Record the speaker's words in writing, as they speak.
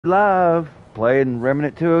Live, playing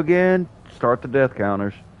Remnant 2 again. Start the death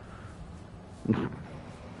counters.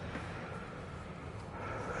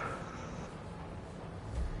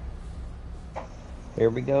 Here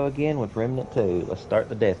we go again with Remnant 2. Let's start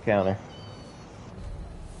the death counter.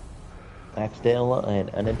 Accidental and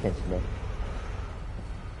unintentional.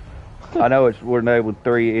 I know we're enabled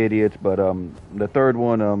 3 idiots, but the third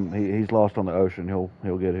one he's lost on the ocean.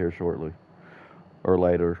 He'll get here shortly or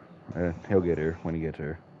later. He'll get here when he gets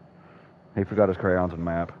here. He forgot his crayons and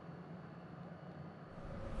map.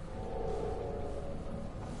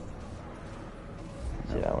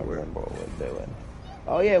 See, I don't remember what we're doing.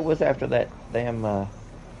 Oh yeah, it was after that damn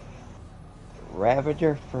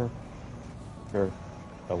Ravager for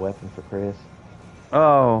a weapon for Chris.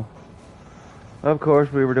 Oh, of course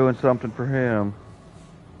we were doing something for him.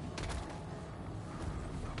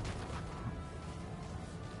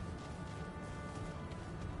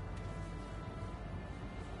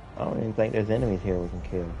 I don't even think there's enemies here we can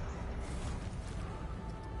kill.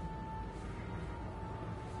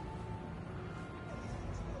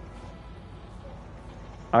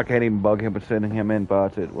 I can't even bug him with sending him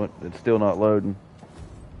invites. It's still not loading.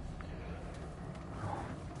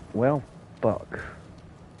 Well, fuck.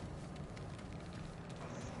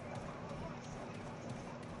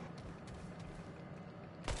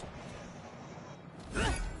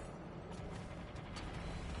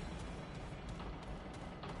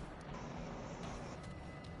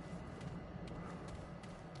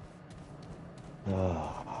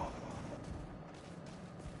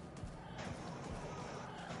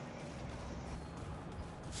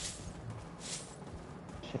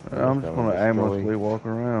 I'm just gonna aimlessly walk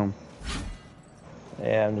around.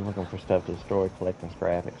 Yeah, I'm just looking for stuff to destroy, collecting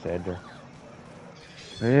scrap, etc.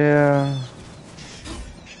 Yeah.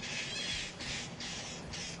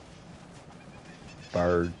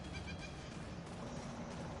 Bird.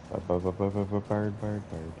 Bird.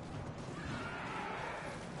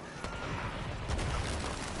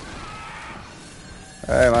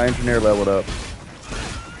 Hey, my engineer leveled up.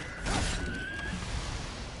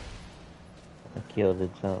 I killed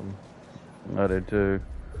it something. I did too.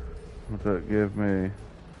 What's that give me?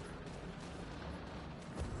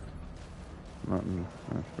 Nothing.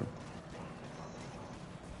 That's good.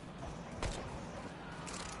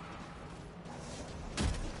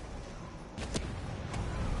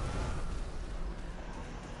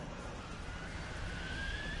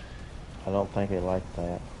 I don't think he liked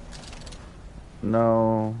that.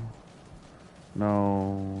 No,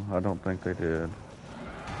 I don't think they did.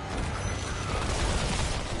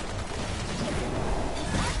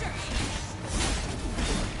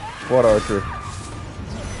 What archer?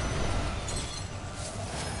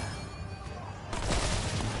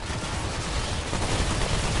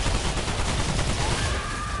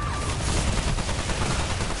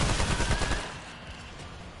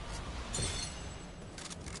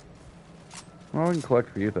 Well, we can collect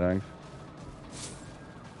a few things.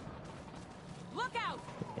 Look out!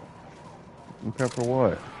 Okay, for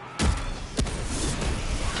what?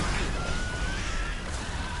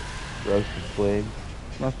 Roasted twig.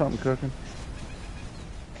 Smell something cooking?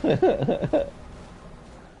 I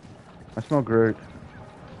smell Groot.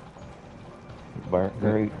 Burnt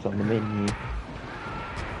grapes on the menu.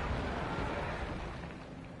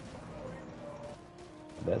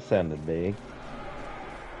 That sounded big.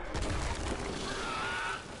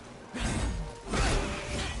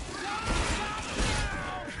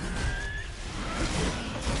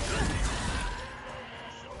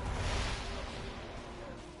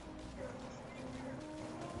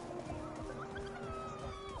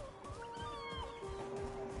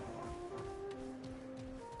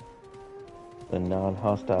 The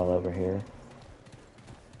non-hostile over here.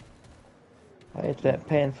 Hey, it's that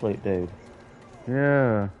pan flute dude.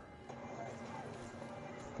 Yeah.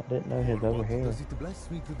 I didn't know he was over here. Does it bless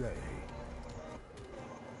me today?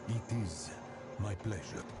 It is my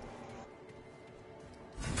pleasure.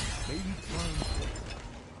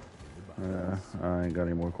 Yeah, I ain't got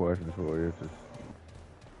any more questions for you. It's just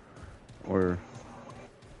we're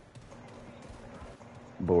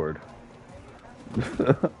bored.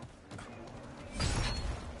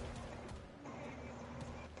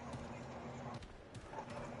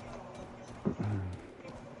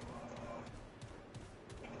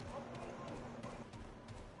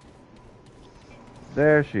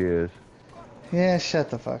 There she is. Yeah, shut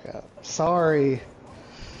the fuck up. Sorry.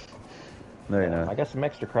 There you know. I got some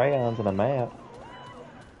extra crayons and a map.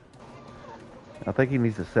 I think he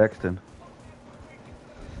needs a sextant.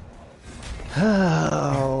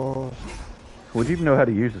 Oh. Would you even know how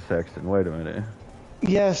to use a sextant? Wait a minute.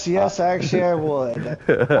 Yes, actually I would. I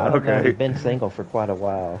don't know. Okay. He's been single for quite a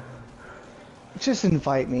while. Just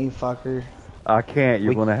invite me, fucker. I can't. You're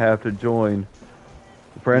We- gonna have to join.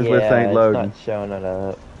 The friends list Yeah, ain't it's loading. not showing it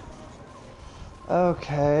up.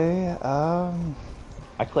 Okay,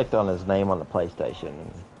 I clicked on his name on the PlayStation.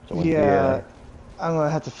 So when- yeah, I'm gonna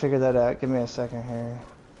have to figure that out. Give me a second here.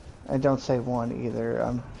 And don't say one either.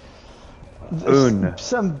 Un.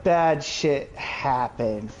 Some bad shit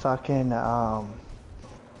happened. Fucking,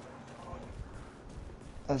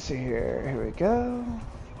 let's see here. Here we go.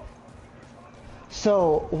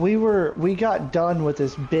 So we got done with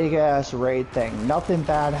this big ass raid thing. Nothing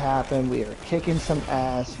bad happened. We were kicking some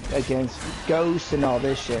ass against ghosts and all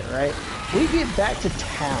this shit, right? We get back to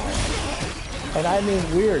town. And I mean,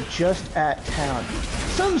 we're just at town.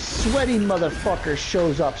 Some sweaty motherfucker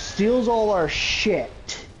shows up, steals all our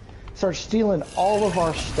shit, starts stealing all of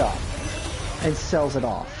our stuff, and sells it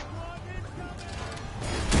off.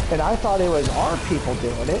 And I thought it was our people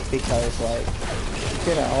doing it because, like,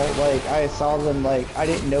 you know, like, I saw them, like, I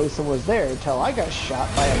didn't know someone was there until I got shot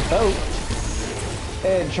by a boat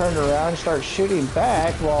and turned around and started shooting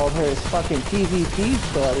back while his fucking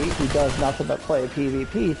PvP buddy, who does nothing but play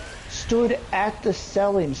PvP, stood at the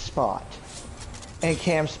selling spot and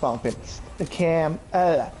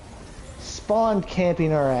spawned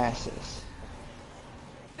camping our asses.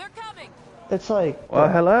 They're coming. It's like, Well,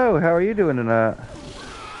 hello. How are you doing tonight?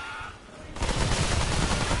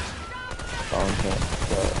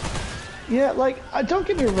 yeah, like, don't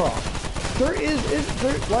get me wrong.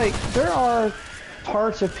 There are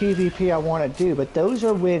parts of PvP I want to do, but those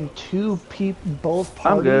are when both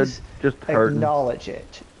I'm good. parties Just hurting. acknowledge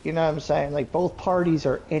it. You know what I'm saying? Like, both parties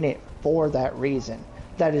are in it for that reason.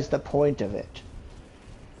 That is the point of it.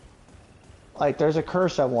 Like, there's a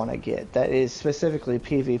curse I want to get that is specifically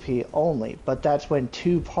PvP only, but that's when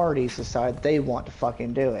two parties decide they want to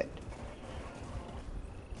fucking do it.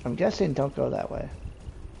 I'm guessing don't go that way.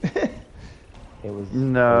 It was.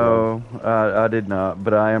 No, I did not.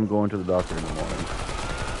 But I am going to the doctor in the morning.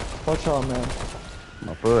 What's wrong, man?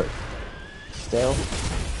 My foot. Still?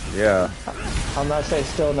 Yeah. I'm not saying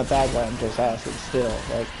still in a bad way, I'm just asking still.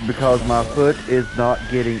 Like, Because my foot is not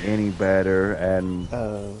getting any better, and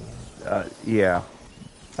yeah,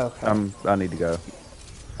 okay. I need to go.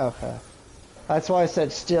 Okay. That's why I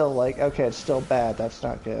said still, like, okay, it's still bad, that's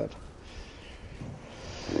not good.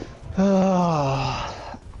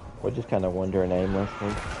 We're just kind of wandering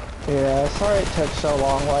aimlessly. Yeah, sorry it took so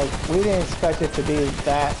long. Like, we didn't expect it to be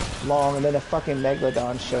that long, and then a fucking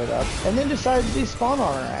Megalodon showed up, and then decided to despawn on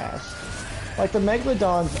our ass. Like, the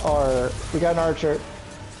Megalodons are... We got an archer.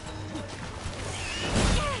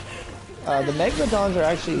 The Megalodons are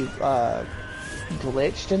actually,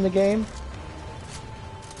 glitched in the game.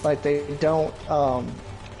 Like, they don't,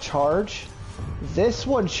 charge. This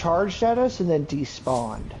one charged at us and then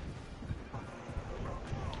despawned.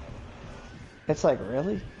 It's like,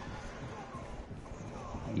 really?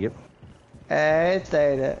 Yep. It's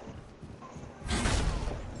data.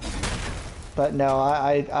 But no,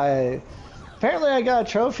 I apparently I got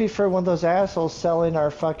a trophy for one of those assholes selling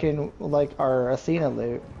our fucking, like, our Athena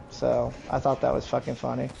loot. So I thought that was fucking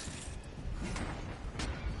funny.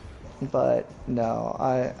 But no,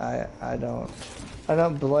 I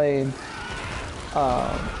don't blame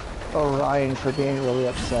Orion for being really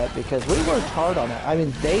upset because we worked hard on it. I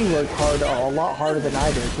mean, they worked hard, a lot harder than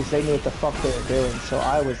I did because they knew what the fuck they were doing. So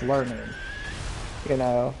I was learning, you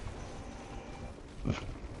know.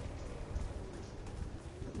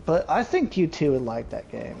 But I think you two would like that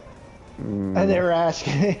game. And they were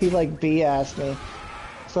asking, B asked me,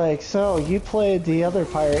 it's like, so you played the other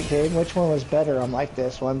pirate game, which one was better? I'm like,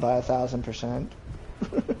 this one by 1,000%.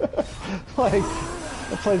 Like,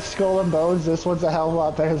 I played Skull and Bones, this one's a hell of a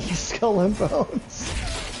lot better than Skull and Bones.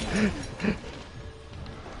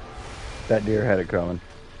 That deer had it coming.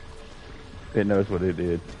 It knows what it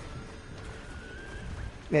did.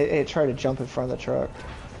 It tried to jump in front of the truck.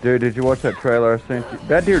 Dude, did you watch that trailer I sent you?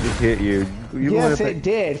 That deer just hit you. You Yes, wanna it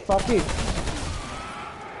did. Fucking...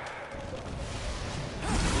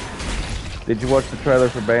 Did you watch the trailer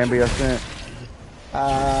for Bambi I sent?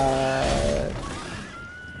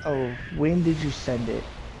 Oh, when did you send it?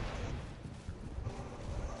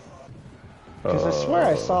 Because I swear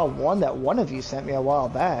I saw one that one of you sent me a while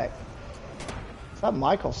back. I thought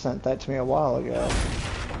Michael sent that to me a while ago.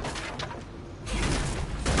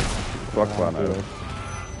 Fuck if I know.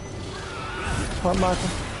 What, Michael?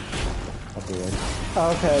 I did.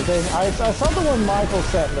 Okay, then I saw the one Michael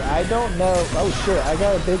sent me. I don't know. Oh shit, I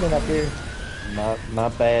got a big one up here. My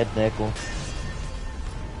bad, Nickel.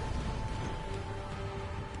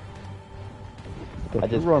 I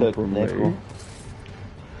just Run cooked from Nickel. me.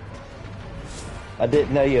 I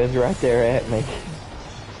didn't know you was right there at me.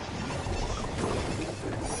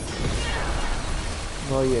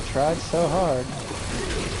 Well, you tried so hard.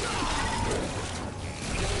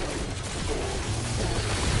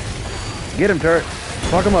 Get him, turret.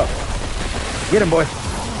 Fuck him up. Get him, boy.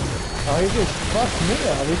 Oh, he just fucked me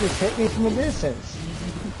up. He just hit me from a distance.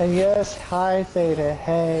 And yes, hi, Theta,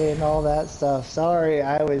 hey, and all that stuff. Sorry,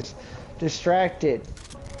 I was distracted,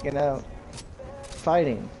 you know,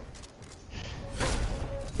 fighting.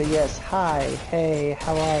 But yes, hi, hey,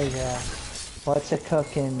 how are ya? What's a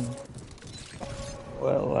cooking?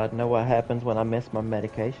 Well, I know what happens when I miss my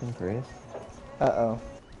medication, Chris. Uh-oh.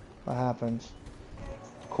 What happens?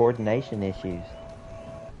 Coordination issues.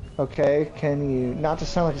 Okay, can you, not to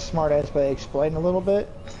sound like a smartass, but explain a little bit?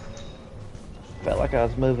 Felt like I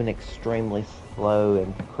was moving extremely slow,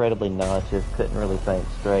 incredibly nauseous, couldn't really think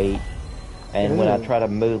straight. And when I tried to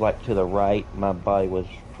move like to the right, my body was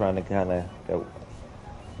trying to kind of go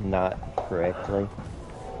not correctly.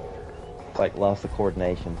 Like lost the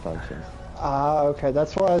coordination functions. Ah, okay,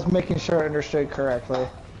 that's why I was making sure I understood correctly.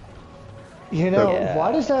 You know, Yeah.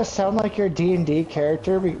 why does that sound like your D&D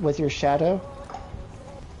character with your shadow?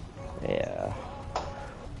 Yeah.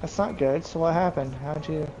 That's not good, so what happened? How'd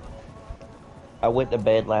you... I went to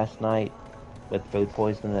bed last night with food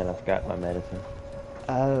poisoning and I forgot my medicine.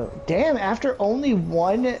 Oh, damn, after only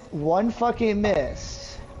one fucking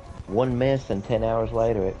miss. One miss and 10 hours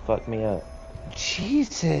later it fucked me up.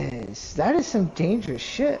 Jesus, that is some dangerous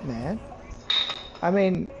shit, man. I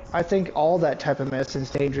mean, I think all that type of medicine's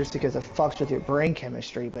dangerous because it fucks with your brain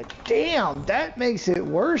chemistry, but damn, that makes it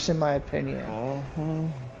worse in my opinion.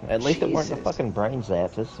 At least it weren't the Jesus. fucking brain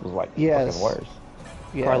zaps. This was like Yes. fucking worse.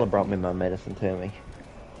 Yeah, Carla brought me my medicine to me.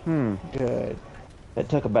 good. It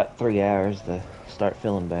took about 3 hours to start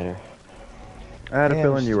feeling better. I had a Damn.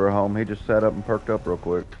 feeling you were home. He just sat up and perked up real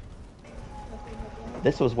quick.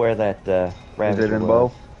 This was where that Is Ravager it in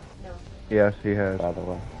was, both? Yes, he has. by the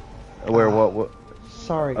way. Where, what,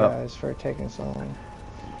 Sorry, guys, for taking so long.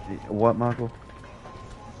 what, Michael?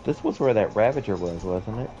 This was where that Ravager was,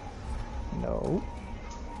 wasn't it? No.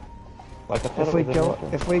 Like I thought it was in this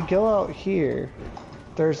one. If we go out here,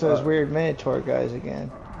 there's those weird Minotaur guys again.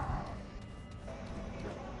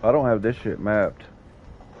 I don't have this shit mapped.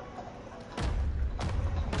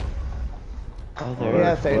 Oh, there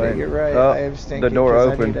Yeah, it is. Theta, you're right. Oh, I am stinky. the door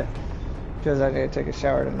 'cause opened. Because I need to take a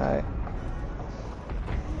shower tonight.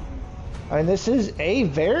 I mean, this is a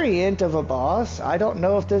variant of a boss. I don't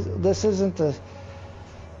know if this isn't the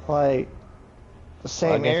like the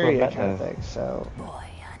same guess we're area about kind of to- thing. So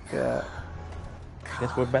yeah.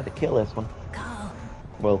 Guess we're about to kill this one.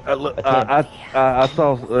 Well, Look, attempt. I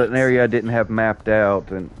saw an area I didn't have mapped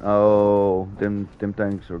out, and oh, them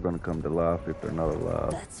things are gonna come to life if they're not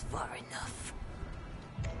alive. That's far enough.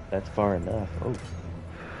 That's far enough. Oh,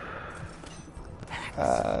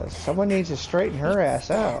 Someone needs to straighten her ass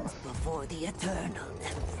out. Before the eternal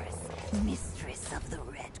empress, mistress of the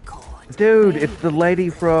red cord. Dude, it's the lady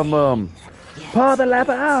from Paw the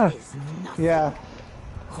Lapa. Yeah.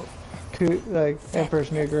 Like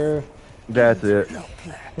Emperor's New Groove. That's it.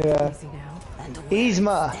 Yeah.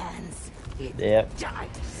 Yzma. yep.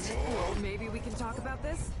 Well, maybe we can talk about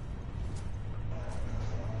this?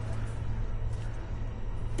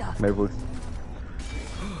 Maybe we...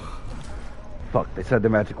 Fuck, they said the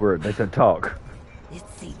magic word. They said talk. It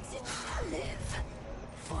seems it shall live.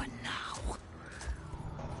 For now.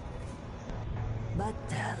 But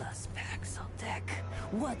tell us, Paxeltech,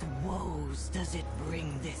 what woes does it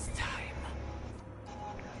bring this time?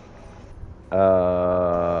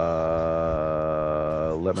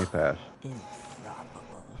 Let me pass.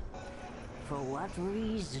 Improbable. For what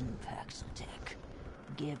reason, Paxeltech?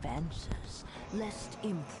 Give answers, lest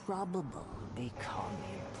improbable become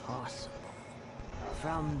impossible.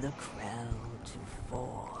 From the Krell to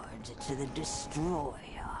Ford to the Destroyer,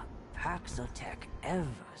 Paxeltech ever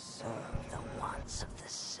served the wants of the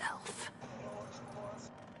self.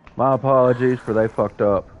 My apologies for they fucked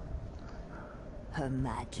up. Her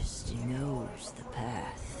Majesty knows the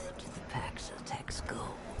path to the Paxeltech's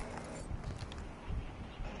goal.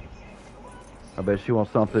 I bet she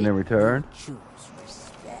wants something in return. Choose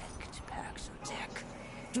respect, Paxeltech.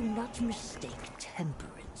 Do not mistake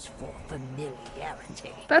temperance for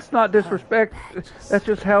familiarity. That's not disrespect. That's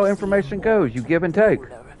just how information goes. You give and take.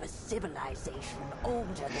 Ruler of a civilization older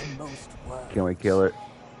than most worlds. Can we kill it?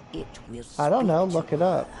 It will I don't know. speak Look to it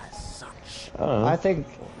up. her as such, I think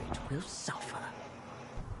or it will suffer.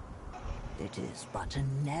 It is but a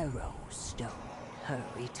narrow stone. Her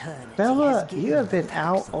eternity Bella, has given you have been the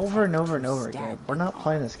out Paxeltech over and over and over again. understanding. We're not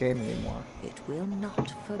playing this game anymore. It will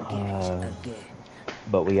not forget again.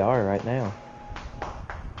 But we are right now.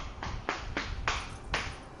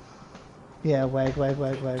 Yeah, wag, wag,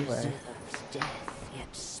 wag, wag, wag. Deserves death,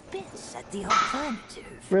 yet spits at the alternative.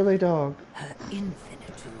 Really, dog? Her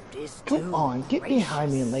infinitude is Come too on, get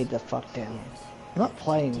behind me and lay gracious. the fuck down. I'm not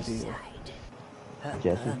playing with you. Decide. Her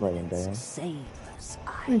Jesse's laying permanence down. savors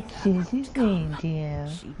Jesse's laying down.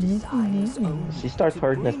 She desires only She starts to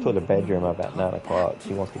herding us to the bring bedroom about 9 o'clock.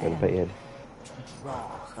 She wants to go to bed. draw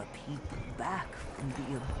her people back from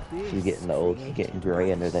the abyss. She's getting old. She's getting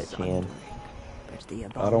gray under that chin. But the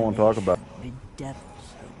I don't want to talk about bedevils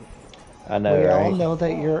her with I know, We all right? know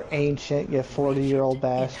that you're ancient, you 40-year-old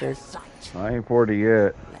bastard. sight. I ain't 40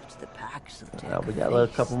 yet. Let the Paxil Well, we got a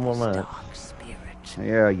couple more months. dark spirit.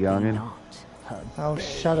 Yeah, Be youngin'. not her Oh,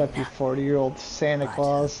 shut up, you 40-year-old Santa but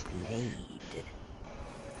Claus. her blade.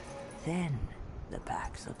 Then the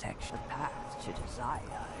Paxil texture path to desire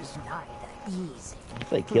is neither easy. I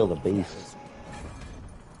say kill the beast.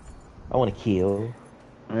 I want to kill.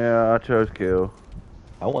 Yeah, I chose kill.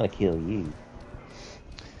 I want to kill you.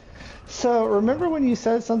 So, remember when you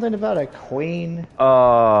said something about a queen?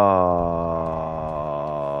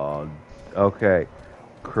 Okay.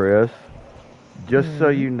 Chris, just so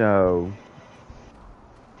you know.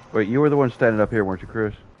 Wait, you were the one standing up here, weren't you,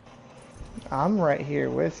 Chris? I'm right here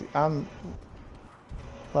with you. I'm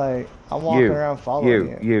walking around following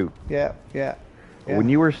you. You. Yeah, yeah. Yeah. When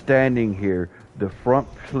you were standing here, the front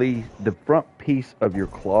piece of your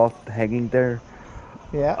cloth hanging there,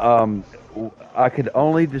 Yeah. I could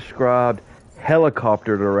only describe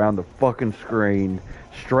helicoptered around the fucking screen,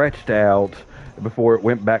 stretched out before it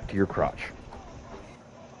went back to your crotch.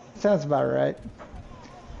 Sounds about right.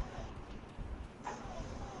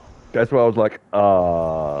 That's why I was like,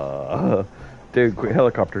 dude, quit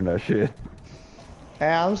helicoptering that shit. Hey,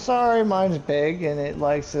 I'm sorry mine's big and it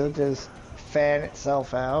likes to just fan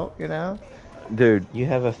itself out, you know? Dude, You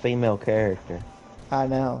have a female character. I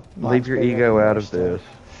know. leave Mine's your bigger ego than out yours, of this. too.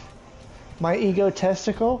 My ego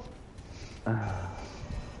testicle?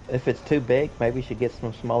 If it's too big, maybe you should get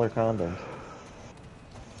some smaller condoms.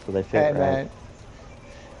 So they fit Hey, right. man.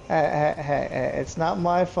 Hey, it's not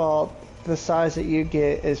my fault. The size that you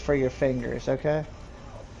get is for your fingers, okay?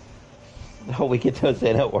 Oh, we get those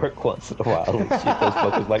in at work once in a while. We shoot those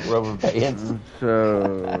fuckers like rubber bands.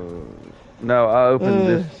 So, no, I opened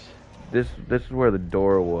this. This is where the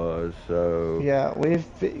door was. So Yeah,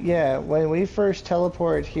 when we first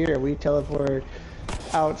teleported here, we teleported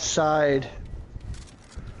outside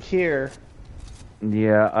here.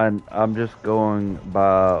 yeah, I'm just going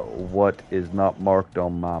by what is not marked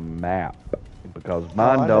on my map because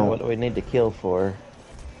mine I know. What don't. do we need to kill for?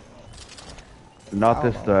 Not I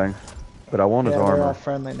this don't know. thing, but I want his Yeah, they're all armor.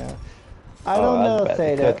 friendly now. I Oh, don't I was know, about to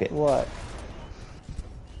Theta. cook it. What?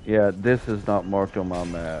 Yeah, this is not marked on my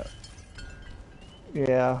map.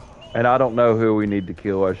 Yeah. And I don't know who we need to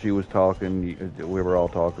kill. As she was talking, we were all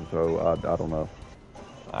talking, so I don't know.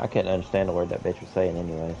 I couldn't understand the word that bitch was saying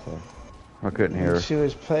anyway, so. I couldn't hear her. She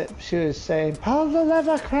was saying, "Pull the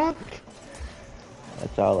lever, Crunk."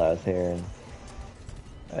 That's all I was hearing.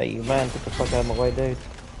 Hey, you mind get the fuck out of my way, dude?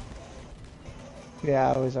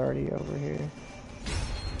 Yeah, I was already over here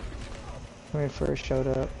when we first showed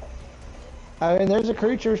up. I mean, there's a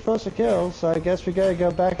creature we're supposed to kill, so I guess we gotta go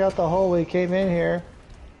back out the hole we came in here.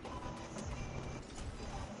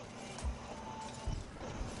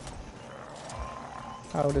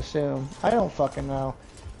 I would assume. I don't fucking know.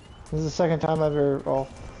 This is the second time I've ever, well,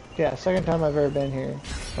 yeah, second time I've ever been here.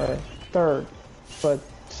 Or third, but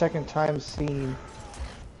second time seeing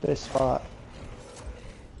this spot.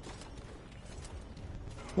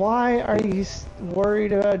 Why are you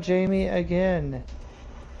worried about Jamie again?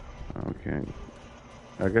 Okay.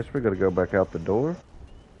 I guess we gotta go back out the door.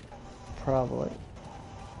 Probably.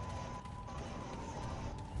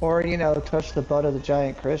 Or, you know, touch the butt of the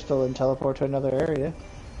giant crystal and teleport to another area.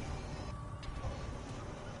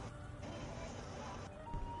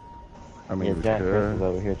 I mean, Yeah, we giant crystal's could.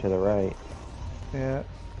 over here to the right. Yeah.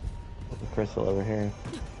 There's a crystal over here.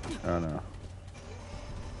 I know.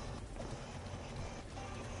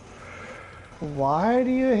 Why do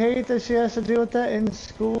you hate that she has to deal with that in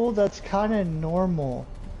school? That's kind of normal.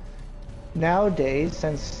 Nowadays,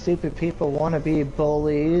 since stupid people want to be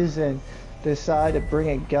bullies and decide to bring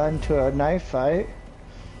a gun to a knife fight.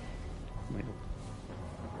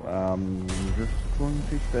 I'm just going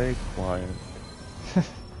to stay quiet.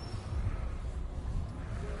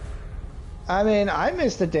 I mean, I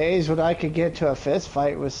miss the days when I could get to a fist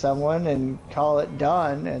fight with someone and call it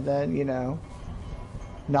done, and then, you know,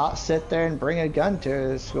 not sit there and bring a gun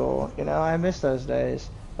to school. You know, I miss those days.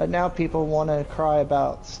 But now people want to cry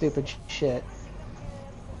about stupid shit.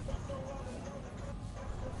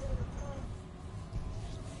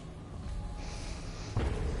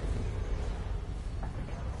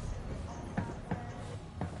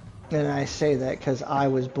 And I say that because I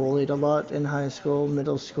was bullied a lot in high school,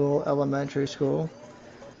 middle school, elementary school.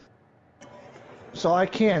 So I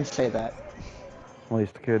can say that. At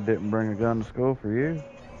least the kid didn't bring a gun to school for you.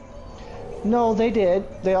 No, they did.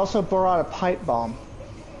 They also brought out a pipe bomb.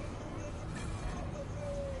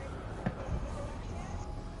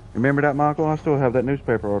 Remember that, Michael? I still have that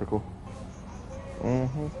newspaper article.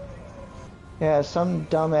 Mm-hmm. Yeah, some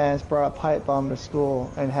dumbass brought a pipe bomb to school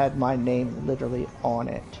and had my name literally on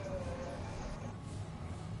it.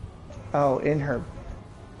 Oh, in her...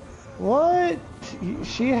 What?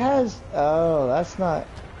 She has... Oh, that's not...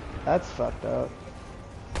 That's fucked up.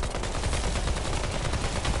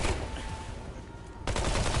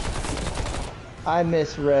 I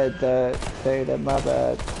misread that data, my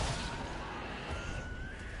bad.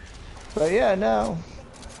 But yeah, no.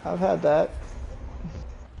 I've had that.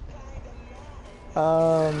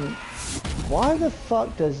 Why the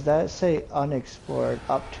fuck does that say unexplored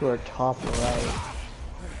up to our top right?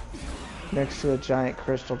 Next to the giant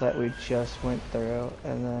crystal that we just went through,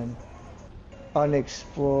 and then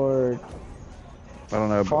unexplored I don't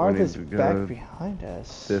know, but we need farthest to back go behind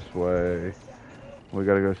us. this way. We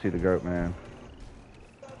gotta go see the goat man.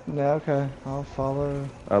 Yeah, okay, I'll follow.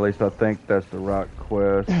 At least I think that's the right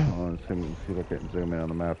quest. Let's see if I can zoom in on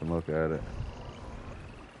the map and look at it.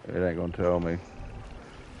 It ain't gonna tell me.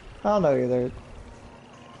 I don't know either.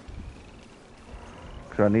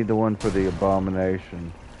 Cause I need the one for the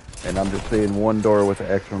abomination. And I'm just seeing one door with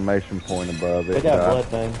an exclamation point above it. We got blood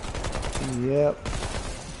thing. Yep.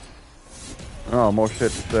 Oh, more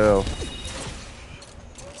shit to sell.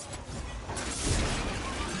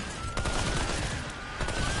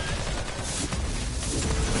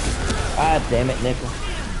 Ah, damn it, Nickel.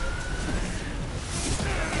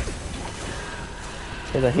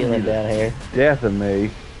 There's a healing down here. Death of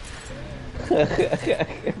me.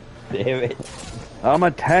 Damn it. I'm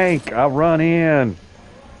a tank. I run in.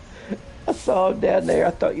 I saw him down there.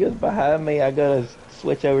 I thought you was behind me. I gotta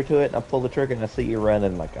switch over to it, and I pull the trigger, and I see you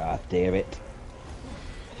running. Like, ah, damn it.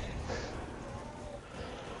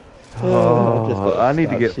 Oh, I need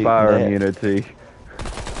to get shooting fire that. immunity.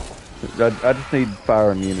 I just need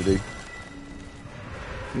fire immunity.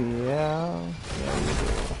 Yeah.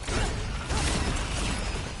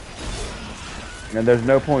 And there's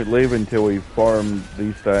no point leaving until we farm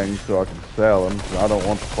these things so I can sell them. I don't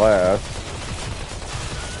want the class.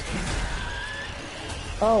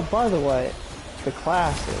 Oh, by the way, the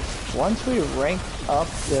classes. Once we rank up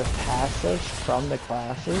the passives from the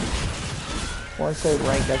classes, once they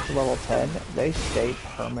rank up to level 10, they stay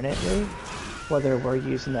permanently, whether we're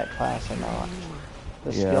using that class or not.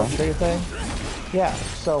 The skill tree thing? Yeah,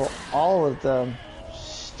 so all of them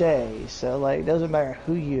stay. So, like, it doesn't matter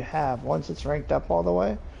who you have. Once it's ranked up all the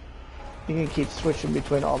way, you can keep switching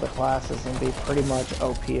between all the classes and be pretty much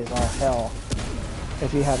OP as all hell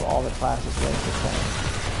if you have all the classes ranked the same.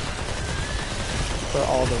 For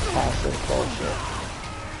all the passive bullshit.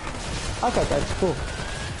 I thought that's cool.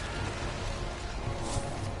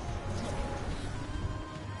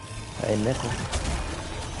 Hey, Nickel.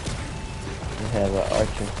 We have an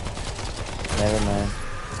archer. Never mind.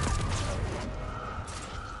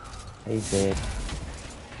 He's dead.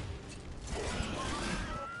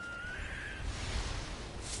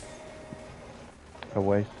 I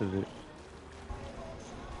wasted it.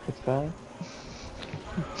 It's fine.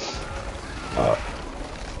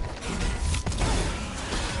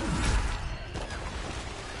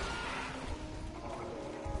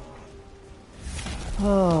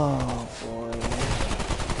 Oh boy.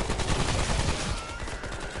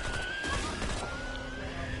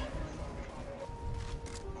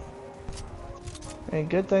 And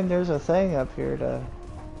good thing there's a thing up here to...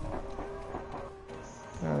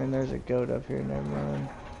 I mean, there's a goat up here, never mind.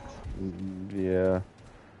 Yeah.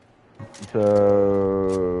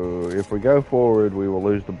 So, if we go forward, we will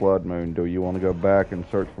lose the blood moon. Do you want to go back and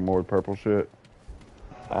search for more purple shit?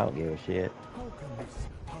 I don't give a shit.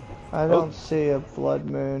 I don't see a blood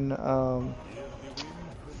moon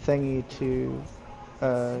thingy to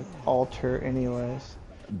alter anyways.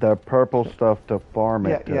 The purple stuff to farm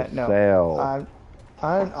it to no. sell.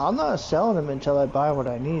 I'm not selling them until I buy what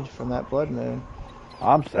I need from that blood moon.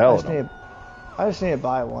 I'm selling them. I just need to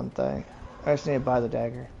buy one thing. I just need to buy the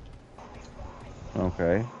dagger.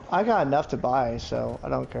 Okay. I got enough to buy, so I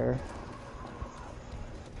don't care.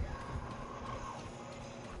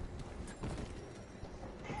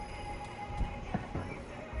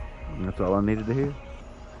 That's all I needed to hear.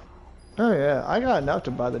 Oh yeah, I got enough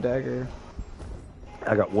to buy the dagger.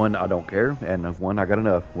 I got one, I don't care, and one, I got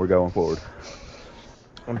enough. We're going forward.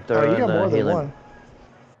 I'm Oh, throwing you got the more than healing.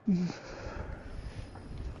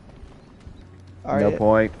 one. No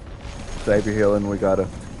point. save your healing. We gotta.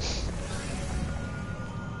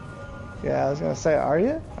 Yeah, I was gonna say, are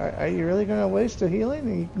you? Are you really gonna waste a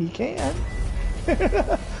healing? You can.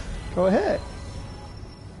 Go ahead.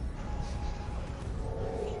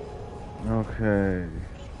 Okay.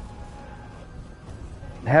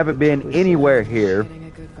 Haven't been anywhere here. Getting a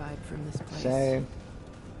good vibe from this place. Same.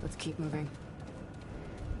 Let's keep moving.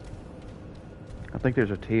 I think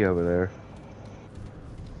there's a T over there.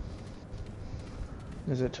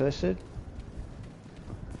 Is it twisted?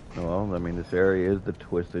 Well, I mean, this area is the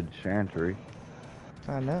Twisted Chantry.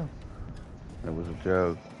 I know. It was a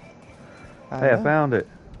joke. I Hey, I know. found it.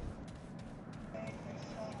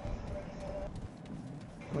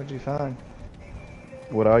 What'd you find?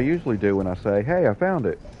 What I usually do when I say, hey, I found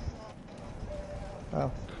it.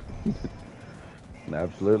 Oh.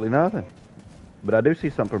 Absolutely nothing. But I do see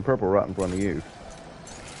something purple right in front of you.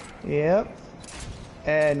 Yep.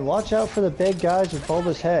 And watch out for the big guys with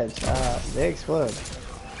bulbous heads. They explode.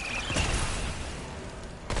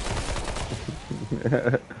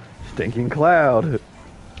 Stinking cloud.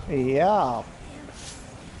 Yeah.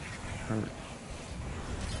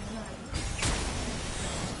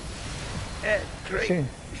 At See,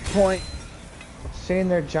 point. seeing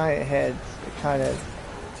their giant heads, it kind of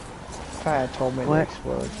told me to What?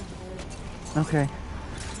 explode. Okay.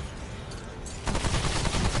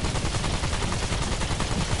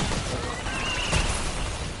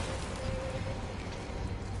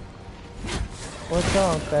 What's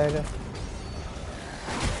wrong, Theta?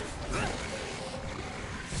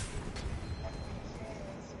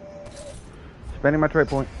 Spending my trade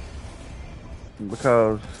point.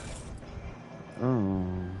 Because... Oh...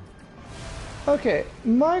 Okay,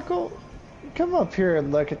 Michael, come up here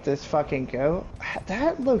and look at this fucking goat.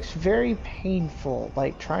 That looks very painful,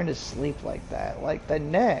 like trying to sleep like that. Like the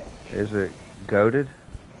neck. Is it goated?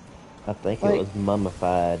 I think Like- it was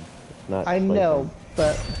mummified. It's not I sleeping. know,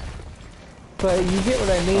 but you get what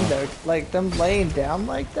I mean though. Like them laying down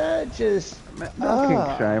like that, just No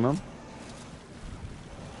kink shame them.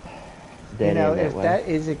 Dead you know, end if way.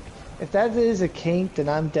 that is a kink, then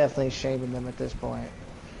I'm definitely shaming them at this point.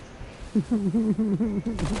 And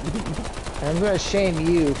I'm gonna shame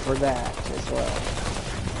you for that as well.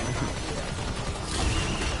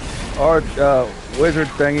 Or, wizard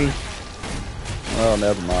thingy. Oh,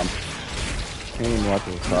 never mind. He ain't watch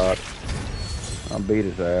his hot. I'll beat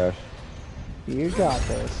his ass. You got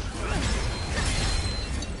this.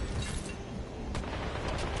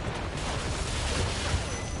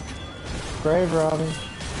 Grave robbing.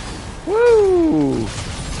 Woo!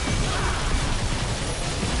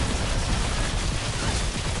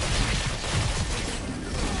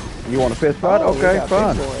 You want a fist fight? Oh, we Okay, got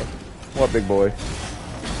fine. Big boy. What big boy?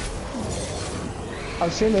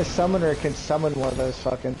 I've seen this summoner can summon one of those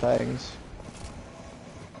fucking things.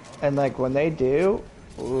 And like when they do,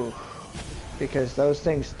 ooh, because those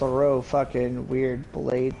things throw fucking weird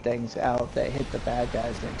blade things out that hit the bad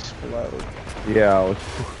guys and explode. Yeah, I was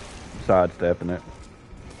sidestepping it.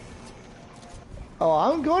 Oh,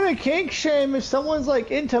 I'm going to kink shame if someone's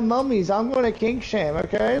like into mummies. I'm going to kink shame,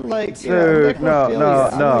 okay? Like, you know, Dude, no,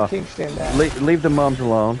 necrophilia, I'm no. gonna kink shame that. Leave the mums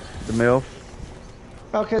alone. The MILF.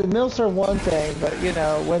 Okay, the milfs are one thing, but you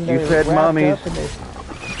know when You they're said wrapped mummies. up in this.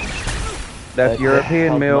 That's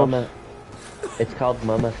European called MILF. It's called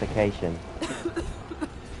mummification.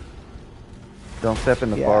 Don't step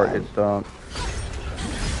in the Yeah. fart, it stunk.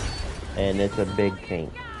 And it's a big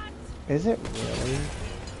kink. Is it really?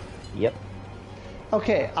 Yep.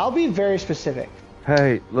 Okay, I'll be very specific.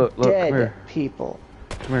 Hey, look, come Dead here. people.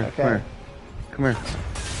 Come here, Okay. come here. Come here.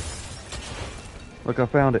 Look, I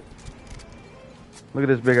found it. Look at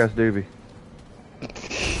this big ass doobie.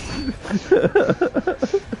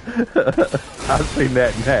 I've seen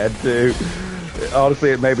that in ad too.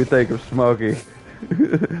 Honestly, it made me think of Smokey.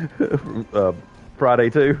 From Friday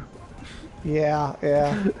 2. Yeah,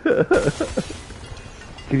 yeah.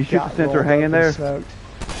 Can you shoot Got the sensor rolled hanging up and there? Smoked.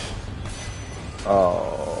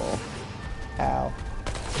 Oh. Ow.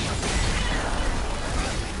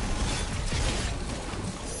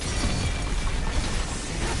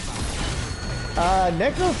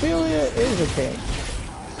 Necrophilia is a thing.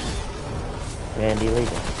 And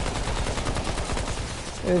illegal.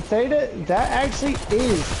 And Theta, that actually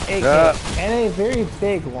is a Yeah. thing, and a very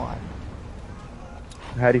big one.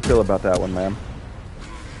 How do you feel about that one, ma'am?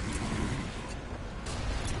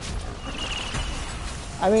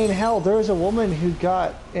 I mean, hell, there was a woman who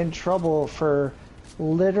got in trouble for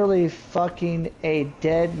literally fucking a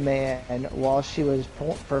dead man while she was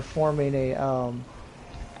performing a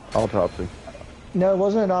Autopsy. No, it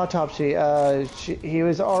wasn't an autopsy. He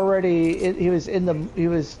was already he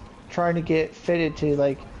was trying to get fitted to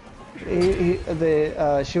like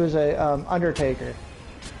She was a undertaker,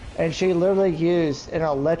 and she literally used an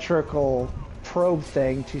electrical probe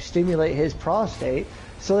thing to stimulate his prostate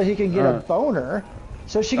so that he can get a boner,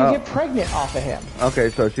 so she can get pregnant off of him. Okay,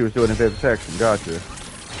 so she was doing a vivisection. Gotcha.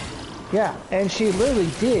 Yeah, and she literally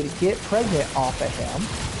did get pregnant off of him,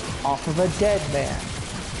 off of a dead man.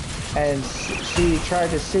 And she tried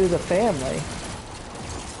to sue the family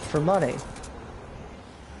for money.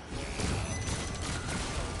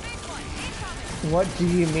 What do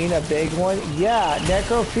you mean a big one? Yeah,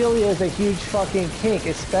 necrophilia is a huge fucking kink,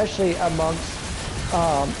 especially amongst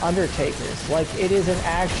undertakers. Like, it is an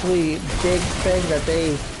actually big thing that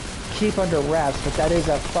they keep under wraps, but that is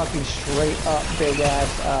a fucking straight up big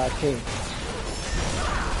ass kink.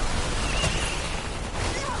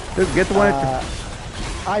 Dude, get the one.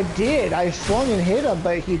 I did. I swung and hit him,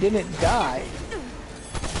 but he didn't die.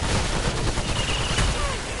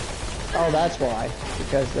 Oh, that's why.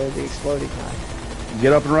 Because they're the exploding kind.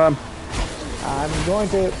 Get up and run. I'm going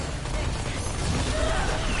to.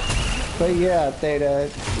 But yeah, Theta,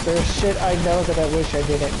 there's shit I know that I wish I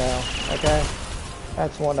didn't know. Okay?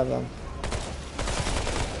 That's one of them.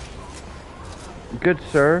 Good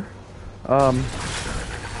sir.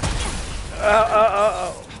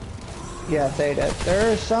 Yeah, Theta,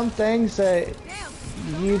 there are some things that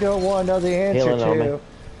you don't want to know the answer to.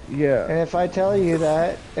 Yeah. And if I tell you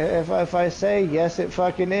that, if I say yes it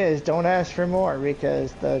fucking is, don't ask for more,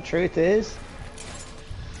 because the truth is,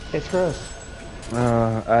 it's gross.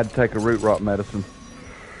 I'd take a root rot medicine.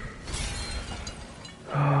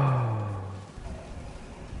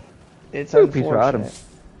 It's Ooh, piece of item. unfortunate.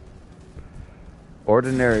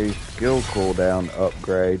 Ordinary skill cooldown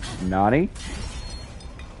upgrade. Nani?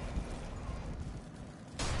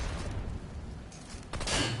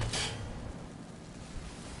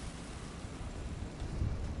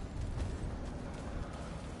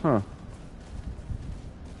 Huh.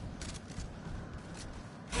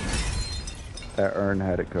 That urn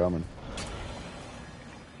had it coming.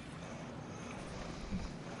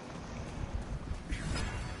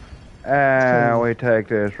 And we take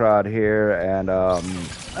this right here and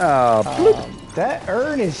that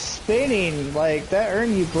urn is spinning, like, that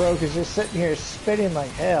urn you broke is just sitting here spinning like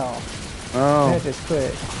hell. Oh. I just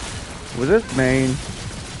quit. Was this mean?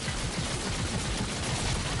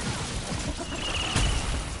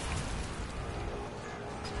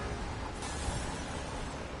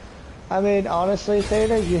 I mean, honestly,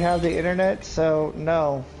 Theta, you have the internet, so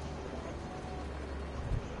no.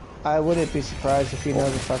 I wouldn't be surprised if you know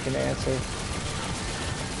the fucking answer.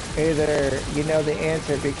 Either you know the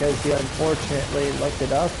answer because you unfortunately looked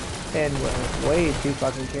it up and were way too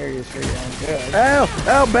fucking curious for your own good. Ow!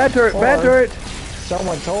 Ow! Bad turret! Bad turret!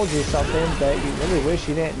 Someone told you something that you really wish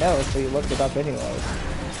you didn't know, so you looked it up anyways.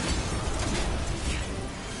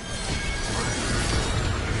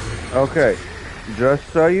 Okay. Just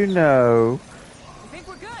so you know,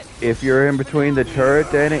 if you're in between the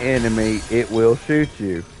turret and an enemy, it will shoot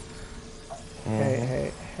you.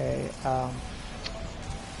 Hey,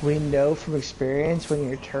 we know from experience when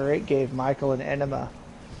your turret gave Michael an enema.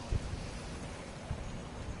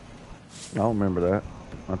 I don't remember that.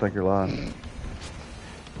 I think you're lying.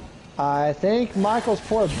 I think Michael's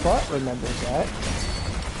poor butt remembers that.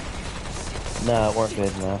 No, it weren't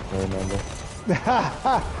good enough to remember.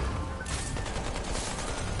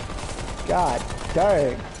 God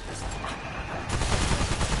dang.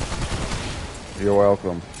 You're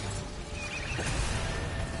welcome.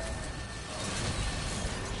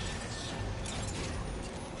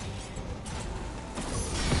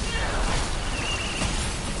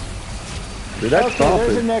 Dude, that's okay, stomping.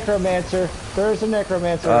 there's a necromancer. There's a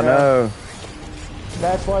necromancer. I know.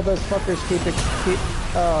 That's why those fuckers keep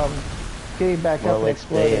getting back up and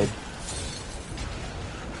exploding. Dead.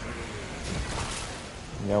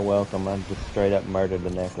 You're welcome. I just straight up murdered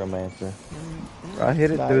the necromancer. I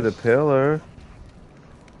hit it through the pillar.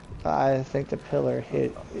 I think the pillar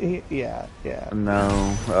hit. Yeah. No,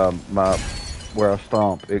 where I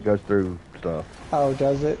stomp, it goes through stuff. Oh,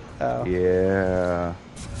 does it? Oh. Yeah.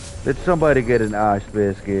 Did somebody get an ice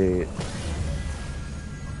biscuit?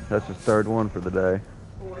 That's his third one for the day.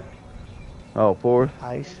 Oh, fourth?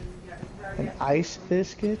 Ice? An ice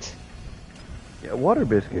biscuit? Yeah, water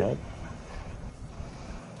biscuit. Nope.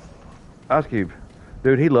 Ice cube.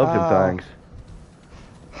 Dude, he loved them things.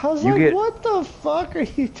 I was like, what the fuck are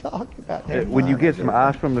you talking about? When you get some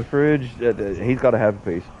ice from the fridge, he's got to have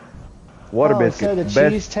a piece. Water biscuit. So the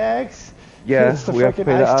cheese tax? Yeah, the we have to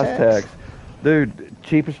pay the ice tax. tax. Dude,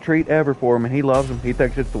 cheapest treat ever for him, and he loves them. He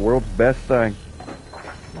thinks it's the world's best thing.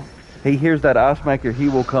 He hears that ice maker, he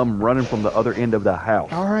will come running from the other end of the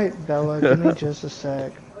house. Alright, Bella, give me just a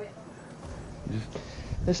sec.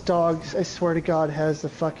 This dog, I swear to God, has the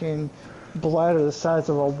fucking bladder the size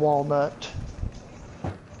of a walnut.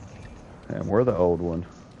 And we're the old one.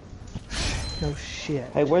 No shit.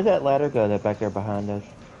 Hey, where'd that ladder go that back there behind us?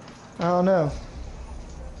 I don't know.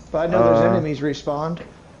 But I know there's enemies respawned.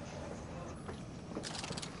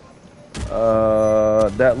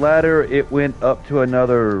 That ladder, it went up to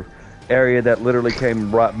another area that literally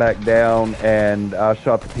came right back down, and I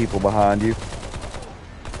shot the people behind you.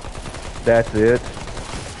 That's it.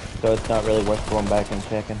 So it's not really worth going back and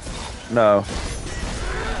checking? No.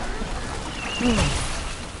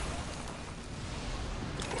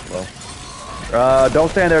 Well, Don't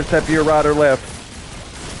stand there except for your right or left.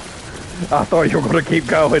 I thought you were going to keep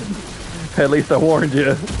going. At least I warned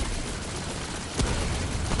you.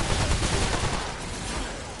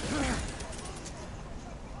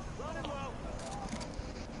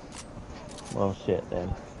 well, shit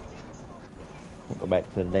then. We'll go back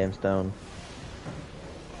to the damn stone.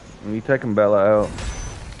 You taking Bella out?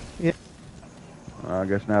 Yeah. I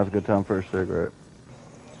guess now's a good time for a cigarette.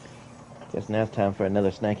 Guess now it's time for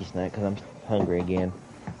another snacky snack because I'm hungry again.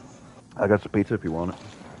 I got some pizza if you want it.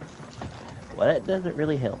 Well, that doesn't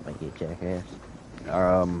really help me, you jackass.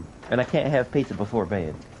 And I can't have pizza before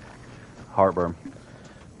bed. Heartburn.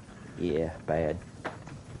 Yeah, bad.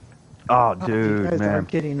 Oh, You dude, guys are man.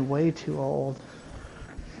 getting way too old.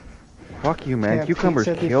 Fuck you, man. Can't Cucumbers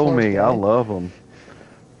pizza kill before me. I bed. love them.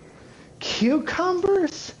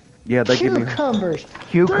 Cucumbers? Yeah, they give me Cucumbers.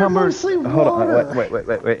 cucumbers. They're mostly Hold on,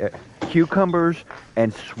 water. wait. Cucumbers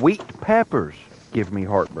and sweet peppers give me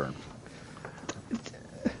heartburn.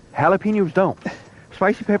 Jalapenos don't.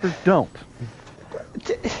 Spicy peppers don't.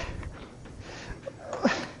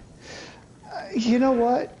 You know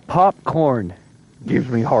what? Popcorn gives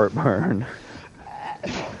me heartburn.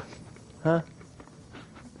 Huh?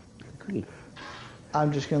 Cookie.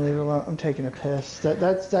 I'm just gonna leave it alone. I'm taking a piss.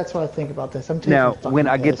 That's what I think about this. I'm taking Now, a fucking when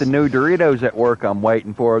I get the piss. new Doritos at work I'm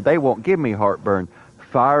waiting for, they won't give me heartburn.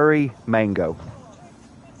 Fiery mango.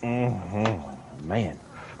 Man.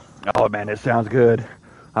 Oh, man, it sounds good.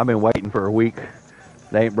 I've been waiting for a week.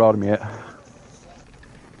 They ain't brought them yet.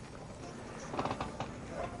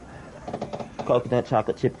 Coconut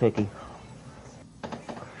chocolate chip cookie.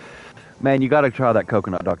 Man, you got to try that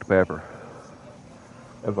coconut Dr. Pepper.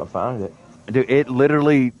 If I find it. Dude, it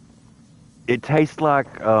literally, it tastes like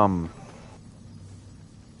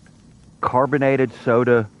carbonated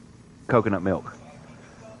soda coconut milk.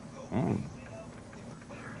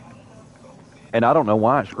 And I don't know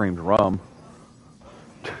why it screams rum.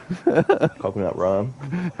 Coconut rum.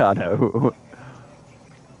 I know.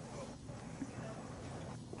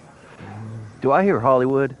 Do I hear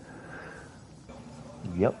Hollywood?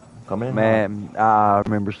 Yep. Coming in. Man, I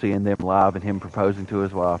remember seeing them live and him proposing to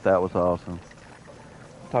his wife. That was awesome.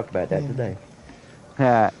 Talked about that today.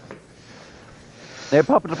 It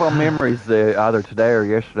popped up on memories either today or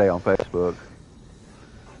yesterday on Facebook.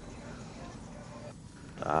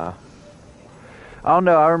 I don't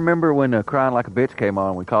know. I remember when Crying Like a Bitch came on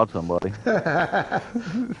and we called somebody.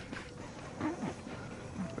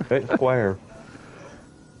 It's square.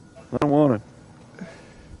 I don't want it.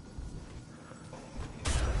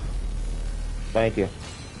 Thank you.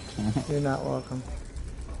 You're not welcome.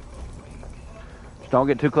 Just don't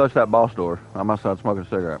get too close to that boss door. I'm outside smoking a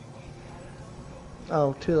cigarette.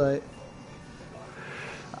 Oh, too late.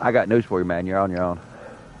 I got news for you, man. You're on your own.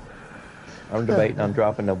 I'm debating on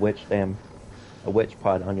dropping a witch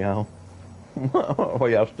pot on y'all. While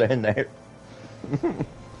y'all stand there.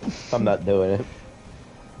 I'm not doing it.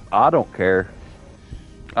 I don't care.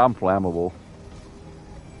 I'm flammable.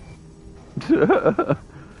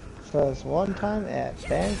 So it's one time at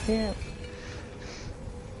band camp.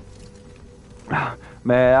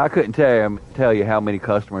 Man, I couldn't tell you how many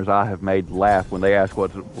customers I have made laugh when they ask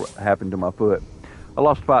what happened to my foot. I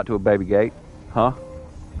lost a fight to a baby gate. Huh?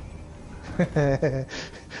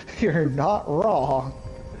 You're not wrong.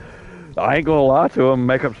 I ain't gonna lie to them,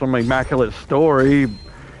 make up some immaculate story. You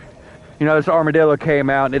know, this armadillo came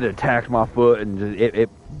out and it attacked my foot and it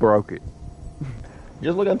broke it.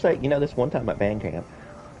 Just look up and say, you know, this one time at band camp.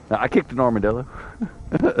 Now, I kicked an armadillo.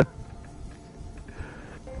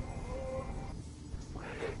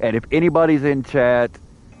 And if anybody's in chat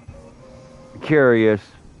curious,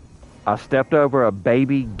 I stepped over a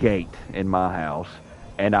baby gate in my house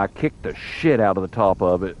and I kicked the shit out of the top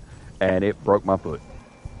of it and it broke my foot.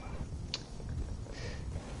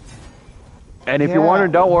 And if you're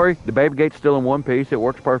wondering, don't worry, the baby gate's still in one piece. It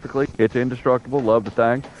works perfectly. It's indestructible. Love the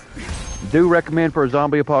thing. Do recommend for a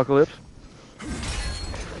zombie apocalypse.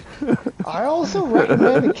 I also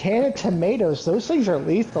recommend a can of tomatoes. Those things are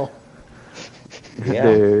lethal. Yeah.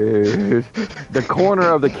 Dude, the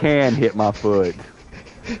corner of the can hit my foot.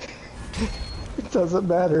 It doesn't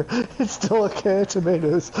matter. It's still a can of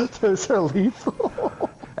tomatoes. Those are lethal.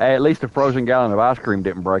 Hey, at least a frozen gallon of ice cream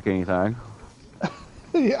didn't break anything.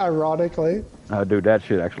 Ironically. Dude, that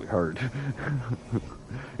shit actually hurt.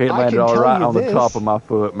 It I landed can all tell right you on the top this. of my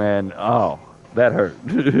foot, man. Oh, that hurt.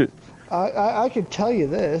 I can tell you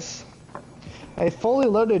this. A fully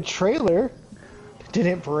loaded trailer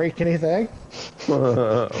didn't break anything.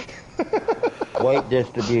 Weight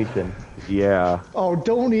distribution. Yeah. Oh,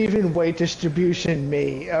 don't even weight distribution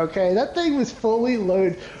me, okay? That thing was fully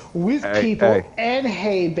loaded with Hey, people hey. and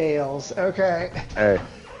hay bales, okay? Hey,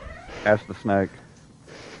 ask the snake.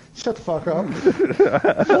 Shut the fuck up.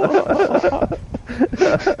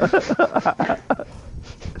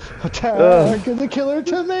 Attack of the killer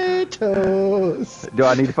tomatoes. Do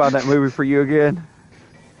I need to find that movie for you again?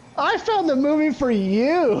 I found the movie for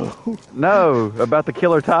you. No, about the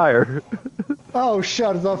killer tire. Oh,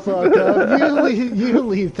 shut the fuck up. You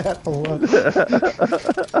leave that alone.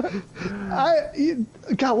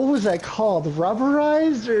 God, what was that called?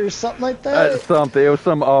 Rubberized or something like that? Something. It was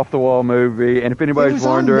some off-the-wall movie, and if It anybody's was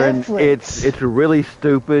on wondering, Netflix. it's a really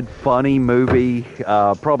stupid, funny movie.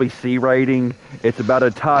 Probably C rating. It's about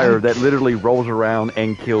a tire that literally rolls around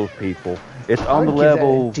and kills people. It's on the I'd give that a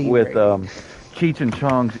level D with rating. Cheech and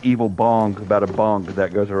Chong's Evil Bong, about a bong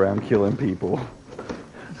that goes around killing people.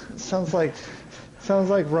 Sounds like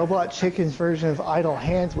Robot Chicken's version of Idle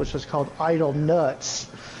Hands, which was called Idle Nuts.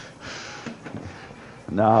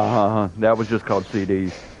 Nah, that was just called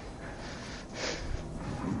CDs.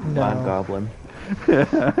 Mind Goblin.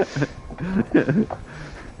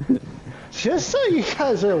 Just so you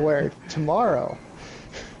guys are aware, tomorrow's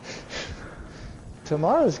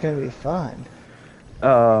gonna be fun.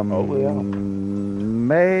 Yeah.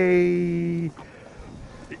 May.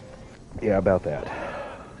 Yeah, about that.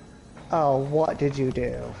 Oh, what did you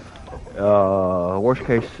do? Worst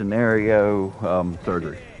case scenario,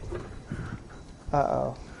 surgery.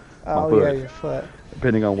 Uh-oh. My Oh, foot. yeah, your foot.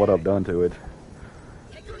 Depending on what I've done to it.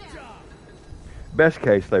 Best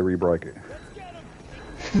case, they re-break it.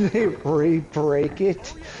 They re-break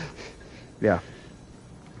it? Yeah.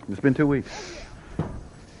 It's been 2 weeks.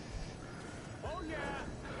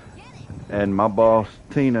 And my boss,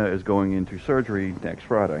 Tina, is going into surgery next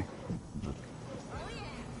Friday.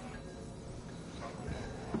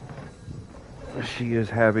 She is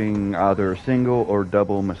having either a single or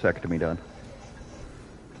double mastectomy done.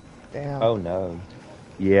 Damn. Oh no.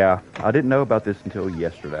 Yeah, I didn't know about this until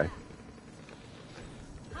yesterday.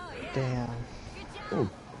 Damn.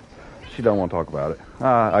 She don't want to talk about it.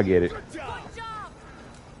 I get it.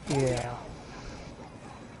 Yeah.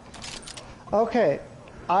 Okay.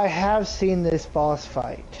 I have seen this boss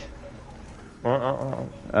fight. Don't.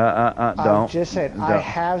 I'm just saying, I Don't.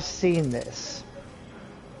 have seen this.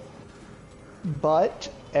 But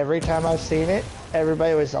every time I've seen it,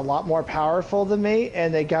 everybody was a lot more powerful than me,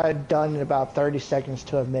 and they got it done in about 30 seconds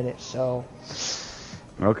to a minute, so...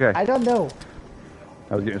 Okay. I don't know.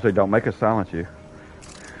 I was going to say, don't make us silence you.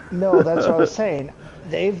 No, that's what I was saying.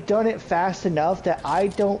 They've done it fast enough that I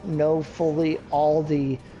don't know fully all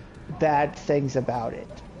the bad things about it.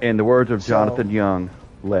 In the words of So- Jonathan Young,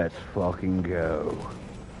 let's fucking go.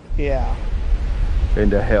 Yeah.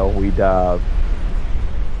 Into hell we dive.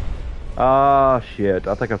 Ah, shit.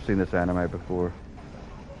 I think I've seen this anime before.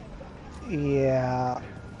 Yeah.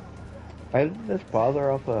 How did this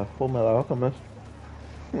bother off a Full Metal Alchemist?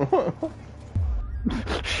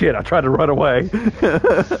 Shit, I tried to run away.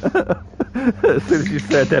 As soon as you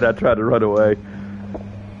said that, I tried to run away.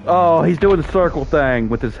 Oh, he's doing the circle thing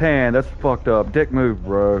with his hand. That's fucked up. Dick move,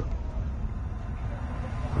 bro.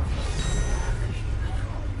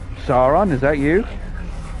 Sauron, is that you?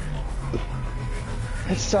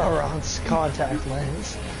 It's Sauron's contact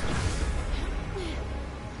lens.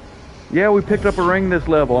 Yeah, we picked up a ring this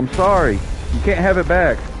level. I'm sorry. You can't have it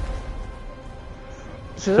back.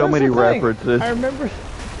 So that's many the thing. references. I remember...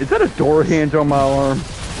 Is that a door hinge on my arm?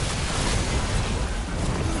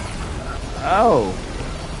 Oh.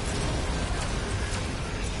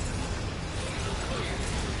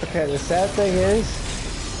 Okay, the sad thing is,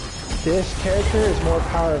 this character is more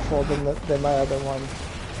powerful than my other one.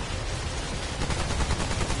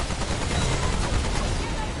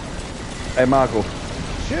 Hey, Michael.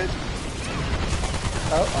 Shit.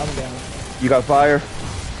 Oh, I'm down. You got fire?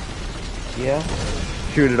 Yeah.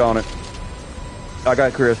 Shoot it on it. I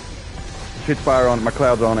got Chris. Shoot fire on it. My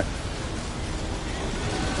cloud's on it.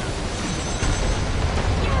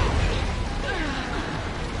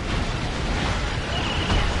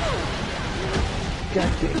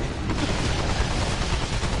 God damn it.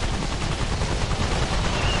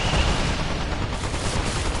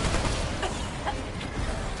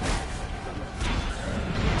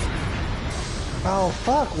 Oh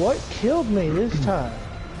fuck! What killed me this time?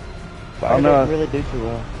 Fire no. didn't really do too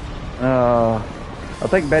well. I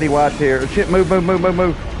think Betty White's here. Shit, move.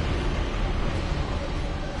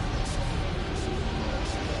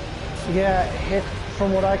 Yeah, hit.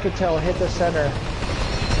 From what I could tell, hit the center.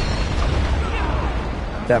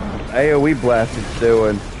 That AoE blast is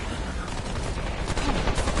doing.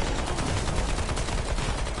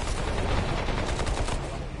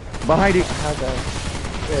 Behind you. Okay.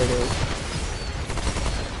 There it is.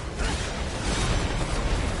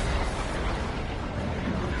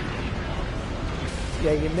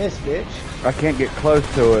 Yeah, you missed, bitch. I can't get close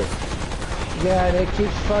to it. Yeah, and it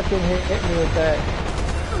keeps fucking hitting me with that.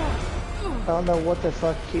 I don't know what the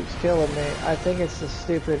fuck keeps killing me. I think it's the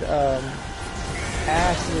stupid,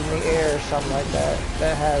 acid in the air or something like that.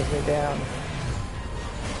 That has me down.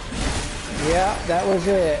 Yeah, that was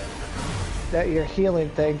it. That your healing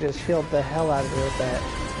thing just healed the hell out of me with that.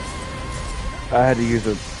 I had to use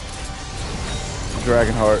a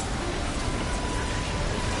Dragon Heart.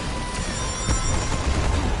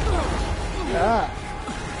 Ah!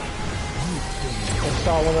 I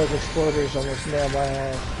saw one of those exploders almost nail my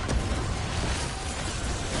ass.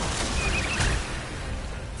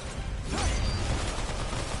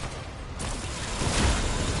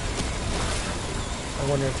 I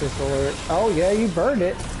wonder if this will work. Oh yeah, you burned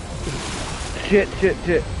it. Shit.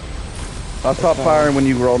 I stopped firing when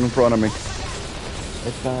you rolled in front of me.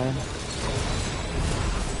 It's fine.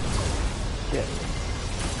 Shit.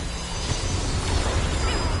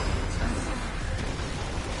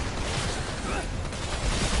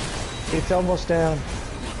 It's almost down.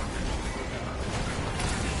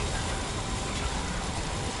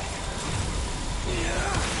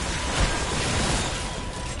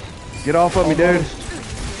 Get off of me, dude.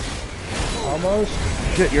 Almost.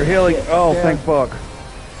 Shit, you're healing. Oh, Yeah. thank fuck.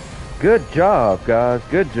 Good job, guys.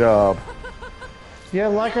 Good job. Yeah,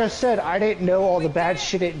 like I said, I didn't know all the bad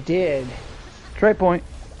shit it did. Trade point.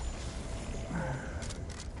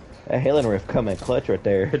 A healing rift coming clutch right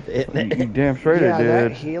there, isn't You it? damn straight Yeah, it that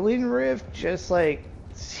did. healing rift just like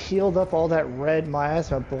healed up all that red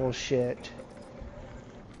miasma bullshit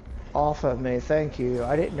off of me. Thank you.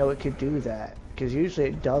 I didn't know it could do that because usually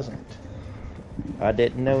it doesn't. I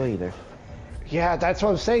didn't know either. Yeah, that's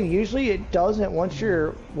what I'm saying. Usually it doesn't. Once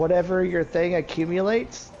whatever your thing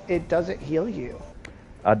accumulates, it doesn't heal you.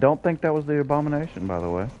 I don't think that was the abomination, by the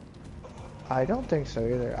way. I don't think so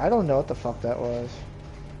either. I don't know what the fuck that was.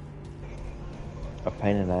 A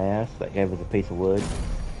pain in the ass that gave us a piece of wood.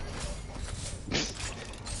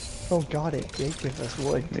 Oh god, it did give us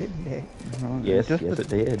wood, didn't it? Yes, just yes a, it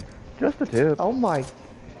did. Just a tip. Oh my.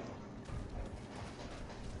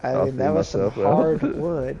 I I'll mean, see that was some myself out. hard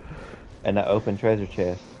wood. And an open treasure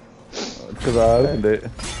chest. Because I opened it.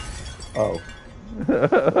 Oh.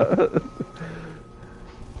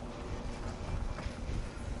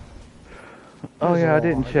 Oh There's yeah, a I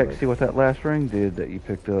didn't lot, check like- see what that last ring did that you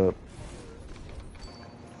picked up.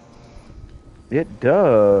 It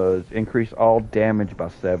does increase all damage by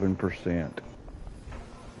 7%.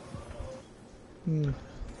 Hmm.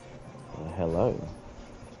 Well, hello.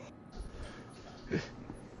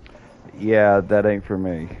 Yeah, that ain't for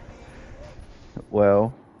me.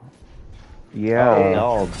 Well, yeah. Oh,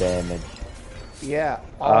 all damage. Yeah.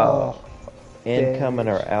 Oh. Incoming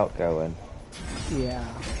or Damage. outgoing. Yeah.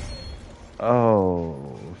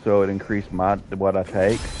 Oh, so it increased what I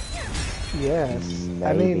take? Yes. Maybe,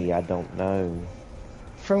 I mean, I don't know.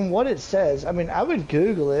 from what it says, I mean, I would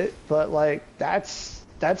Google it, but like that's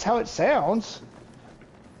how it sounds.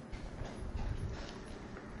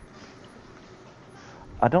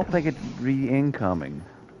 I don't think it's re-incoming.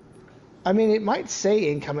 I mean, it might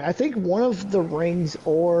say incoming. I think one of the rings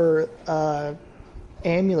or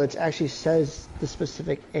amulets actually says the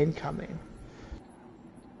specific incoming.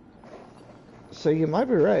 So you might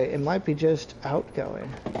be right. It might be just outgoing.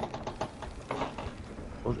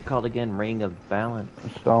 What was it called again? Ring of Balance.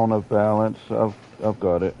 Stone of Balance. I've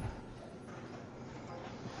got it.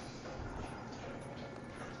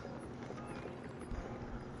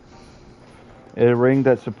 A ring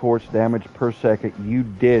that supports damage per second you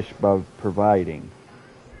dish by providing.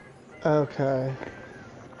 Okay.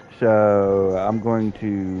 So I'm going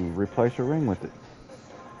to replace a ring with it.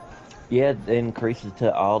 Yeah, it increases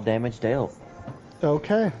to all damage dealt.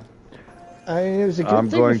 Okay. I mean, it was a good I'm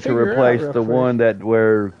thing going to figure out replace real the quick. one that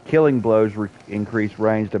where killing blows increase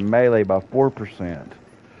range to melee by 4%.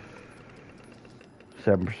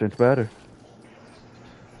 7%'s better.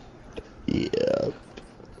 Yeah.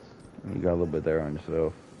 You got a little bit there on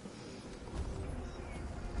yourself.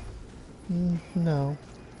 No.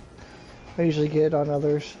 I usually get it on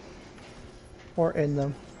others. Or in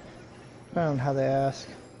them. I don't know how they ask.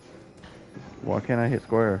 Why can't I hit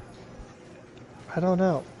square? I don't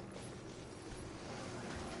know.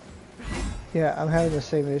 Yeah, I'm having the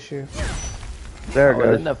same issue. There it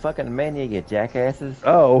Oh, isn't goes. a fucking menu, you jackasses?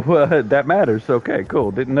 Oh, that matters. Okay,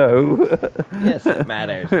 cool. Didn't know. Yes, it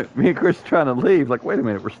matters. Me and Chris trying to leave. Like, wait a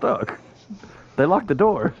minute, we're stuck. They locked the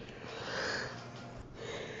door.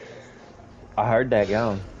 I heard that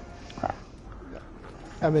going.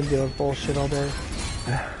 I've been doing bullshit all day.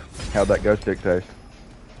 How'd that ghost stick taste?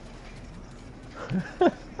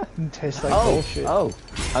 It tastes like bullshit. Oh,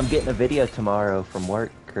 I'm getting a video tomorrow from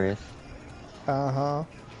work, Chris. Uh-huh.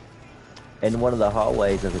 In one of the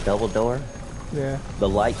hallways of the double door, Yeah. the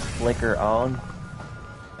lights flicker on,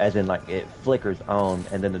 as in like it flickers on,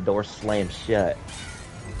 and then the door slams shut,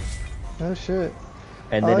 Oh shit.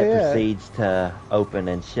 and then Oh, it yeah. proceeds to open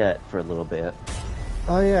and shut for a little bit.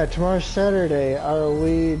 Oh yeah, tomorrow's Saturday. Are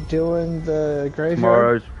we doing the graveyard?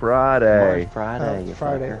 Tomorrow's Friday. Tomorrow's Friday, Oh, you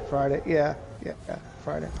Friday. fucker. Friday. Yeah.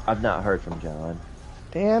 Friday. I've not heard from John.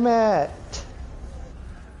 Damn it.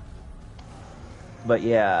 But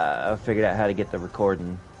yeah, I figured out how to get the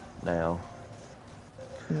recording now.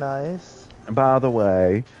 Nice. By the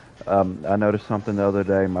way, I noticed something the other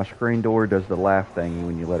day. My screen door does the laugh thing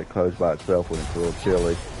when you let it close by itself when it's a little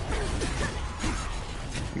chilly.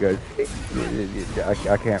 You guys,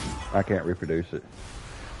 I can't reproduce it.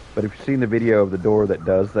 But if you've seen the video of the door that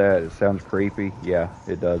does that, it sounds creepy. Yeah,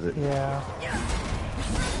 it does it. Yeah.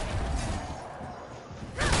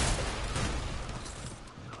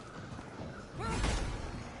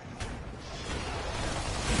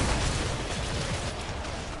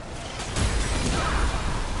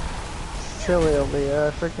 Silly Aaliyah,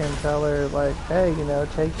 I freaking tell her like, hey, you know,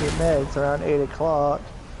 take your meds around 8 o'clock.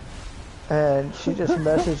 And she just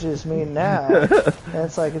messages me now. And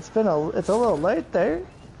it's like, it's a little late there.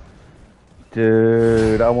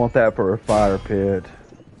 Dude, I want that for a fire pit.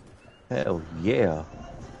 Hell yeah.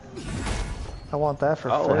 I want that for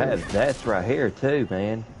Oh, food. that's right here too,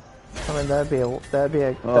 man. I mean, that's a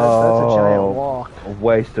giant Oh, walk. a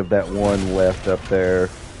waste of that one left up there.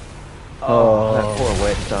 Oh, that poor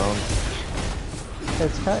whetstone.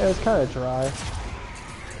 It was kind of dry.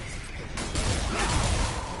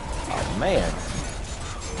 Oh man.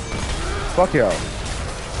 Fuck y'all.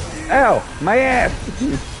 Ow, my ass.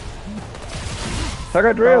 I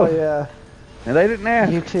got drilled. Oh yeah. And they didn't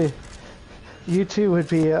ask. You two would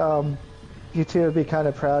be kind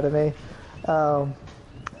of proud of me. I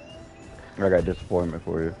got disappointment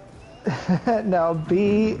for you. Now,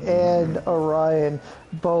 B and Orion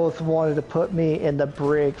both wanted to put me in the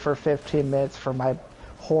brig for 15 minutes for my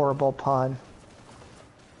horrible pun.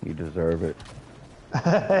 You deserve it.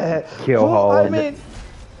 Kill Well, Hall. I mean,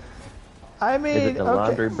 Is it the okay.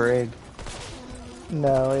 laundry brig?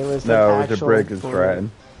 No, it was No, an it was a actual brig in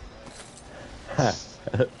Stratton.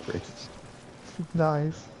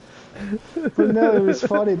 Nice. But no, it was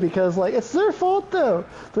funny because, like, it's their fault, though.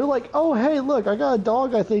 They're like, oh, hey, look, I got a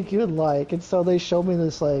dog I think you'd like. And so they show me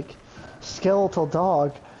this, like, skeletal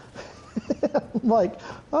dog. I'm like,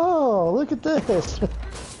 oh, look at this.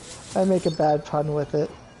 I make a bad pun with it.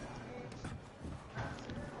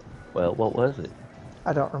 Well, what was it?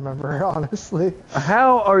 I don't remember, honestly.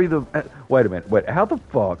 How are you the... Wait a minute. Wait, how the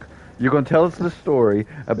fuck... You're going to tell us the story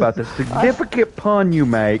about the significant pun you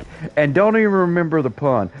make and don't even remember the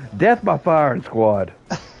pun. Death by firing squad.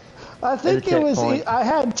 I think it was... checkpoint. I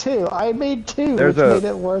had two. I made two, There's which a- made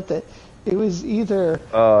it worth it. It was either...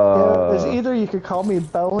 it was either you could call me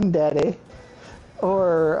Bone Daddy,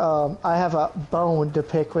 or I have a bone to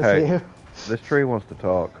pick with Hey, you. this tree wants to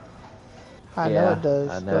talk. I know Yeah, it does.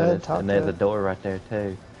 I Go ahead and noticed. talk And to there's a it. door right there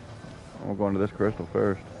too. I'm going to this crystal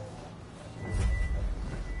first.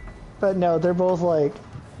 But no, they're both like,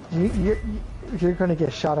 you're going to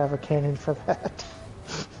get shot out of a cannon for that.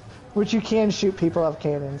 Which you can shoot people out of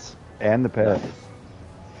cannons. And the pet.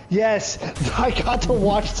 Yes, I got to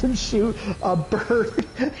watch them shoot a bird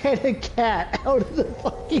and a cat out of the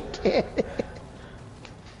fucking cannon.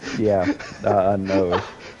 Yeah, I know.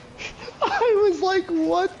 I was like,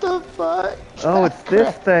 what the fuck? Oh, it's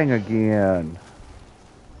this thing again.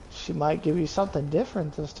 She might give you something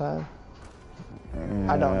different this time.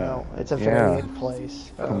 I don't know. It's a very yeah. in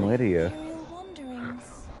place. Chlamydia. Imperial wanderings.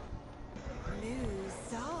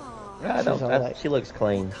 Lusa. I don't. all like- She looks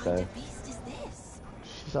clean, What kind so. of beast is this?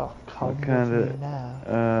 She's all come with kinda- me now.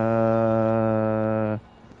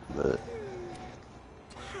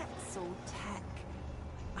 That's all tech.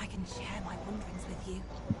 I can share my wanderings with you.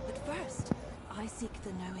 But first, I seek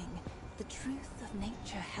the knowing, the truth of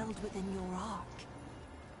nature held within your ark.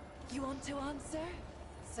 You want to answer?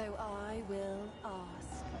 So I will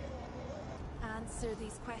ask. Answer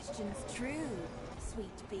these questions true,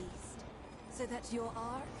 sweet beast, so that your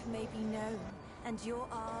arc may be known and your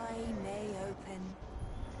eye may open.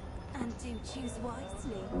 And do choose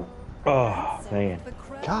wisely. Oh, Answer man. if a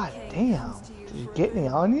crow God king damn. comes to you Did you for a get me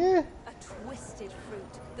boon, on you? a twisted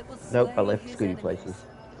fruit that will Nope, I slay left his Scooty enemies. places.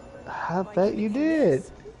 I By bet you giving him did.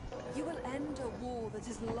 this, you will end a war that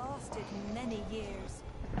has lasted many years,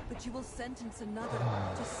 but you will sentence another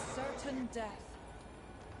to certain death.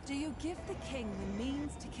 Do you give the king the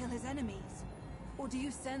means to kill his enemies, or do you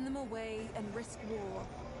send them away and risk war?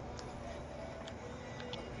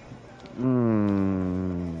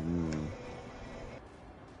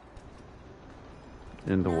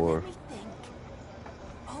 In the Now war. let me think.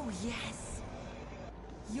 Oh yes.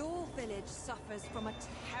 Your village suffers from a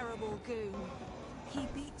terrible goon. He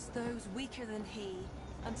beats those weaker than he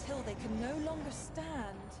until they can no longer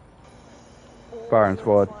stand. All Firing who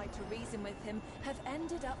squad. have tried to reason with him have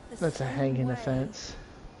ended up the That's a same hanging way. offense.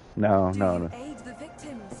 No, Do no, you no. aid the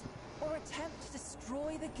victims or attempt to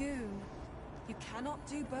destroy the goon? You cannot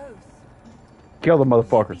do both. Kill the You'd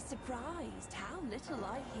motherfucker. be surprised how little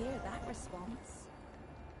I hear that response.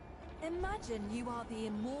 Imagine you are the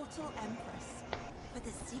immortal empress, but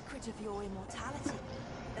the secret of your immortality,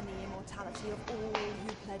 and the immortality of all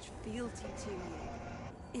who pledge fealty to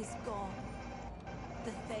you, is gone.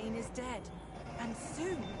 The Thane is dead, and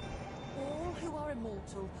soon, all who are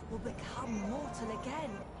immortal will become mortal again.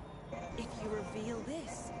 If you reveal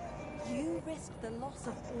this, you risk the loss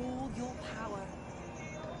of all your power.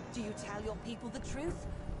 Do you tell your people the truth,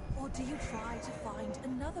 or do you try to find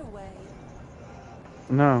another way?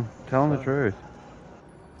 No, tell him the truth.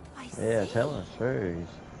 I Yeah, see. tell us first.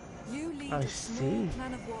 You lead I a small see.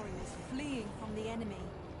 clan of warriors fleeing from the enemy.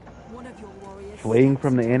 One of your warriors Fleeing steps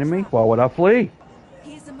from the into a enemy? trap. Why would I flee?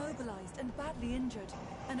 He is immobilized and badly injured,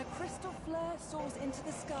 and a crystal flare soars into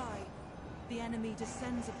the sky. The enemy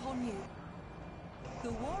descends upon you.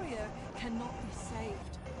 The warrior cannot be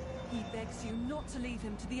saved. He begs you not to leave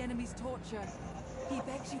him to the enemy's torture. He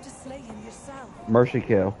begs you to slay him yourself. Mercy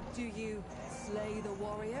kill. Do you slay the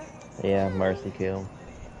warrior? Yeah, mercy kill.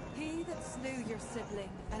 He that slew your sibling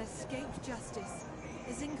and escaped justice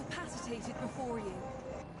is incapacitated before you.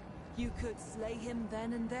 You could slay him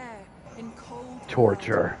then and there, in cold blood.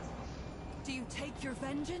 Torture. Do you take your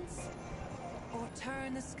vengeance? Or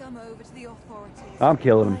turn the scum over to the authorities? I'm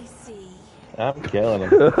killing him. I see. I'm killing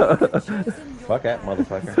him. You've chosen your Fuck that path.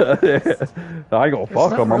 motherfucker. I ain't gonna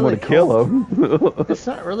fuck not him. I'm really gonna kill him. It's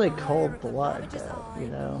not really Fire cold of the blood, ravager's though, eye you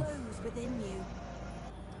know? glows within you.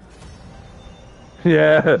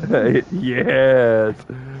 Yeah. Yes.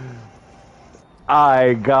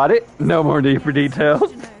 I got it. No more need for Anything else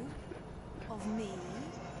details. you wish to know? Of me?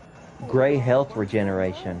 Or Gray your health wonderful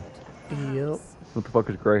regeneration. world, Yep. perhaps? What the fuck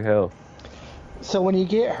is gray hell? So when you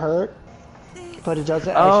get hurt, This but it doesn't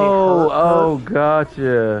actually hurt. Oh,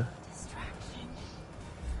 gotcha. distraction.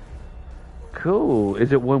 Cool.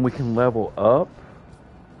 Is it when we can level up?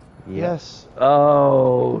 Yeah. Yes.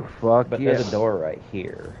 Oh, fuck But yeah. there's a door right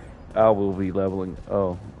here. I will be leveling.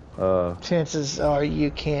 Oh, Chances are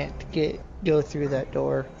you can't go through that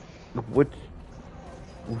door. which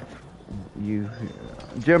you,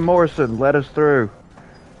 Jim Morrison, let us through.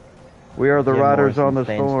 We are the Jim riders Morrison, on the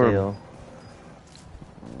stand storm. still.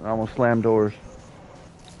 I almost slammed doors.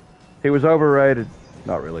 He was overrated.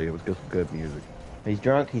 Not really. It was just good music. He's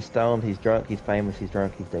drunk, he's stoned, he's drunk, he's famous, he's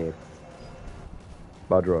drunk, he's dead.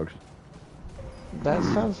 By drugs. That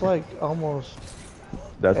sounds like almost.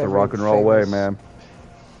 That's the Every rock and roll way, famous- man.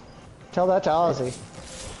 Tell that to Ozzy.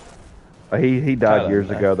 He Tell died him, years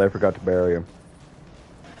man. ago. They forgot to bury him.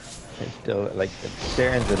 He's still, like,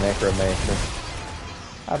 Sharon's a necromancer.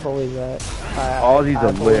 I believe that. Ozzy's I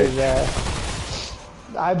a believe lich. that.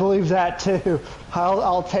 I believe that too.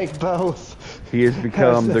 I'll take both. He has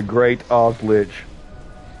become the great Ozlich.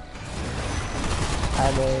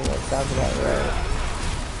 I mean, that sounds about right.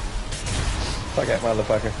 Fuck that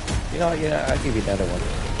motherfucker. You know, I'll give you another one.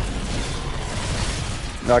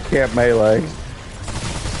 I can't melee.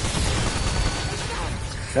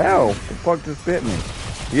 Ow! The fuck just bit me?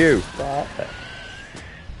 You, That.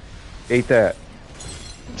 eat that.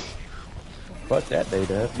 Fuck that dude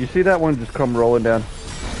up. You see that one just come rolling down?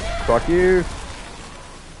 Fuck you.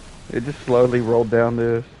 It just slowly rolled down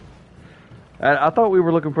this. I thought we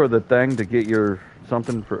were looking for the thing to get your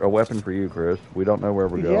something for a weapon for you, Chris. We don't know where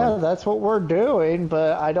we're going. Yeah, that's what we're doing,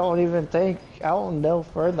 but I don't know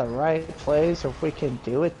if we're in the right place or if we can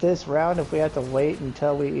do it this round, if we have to wait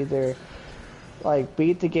until we either like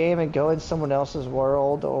beat the game and go in someone else's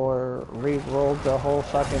world or re-roll the whole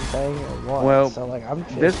fucking thing or what. Well, so like I'm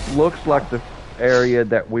just This looks like the area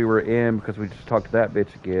that we were in because we just talked to that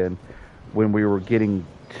bitch again. when we were getting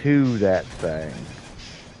to that thing.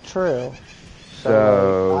 True.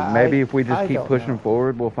 So like, maybe if we just I keep don't pushing know.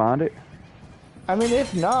 forward, we'll find it. I mean,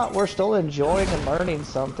 if not, we're still enjoying and learning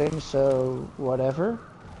something, so whatever.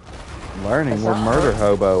 Learning, It's we're not murder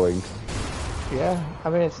hurt. hoboing. Yeah, I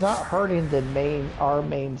mean, it's not hurting our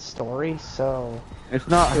main story, so It's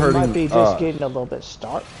not we hurting might be just us. getting a little bit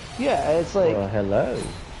Yeah, it's like, Well, hello.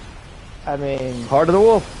 I mean, Heart of the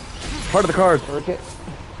wolf. Heart of the cards.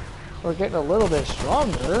 we're getting a little bit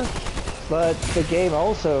stronger, but the game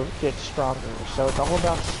also gets stronger, so it's all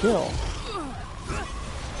about skill.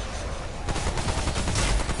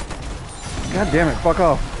 God damn it, fuck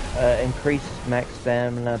off. Increase max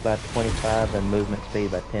stamina by 25 and movement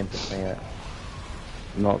speed by 10%.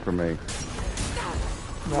 Not for me.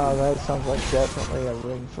 No, that sounds like definitely a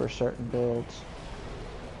ring for certain builds.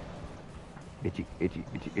 Itchy, itchy,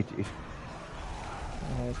 itchy, itchy.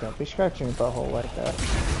 Don't be scratching your butthole like that.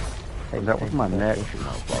 That was my neck, you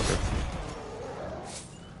motherfucker.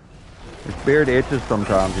 His beard itches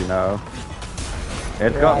sometimes, you know.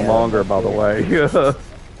 It's Yeah, gotten I know longer, that by the beard. way.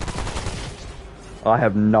 I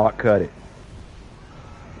have not cut it.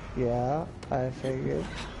 Yeah, I figured.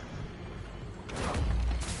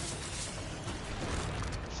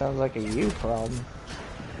 Sounds like a you problem,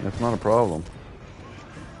 That's not a problem.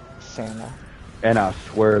 Santa. And I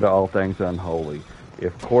swear to all things unholy,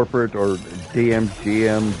 if corporate or DMs,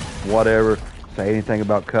 GMs, whatever, say anything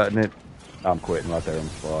about cutting it, I'm quitting right there on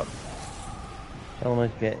the spot. Tell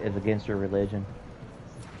them it's against your religion.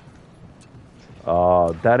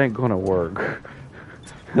 That ain't gonna work.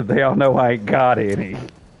 They all know I ain't got any.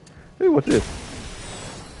 Ooh, what's this?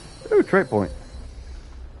 Ooh, trait point.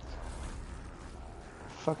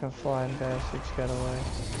 Fucking flying bastards got away.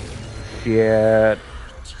 Shit.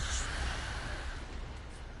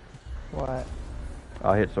 What?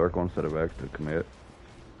 I hit circle instead of X to commit.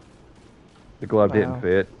 The glove didn't Wow.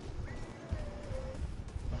 fit.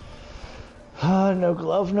 No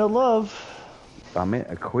glove, no love. I meant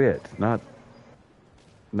a quit, not...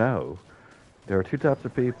 No. There are two types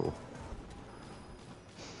of people.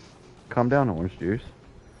 Calm down, orange juice.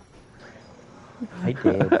 I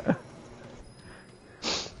did.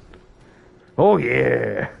 Oh,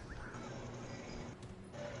 yeah!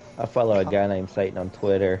 I follow a guy named Satan on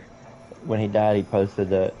Twitter. When he died, he posted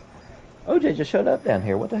that OJ just showed up down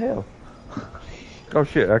here. What the hell? Oh,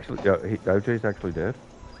 shit, actually, OJ's actually dead?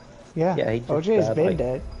 Yeah, Yeah, he just OJ's died, been like-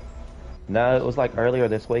 dead. No, it was like earlier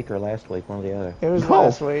this week or last week, one or the other. It was Oh,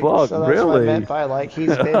 last week, fuck, so that's what I really? meant by like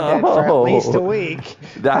he's been dead for at least a week.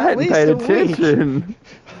 I At hadn't least paid a week. attention.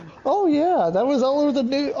 Oh yeah, that was all over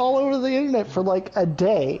the internet for like a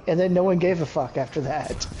day, and then no one gave a fuck after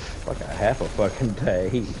that. Like a half a fucking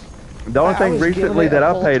day. The only I thing was giving recently it that a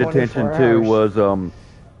I full paid 24 attention to hours.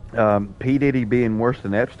 was P. Diddy being worse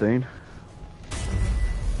than Epstein.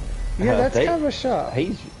 Yeah, that's They- kind of a shock.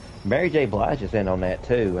 Mary J. Blige is in on that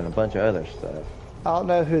too, and a bunch of other stuff. I don't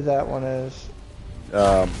know who that one is.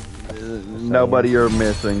 Nobody you're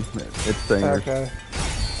missing. It's Singer. Okay.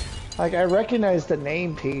 Like I recognize the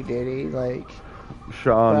name P Diddy, like, but I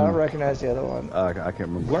Sean. don't recognize the other one. I can't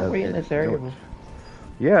remember. Weren't we in this area?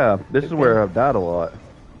 Yeah, this is where I've died a lot.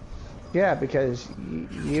 Yeah, because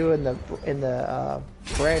you in the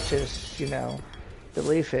branches, you know,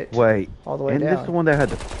 believe it. Wait, all the way isn't down. this the one that had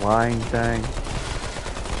the flying thing?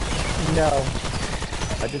 No,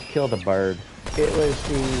 I just killed a bird. it was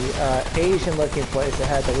the Asian-looking place that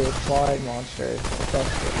had the weird flying monster. If that's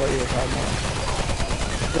what you were talking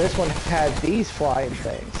about. This one had these flying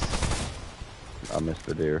things. I missed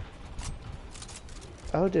the deer.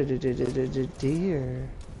 Oh, deer.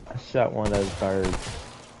 I shot one of those birds.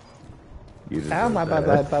 You deserve Ow, my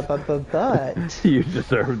that. butt. You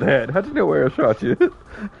deserve that. How'd you know where I shot you?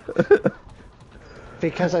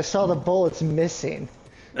 Because I saw the bullets missing.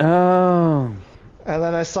 Oh, And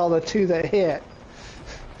then I saw the two that hit.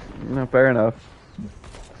 no, fair enough.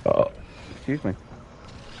 Oh, excuse me.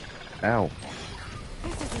 Ow.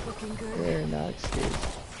 This isn't looking good. Very not excuse.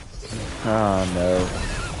 Oh no.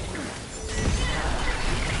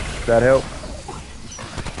 Does that help?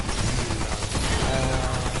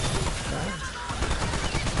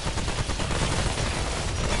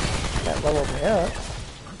 That leveled me up.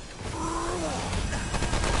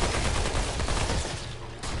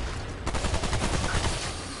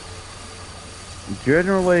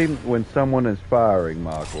 Generally, when someone is firing,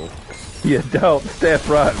 Michael, you don't step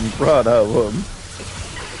right in front of them.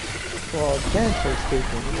 Well, gently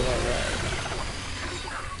speaking, you are right.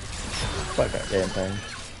 Fuck that damn thing.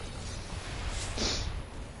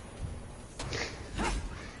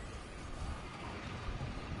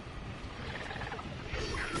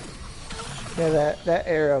 Yeah, that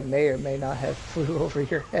arrow may or may not have flew over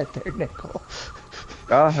your head there, Nickel.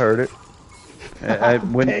 I heard it.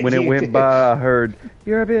 When bet it you went did. by, I heard,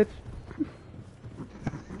 "You're a bitch."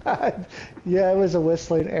 Yeah, it was a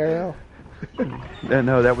whistling arrow.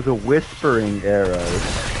 No, that was a whispering arrow.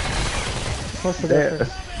 What's the Yeah.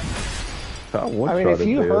 difference? I I once mean, shot if it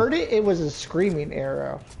you dead. heard it, it was a screaming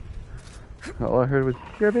arrow. All I heard was,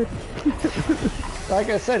 "You're a bitch." Like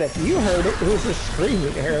I said, if you heard it, it was a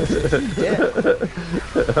screaming arrow, so you did.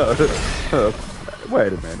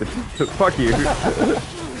 Wait a minute. Fuck you. I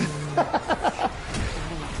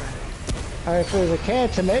mean, if it was a can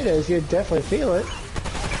of tomatoes, you'd definitely feel it.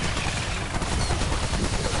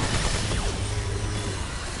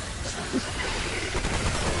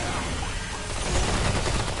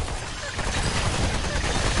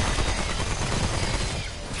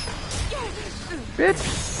 Bitch.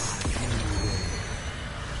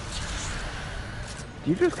 Did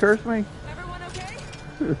you just curse me? Everyone okay?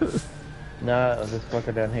 No, this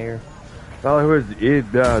fucker down here. All I heard was,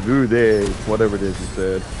 do this. Whatever it is he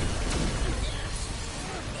said.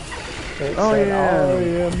 It Oh, said, yeah. I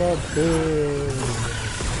am a pig.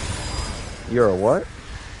 You're a what?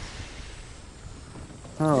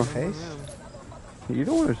 Your Oh, face? you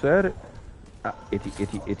don't want to said it. Itty,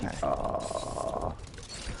 itty, itty. Ah.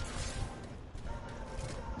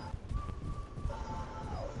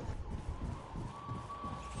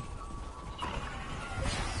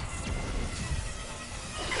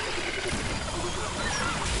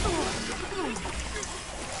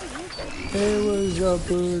 It was a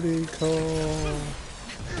booty call.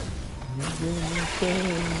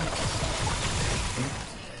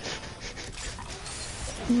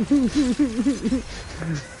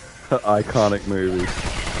 Iconic movie.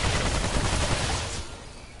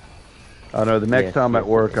 I know the next Yes, time at yes,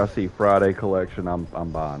 work yes. I see Friday Collection, I'm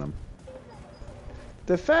buying them.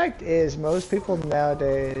 The fact is, most people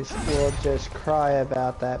nowadays will just cry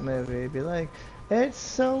about that movie. Be like, it's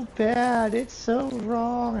so bad, it's so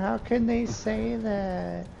wrong, how can they say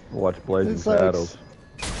that? Watch Blazing It's like, Saddles.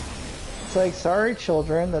 it's like, sorry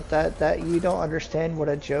children, that you don't understand what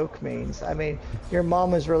a joke means. I mean, your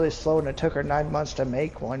mom was really slow and it took her 9 months to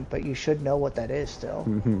make one, but you should know what that is still.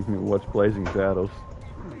 Watch Blazing Saddles.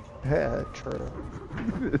 Yeah, true.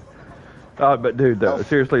 But dude, though, Oh.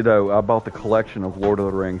 seriously though, I bought the collection of Lord of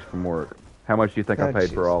the Rings from work. How much do you think I Oh, paid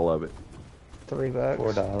for jeez. all of it? $3.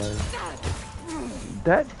 $4.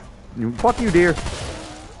 That, fuck you, dear.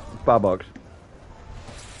 $5.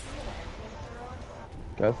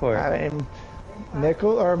 Go for it. I mean,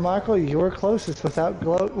 Nickel or Michael, you were closest without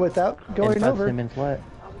going and over. Simmons what?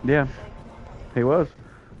 Yeah, he was.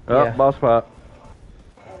 Oh, Yeah. boss spot.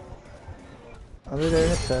 I'll be there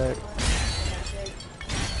in a sec.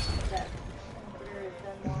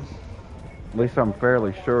 At least I'm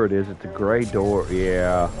fairly sure it is. It's a gray door.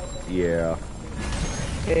 Yeah, yeah.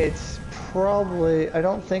 It's probably, I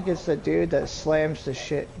don't think it's the dude that slams the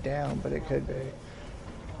shit down, but it could be.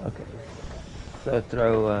 Okay. So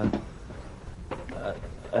throw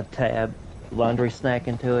a tab laundry snack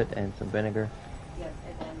into it and some vinegar.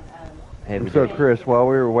 Heavy So, duty. Chris, while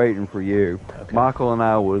we were waiting for you, Okay. Michael and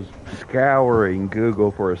I was scouring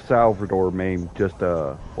Google for a Salvador meme, just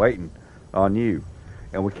waiting on you,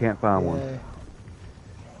 and we can't find one. Yeah.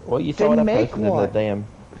 Well, you saw Then what I make posted in the one. damn.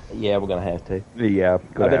 Yeah, we're gonna have to. Yeah,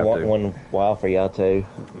 I've gonna been have wanting to. one while for y'all too.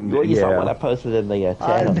 Well, you Yeah. saw what I posted in the I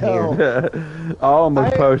chat on know. here. I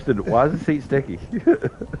almost I- posted. Why is the seat sticky?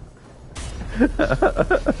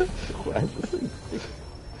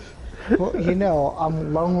 Well, you know,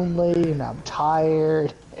 I'm lonely and I'm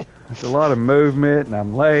tired. There's a lot of movement, and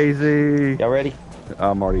I'm lazy. Y'all ready?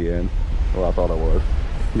 I'm already in. Well, I thought I was.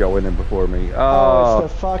 Y'all went in before me. Oh, Oh,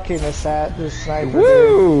 it's the fucking the sniper. Dude.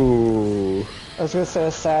 woo! I was gonna say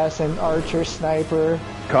assassin, archer, sniper.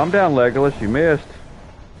 Calm down, Legolas. You missed.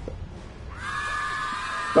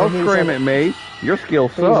 Don't And he's scream like- at me. Your skill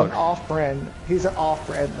He's an sucks. off-brand. He's an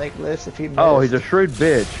off-brand Legolas. If he missed. Oh, he's a shrewd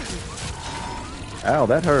bitch. Ow,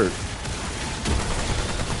 that hurt.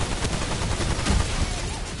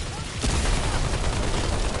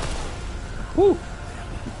 Whew.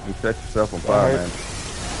 You set yourself on fire, hurt. man.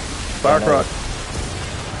 Fire know. truck.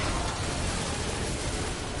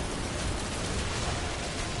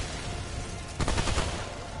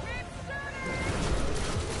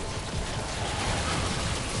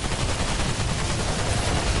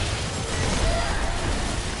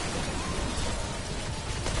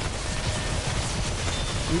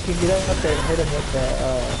 You can get up there and hit him with the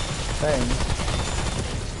thing.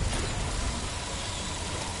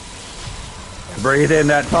 Breathe in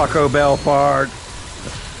that Taco Bell fart.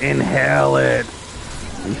 Inhale it.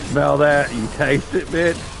 You smell that? You taste it,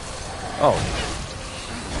 bitch? Oh,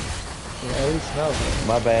 Yeah, he smells it.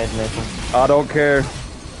 My bad, Nickel. I don't care.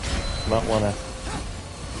 Might wanna.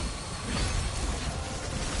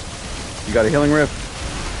 You got a healing rift?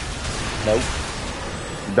 Nope.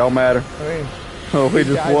 Don't matter. I mean, Oh, we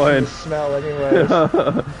he just died from won. the smell anyways.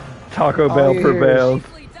 Taco All Bell you hear is- prevails.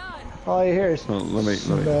 Nicely done. All you hear is Oh, let me.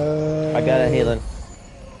 smell. I got a healing.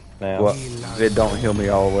 Now. Well, it don't heal me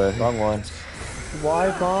all the way Wrong one.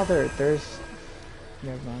 Why bother? There's.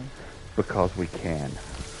 Never mind. because we can.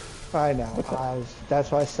 I know.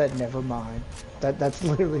 That's why I said never mind. That's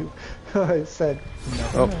literally what I said.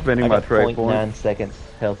 Oh, spending I my got trade 0.9 point. seconds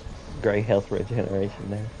health, gray health regeneration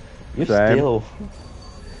there. You're Same. still.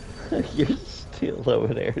 You're still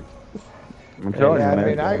over there. I'm telling Yeah, you, I man.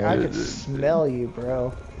 mean, I could smell you,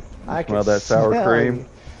 bro. I Smell could that sour smell cream?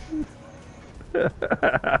 you.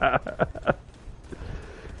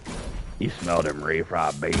 You smell them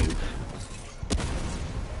refried beans.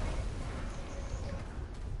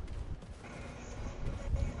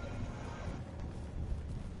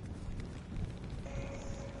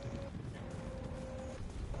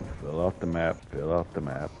 Fill off the map, fill off the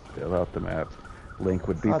map, fill off the map. Link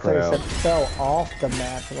would be I thought you proud. said fell off the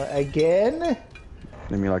map again.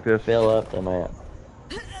 Leave me like this. Fill up the map.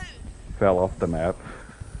 Fell off the map.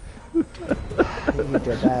 You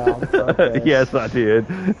did that on purpose. Yes, I did.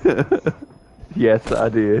 Yes, I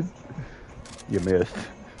did. You missed.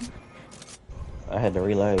 I had to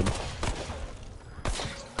reload.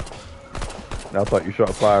 I thought you shot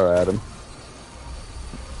fire at him.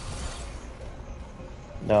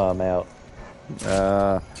 No, I'm out.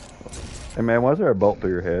 Hey man, was there a bolt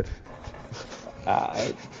through your head?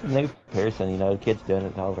 New person, you know, kids doing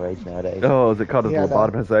it all the rage nowadays. Oh, is it called a Yeah, that-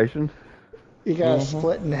 lobotomization? You got a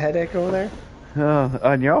splitting headache over there?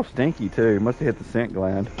 And you're all stinky too. Must have hit the scent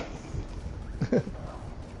gland.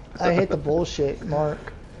 I hate the bullshit, Mark.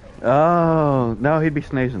 Oh, no, he'd be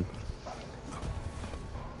sneezing.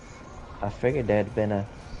 I figured that'd been a.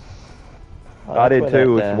 Oh, I that's did where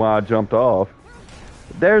too, which that, is why I jumped off.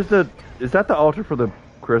 There's the, is that the altar for the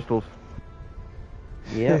crystals?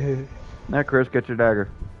 Yep. Now, Chris, get your dagger.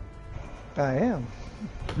 I am.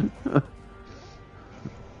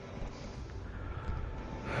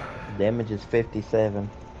 Damage is 57.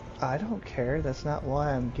 I don't care. That's not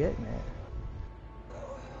why I'm getting it.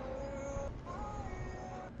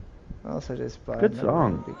 I also just bought Good another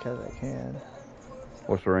song. ring because I can.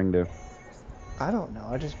 What's the ring do? I don't know.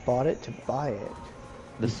 I just bought it to buy it.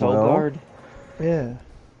 The Soul Well- Guard. Yeah.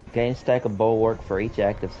 Gain stack of bulwark for each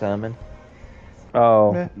active summon.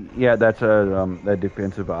 Oh, Meh. yeah, that's a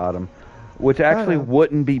defensive item, which actually know.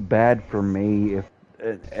 wouldn't be bad for me if,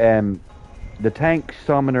 the tank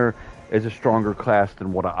summoner is a stronger class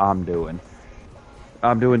than what I'm doing.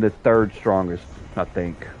 I'm doing the third strongest, I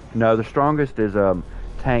think. No, the strongest is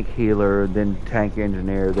tank healer, then tank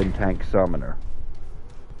engineer, then tank summoner.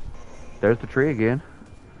 There's the tree again.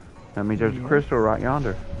 That means there's a crystal right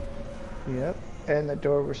yonder. Yep. And the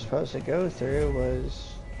door we're supposed to go through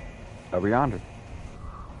was, Over yonder.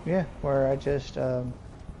 yeah, where I just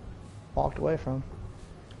walked away from.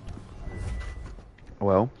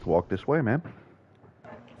 Well, let's walk this way, man.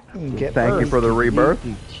 And get Thank you burned. for the rebirth.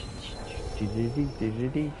 Do, do,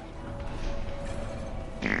 do,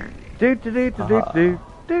 do, do, do,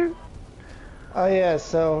 do. Oh yeah,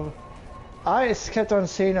 so I just kept on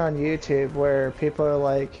seeing on YouTube where people are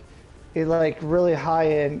like, really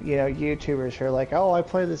high-end, YouTubers who are like, oh, I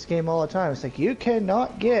play this game all the time. It's like, you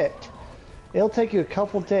cannot get, it'll take you a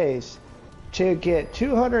couple days to get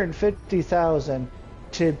 250,000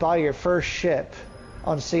 to buy your first ship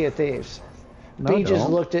on Sea of Thieves. No, He just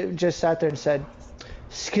don't. just sat there and said,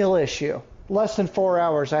 skill issue. Less than 4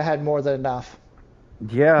 hours, I had more than enough.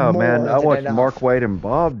 Yeah, More man. I than watched enough. Mark Wade and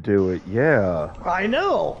Bob do it. Yeah. I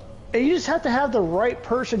know. And you just have to have the right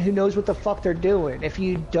person who knows what the fuck they're doing. If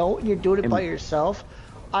you don't, and you're doing it by yourself,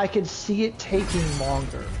 I can see it taking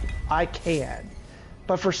longer. I can.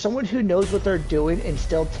 But for someone who knows what they're doing and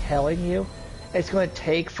still telling you it's going to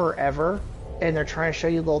take forever, and they're trying to show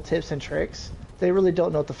you little tips and tricks, they really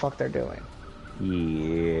don't know what the fuck they're doing.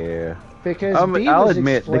 Yeah. Because Beav I'll was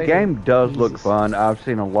admit, the explaining- game does look Jesus. fun. I've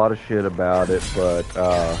seen a lot of shit about it, but,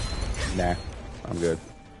 nah. I'm good.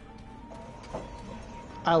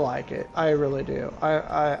 I like it. I really do.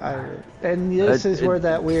 And this is where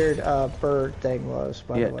that weird bird thing was,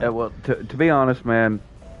 by the way. Yeah, well, to be honest, man,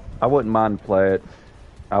 I wouldn't mind to play it.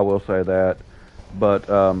 I will say that. But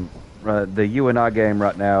the UNI game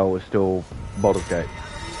right now is still Baldur's Gate.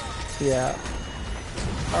 Yeah.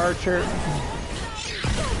 Archer.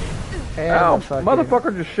 And Ow, the fucking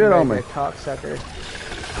motherfucker just shit on me. mega cocksucker.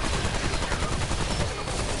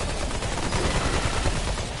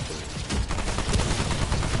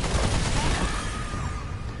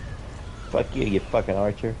 Fuck you, you fucking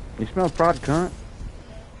archer. You smell fried cunt?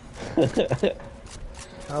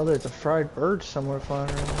 Oh, there's a fried bird somewhere flying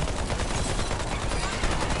around.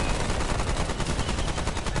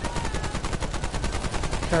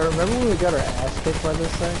 I remember when we got our ass kicked by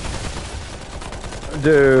this thing?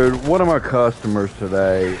 Dude, one of my customers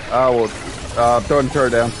today, I will, throwing the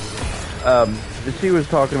shirt down. She was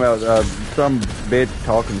talking about some bitch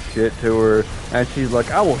talking shit to her, and she's like,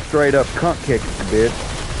 "I will straight up cunt kick the bitch."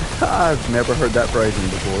 I've never heard that phrasing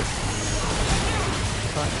before.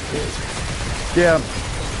 Cunt kick. Yeah,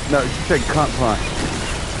 no, she said cunt punch.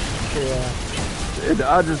 Yeah.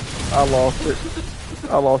 I lost it.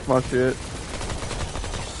 I lost my shit.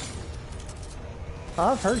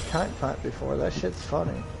 I've heard cunt punt before. That shit's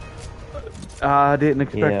funny. I didn't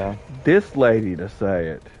expect this lady to say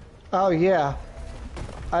it. Oh, yeah.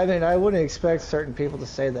 I mean, I wouldn't expect certain people to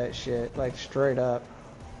say that shit, like, straight up.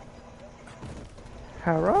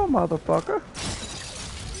 Hello, motherfucker.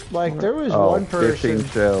 Like, there was Oh, one person...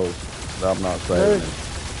 15 shells. I'm not saying it.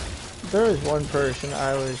 There was one person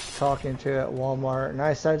I was talking to at Walmart, and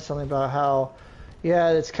I said something about how,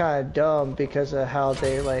 yeah, it's kind of dumb because of how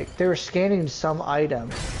they were scanning some item,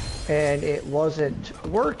 and it wasn't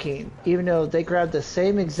working, even though they grabbed the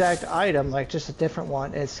same exact item, like just a different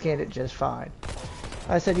one, and it scanned it just fine.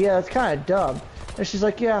 I said, yeah, that's kind of dumb. And she's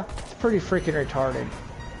like, yeah, it's pretty freaking retarded.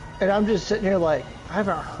 And I'm just sitting here like, I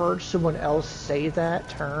haven't heard someone else say that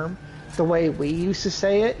term the way we used to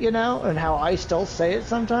say it, you know, and how I still say it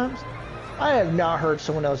sometimes. I have not heard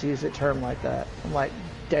someone else use a term like that. I'm like,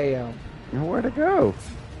 damn. Where'd it go?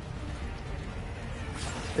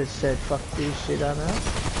 It said, fuck this shit, I'm out.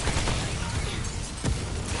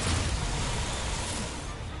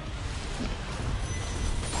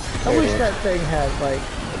 I wish that thing had, like,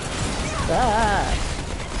 that.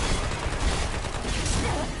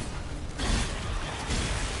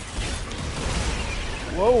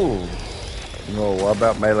 Whoa. No, I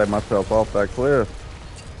about melee myself off that cliff.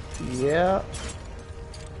 Yeah.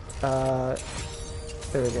 There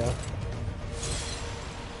we go.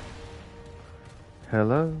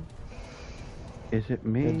 Hello? Is it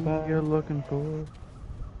me Goodbye. you're looking for?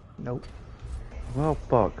 Nope. Well,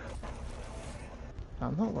 fuck.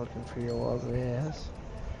 I'm not looking for your ugly ass.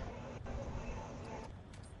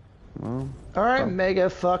 Well, Alright, mega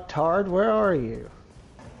fucktard, where are you?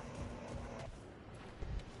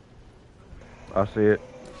 I see it.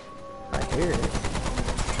 I hear it.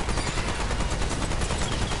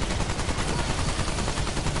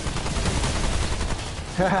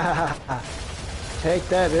 Take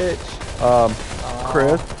that, bitch.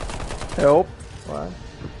 Chris, help.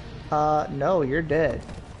 What? No, you're dead.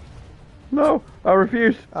 No, I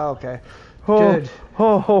refuse. Oh, okay. Oh, Good.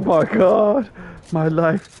 oh my god. My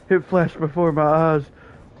life, it flashed before my eyes.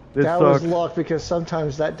 This That sucks. was luck because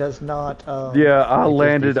sometimes that does not, Yeah, I just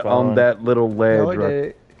landed on despawn. that little ledge. No, it right.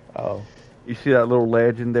 did. Oh. You see that little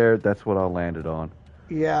ledge in there? That's what I landed on.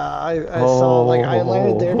 Yeah, I saw, like, I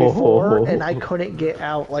landed there before and I couldn't get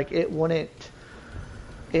out. Like, it wouldn't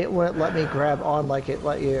let me grab on like it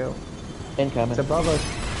let you. Incoming. It's above us.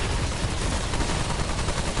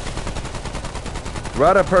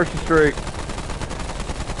 Right up Percy Street.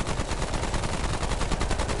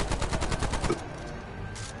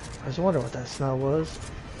 I was wondering what that smell was.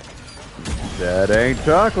 That ain't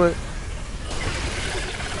chocolate.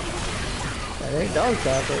 That ain't dog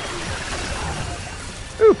chocolate.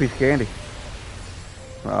 Ooh, piece of candy.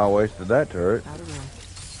 I wasted that turret. Out of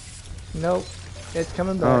room. Nope. It's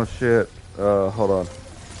coming Oh back. shit. Hold on.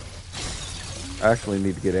 I actually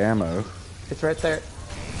need to get ammo. It's right there.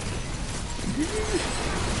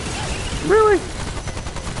 Really?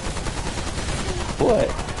 What?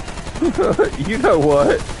 You know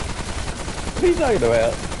what? What are you talking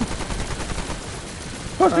about?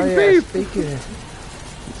 Fucking Oh yeah, beef. speaking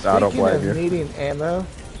I don't blame of you. needing ammo,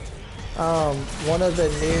 one of the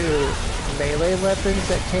new melee weapons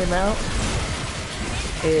that came out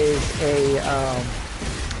is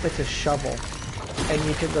it's a shovel, and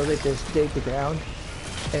you can literally just dig the ground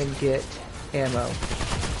and get ammo.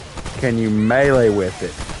 Can you melee with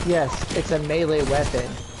it? Yes, it's a melee weapon.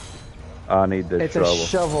 I need this It's shovel. a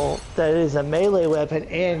shovel that is a melee weapon,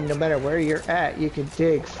 and no matter where you're at, you can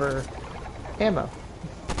dig for ammo.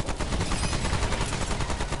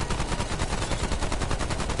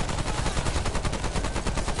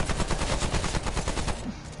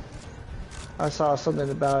 I saw something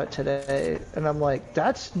about it today, and I'm like,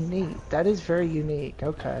 that's neat. That is very unique.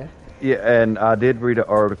 Okay. Yeah, and I did read an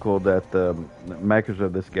article that the makers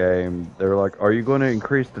of this game, they're like, are you going to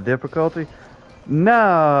increase the difficulty?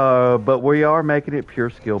 No, but we are making it pure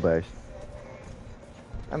skill based.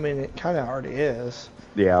 I mean, it kind of already is.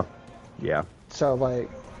 Yeah. Yeah. So like,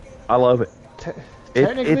 I love it.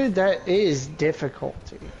 technically that is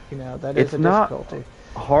difficulty. You know, that is It's a not difficulty.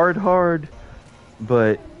 hard,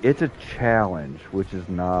 but it's a challenge, which is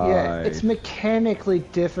nice. Yeah, it's mechanically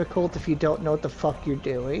difficult if you don't know what the fuck you're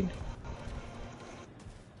doing.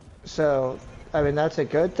 So, I mean, that's a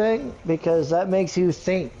good thing because that makes you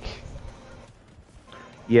think.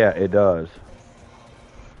 Yeah, it does.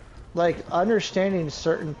 Like, understanding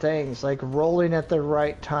certain things, like rolling at the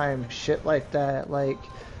right time, shit like that. Like,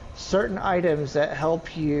 certain items that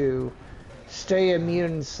help you stay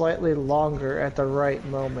immune slightly longer at the right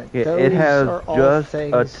moment. It Those has are all just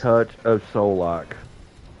things. a touch of soul-like.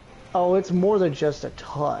 Oh, it's more than just a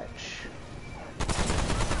touch.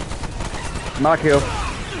 My kill.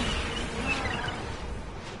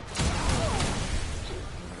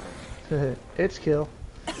 It's kill.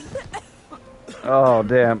 Oh,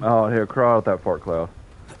 damn. Oh, here, crawl out that fart cloud.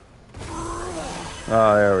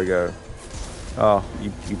 Oh, there we go. Oh,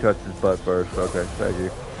 you touched his butt first. Okay, thank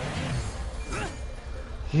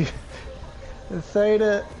you.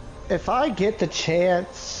 Theta, if I get the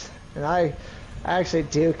chance, and I actually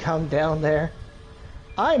do come down there,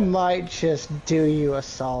 I might just do you a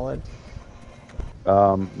solid.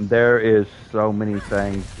 There is so many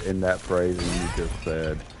things in that phrasing you just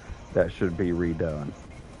said that should be redone.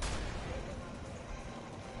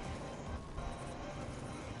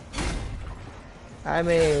 I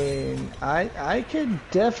mean, I could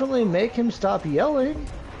definitely make him stop yelling.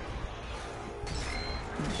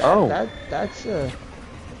 That's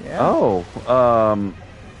yeah. Oh,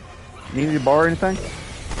 need me to borrow anything?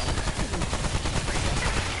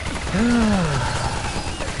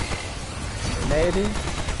 Maybe.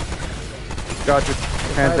 Gotcha.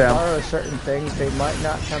 If Hands I down. borrow certain things, they might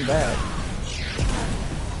not come back.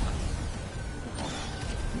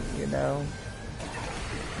 You know?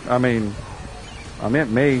 I mean, I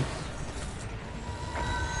meant me.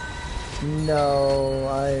 No,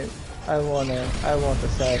 I want the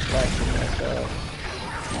satisfaction myself.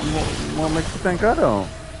 What makes you think I don't?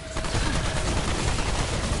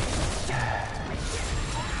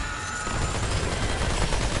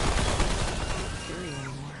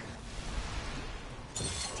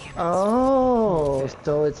 Oh,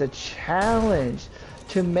 so it's a challenge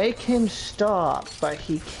to make him stop, but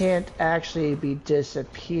he can't actually be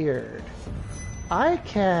disappeared.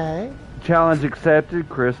 Okay. Challenge accepted.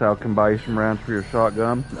 Chris, I can buy you some rounds for your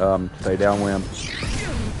shotgun. Stay downwind.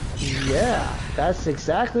 Yeah, that's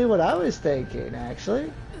exactly what I was thinking,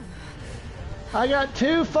 actually. I got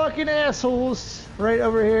two fucking assholes right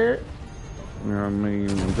over here. I mean,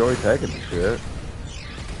 enjoy taking the shit.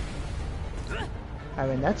 I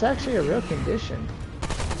mean, that's actually a real condition.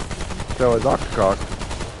 So is Octocock.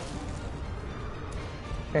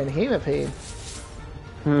 And hemopene.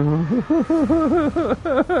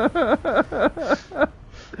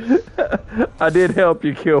 I did help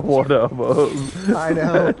you kill one of them. I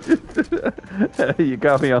know. You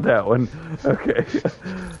got me on that one. Okay.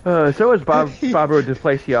 So is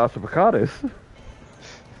fibrodysplasia ossificatus.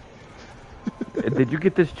 Did you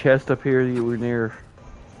get this chest up here that you were near?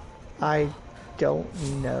 I don't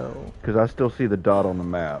know. Because I still see the dot on the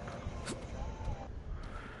map.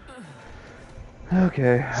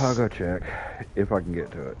 Okay, I'll go check if I can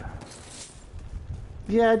get to it.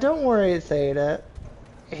 Yeah, don't worry, Theta.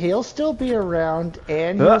 He'll still be around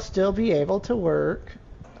and he'll still be able to work.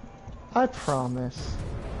 I promise.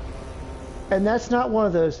 And that's not one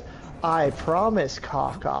of those I promise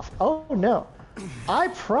cock off. Oh no. I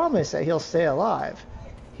promise that he'll stay alive.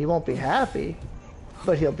 He won't be happy,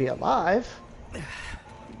 but he'll be alive.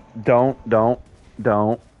 Don't go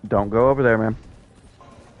over there, man.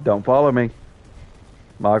 Don't follow me.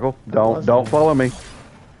 Michael, don't follow me.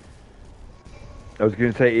 I was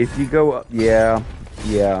going to say, if you go up, yeah.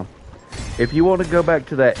 If you want to go back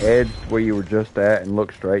to that edge where you were just at and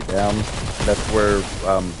look straight down, that's where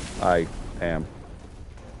I am.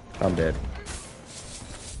 I'm dead.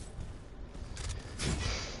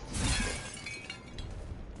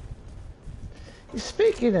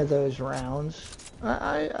 Speaking of those rounds,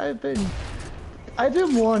 I've been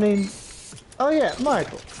wanting. Oh yeah,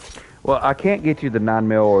 Michael. Well, I can't get you the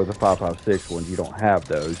 9mm or the 5.56 ones. You don't have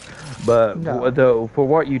those. But No. for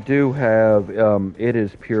what you do have, it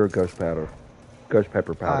is pure ghost pepper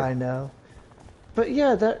powder. I know. But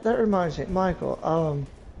yeah, that reminds me, Michael.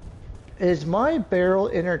 Is my barrel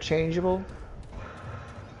interchangeable?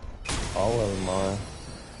 All of them are.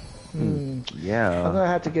 Yeah. I'm gonna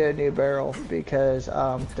have to get a new barrel because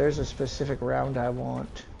there's a specific round I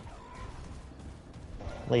want.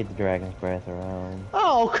 Leave the dragon's breath alone.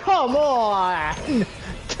 Oh come on!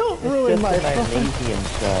 Don't ruin It's my just the fun. magnesium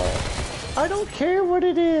stuff. I don't care what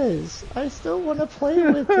it is. I still want to play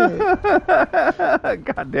with it.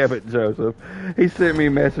 God damn it, Joseph. He sent me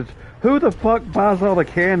a message. Who the fuck buys all the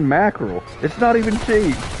canned mackerel? It's not even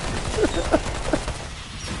cheap.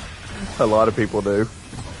 A lot of people do.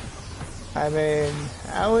 I mean,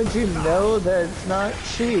 how would you know that it's not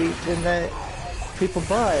cheap and that people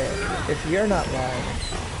buy it if you're not buying it?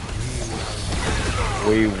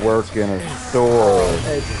 We work in a store.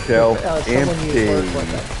 Shelf someone you empty. work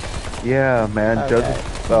with it. Yeah, man. Okay.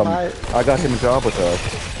 Joseph, I got him a job with us.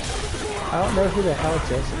 I don't know who the hell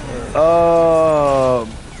Joseph is.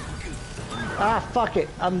 Ah, fuck it.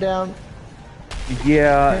 I'm down.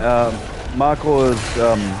 Yeah, Michael is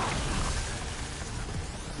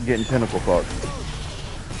getting tentacle fucked.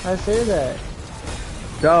 I see that.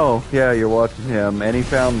 Oh, yeah, you're watching him, and he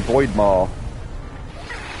found Void Maw.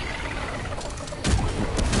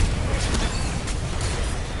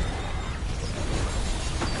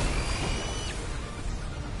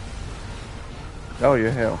 Oh,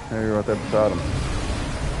 yeah, hell. There you're right there beside him.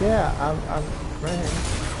 Yeah, I'm right here.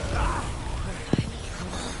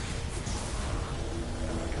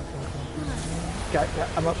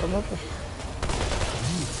 I'm up.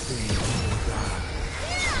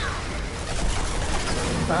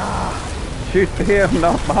 Ah, Shoot him,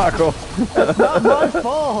 not Michael. it's not my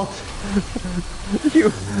fault.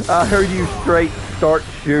 I heard you straight start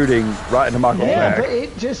shooting right into Michael's Yeah, back. but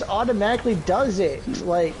it just automatically does it.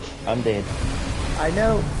 Like, I'm dead. I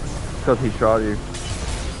know. Because he shot you.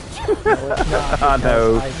 No, it's not. I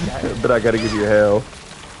know, because but I gotta give you hell.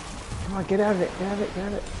 Come on, get out of it. Get out of it. Get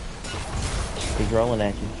out of it. He's rolling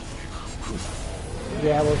at you.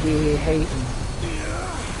 Yeah, well, he hating.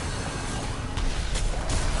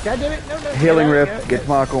 God damn it! No. Healing get out, rift, gets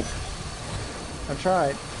Michael. I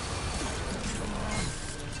tried.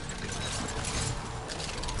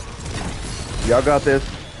 Y'all got this.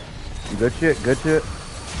 Good shit.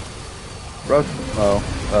 Roast.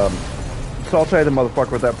 Saute the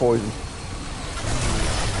motherfucker with that poison.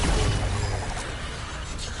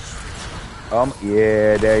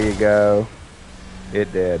 Yeah, there you go.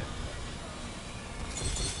 It did.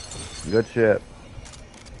 Good shit.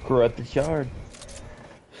 Corrupted shard.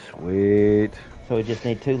 Sweet. So we just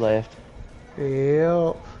need 2 left.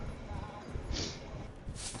 Yep.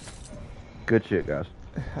 Good shit, guys.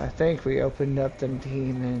 I think we opened up them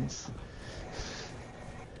demons.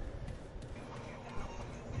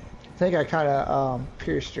 I think I kind of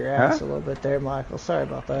pierced your ass a little bit there, Michael. Sorry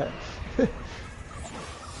about that.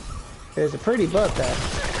 It's a pretty butt, that.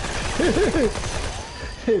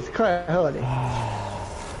 It's quite honey.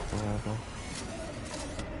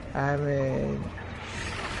 I mean,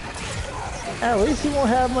 at least you won't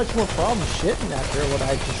have much more problem shitting after what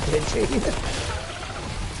I just did to you.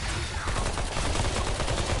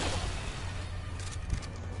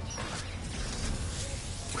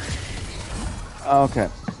 Okay.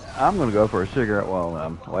 I'm gonna go for a cigarette while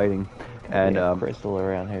I'm waiting. And crystal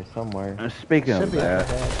around here somewhere. speaking Should of be up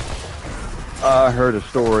that, ahead. I heard a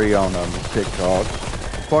story on TikTok.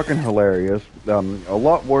 Fucking hilarious. A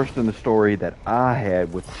lot worse than the story that I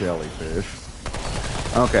had with jellyfish.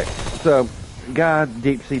 Okay, so guy,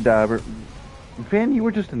 deep sea diver. Finn, you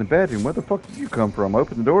were just in the bedroom. Where the fuck did you come from?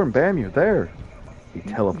 Open the door and bam, you're there. He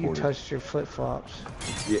teleported. You touched your flip-flops.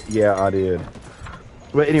 Yeah, I did.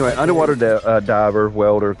 But anyway, underwater diver,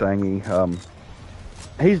 welder thingy.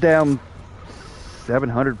 He's down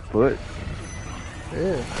 700 foot.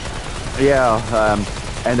 Ew. Yeah,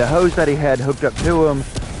 and the hose that he had hooked up to him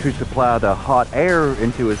to supply the hot air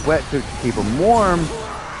into his wetsuit to keep him warm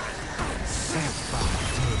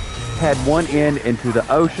had one end into the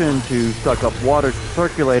ocean to suck up water,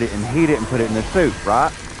 circulate it, and heat it and put it in the suit,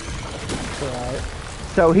 right? Right.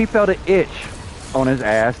 So he felt an itch on his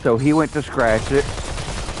ass, so he went to scratch it,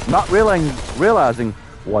 not realizing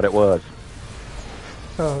what it was.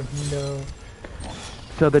 Oh no.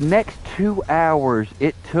 So the next 2 hours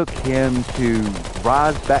it took him to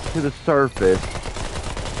rise back to the surface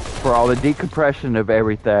for all the decompression of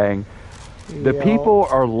everything. The Yep. people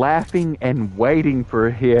are laughing and waiting for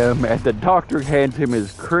him, and the doctor hands him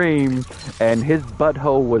his cream, and his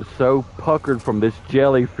butthole was so puckered from this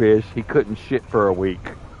jellyfish he couldn't shit for a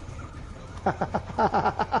week. Oh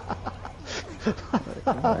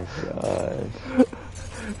my gosh.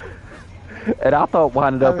 And I thought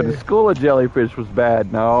winding up in a school of jellyfish was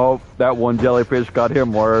bad. No, that one jellyfish got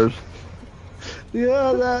him worse.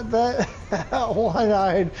 Yeah, that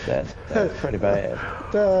one-eyed. That's pretty bad.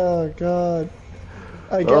 Oh god.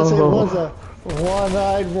 I guess it was a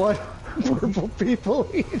one-eyed, one purple people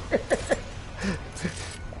eater.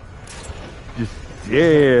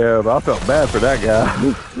 Yeah, I felt bad for that guy.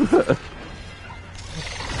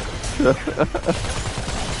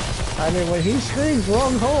 I mean, when he screams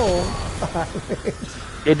wrong hole,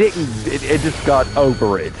 It didn't. It just got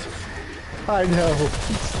over it. I know.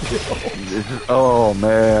 Oh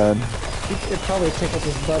man. It probably tickled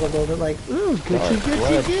his butt a little bit, like, ooh,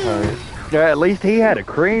 good. Yeah, at least he had a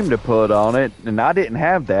cream to put on it, and I didn't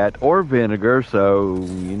have that, or vinegar, so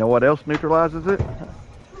you know what else neutralizes it?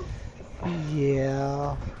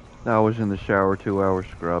 Yeah. I was in the shower 2 hours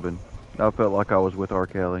scrubbing. I felt like I was with R.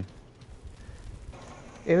 Kelly.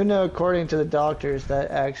 Even though according to the doctors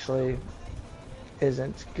that actually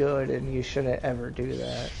isn't good and you shouldn't ever do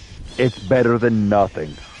that. It's better than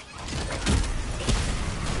nothing.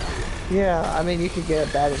 Yeah, I mean, you could get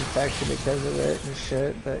a bad infection because of it and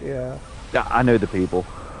shit, but yeah. Yeah, I know the people.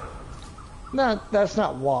 No, that's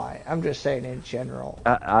not why. I'm just saying in general.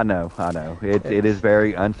 I know. It is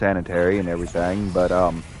very unsanitary and everything, but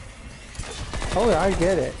Oh, I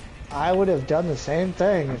get it. I would have done the same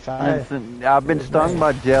thing if I've been stung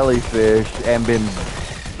by jellyfish and been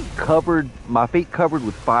my feet covered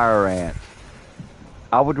with fire ants.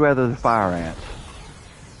 I would rather the fire ants.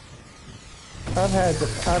 I've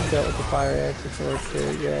dealt with the fire ants before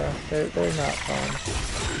too. Yeah, they're not fun.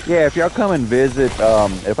 Yeah, if y'all come and visit,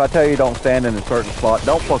 if I tell you don't stand in a certain spot,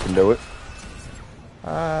 don't fucking do it.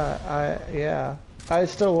 Yeah. I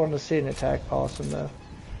still want to see an attack possum though.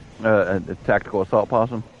 A tactical assault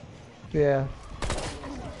possum. Yeah.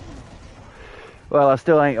 Well, I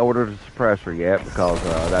still ain't ordered a suppressor yet because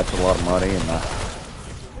that's a lot of money and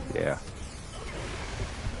yeah.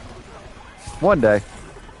 One day.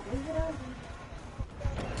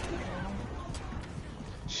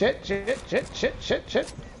 Shit.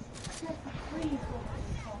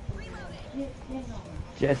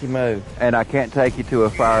 Jesse, move. And I can't take you to a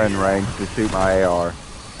firing range to shoot my AR.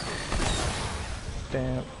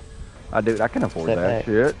 Damn. I can afford Step that back.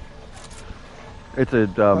 shit. It's a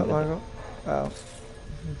What, Michael? Oh.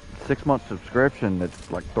 6-month subscription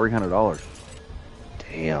that's like $300.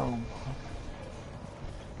 Damn.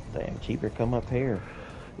 Damn, cheaper come up here.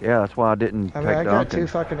 Yeah, that's why I didn't I take mean, I got Duncan. 2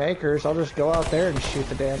 fucking acres. I'll just go out there and shoot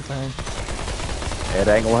the damn thing. It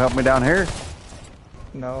ain't gonna help me down here.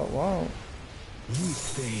 No, it won't. You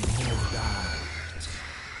stay more die.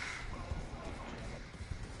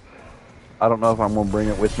 I don't know if I'm gonna bring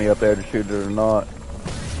it with me up there to shoot it or not.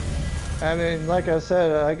 I mean, like I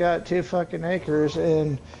said, I got 2 fucking acres,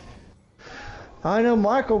 and I know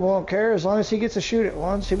Michael won't care as long as he gets to shoot it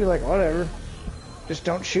once. He'll be like, whatever. Just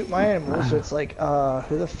don't shoot my animals. It's like,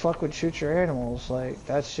 who the fuck would shoot your animals? Like,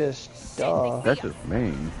 that's just, duh. That's just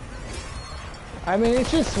mean. I mean,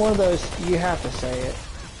 it's just one of those, you have to say it,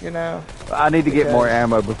 you know? I need to get more Because-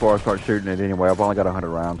 ammo before I start shooting it anyway. I've only got 100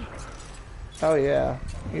 rounds. Oh yeah,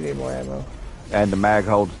 you need more ammo. And the mag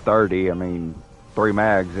holds 30. I mean, 3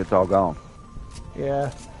 mags, it's all gone.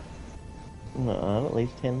 Yeah. No, at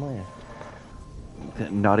least 10 left.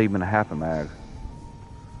 Not even a half a mag.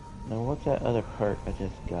 Now, what's that other perk I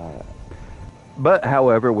just got? But,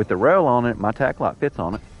 however, with the rail on it, my tack lock fits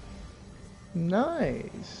on it.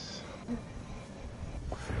 Nice.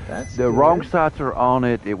 That's The good. wrong sights are on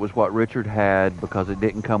it. It was what Richard had because it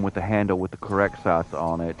didn't come with the handle with the correct sights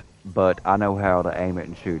on it. But I know how to aim it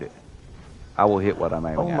and shoot it. I will hit what I'm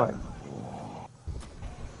aiming Oh at. my.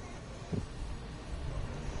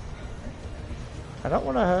 I don't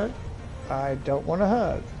want a hug. I don't want a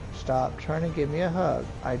hug. Stop trying to give me a hug.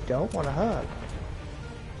 I don't want a hug.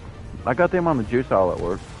 I got them on the juice all at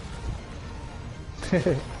work.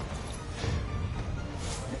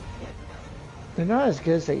 They're not as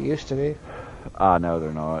good as they used to be. I know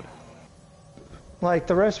they're not. Like,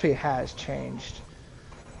 the recipe has changed.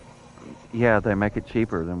 Yeah, they make it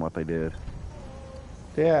cheaper than what they did.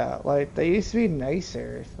 Yeah, like, they used to be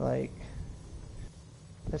nicer. Like,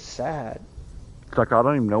 that's sad. It's like I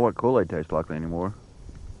don't even know what Kool-Aid tastes like anymore.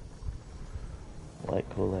 Like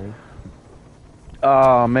Kool-Aid.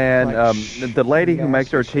 Oh man, Like the lady who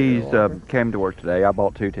makes our nasty sugar teas water. came to work today. I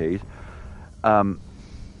bought 2 teas.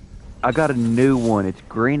 I got a new one. It's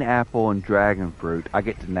green apple and dragon fruit. I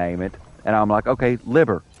get to name it, and I'm like, okay,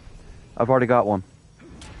 liver. I've already got one.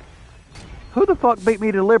 Who the fuck beat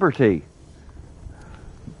me to Liberty?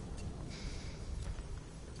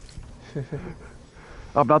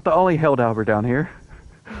 I'm not the only helldiver down here.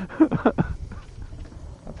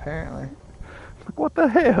 Apparently. What the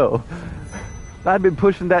hell? I've been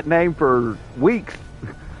pushing that name for weeks.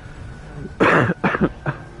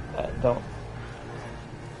 Don't.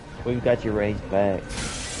 We've got you raised back.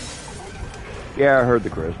 Yeah, I heard the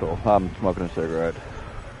crystal. I'm smoking a cigarette.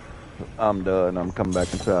 I'm done. I'm coming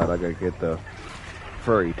back inside. I gotta get the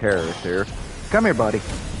furry terrorist here. Come here, buddy.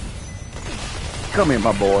 Come here,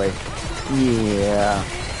 my boy. Yeah.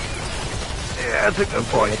 That's a good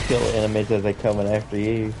Trying boy. to kill enemies as they coming after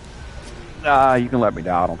you. Nah, you can let me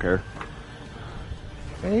die. I don't care.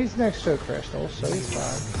 And he's next to a crystal, so he's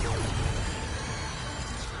fine.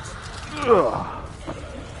 Ugh.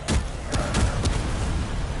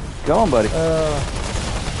 Go on, buddy.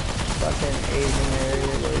 Fucking Asian area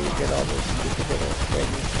where you get all this stupid little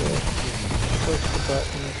things to push the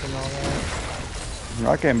buttons and all that.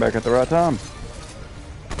 I came back at the right time.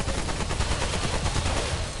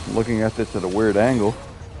 Looking at this at a weird angle.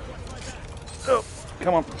 Oh,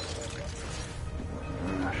 come on.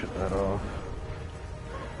 Shut that off.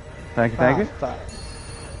 Thank you, thank you. Fuck.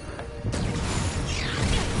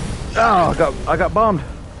 Oh, I got bombed.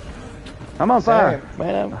 I'm on fire.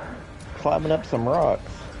 Man, I'm climbing up some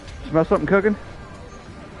rocks. Smell something cooking?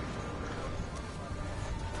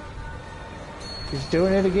 He's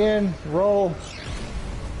doing it again. Roll.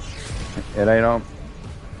 It ain't on.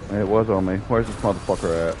 It was on me. Where's this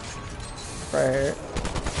motherfucker at? Right here.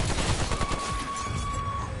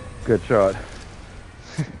 Good shot.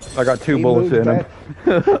 I got 2 He bullets in moved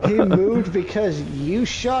him. He moved because you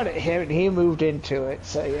shot at him and he moved into it,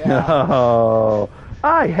 so yeah. Oh,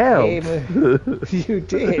 I helped. You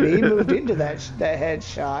did. He moved into that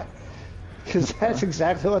headshot. Because that's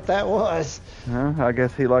exactly what that was. I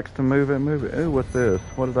guess he likes to move it, move it. Ooh, what's this?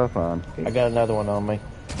 What did I find? I got another one on me.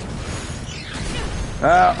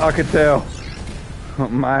 Ah, I could tell.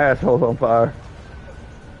 My asshole's on fire.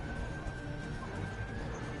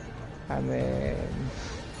 I mean...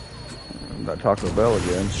 That Taco Bell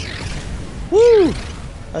again. Woo!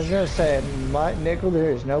 I was gonna say, Nickel, there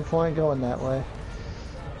is no point going that way.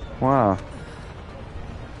 Wow.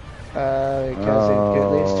 Because it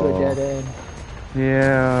leads to a dead end.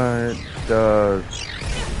 Yeah, it does.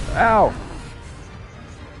 Ow!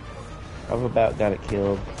 I've about got it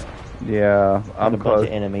killed. Yeah, Got I'm a bunch close.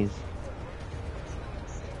 of enemies.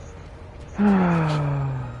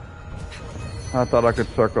 I thought I could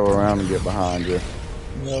circle around and get behind you.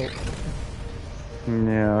 Nope.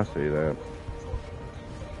 Yeah, I see that.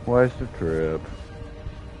 Waste of trip.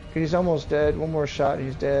 He's almost dead. One more shot,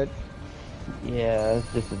 he's dead. Yeah,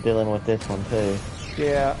 it's just dealing with this one too.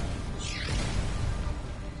 Yeah.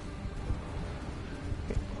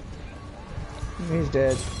 He's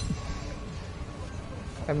dead.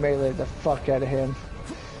 I meleeed the fuck out of him.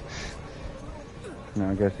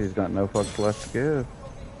 Now I guess he's got no fucks left to give.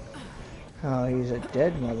 Oh, he's a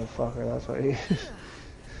dead motherfucker, that's what he is.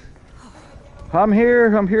 I'm here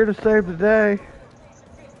to save the day.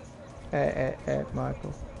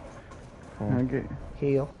 Michael. Okay.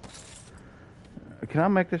 Heal. Can I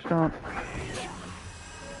make this jump?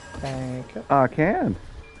 Thank you. I can.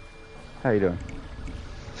 How you doing?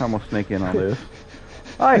 I'm gonna sneak in on this.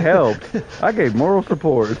 I helped. I gave moral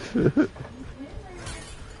support.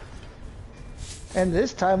 And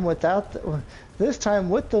this time without this time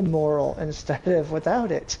with the moral instead of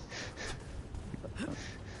without it.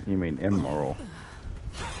 You mean immoral?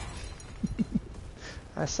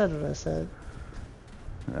 I said what I said.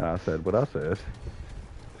 I said what I said.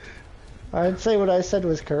 I didn't say what I said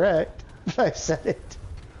was correct, but I said it.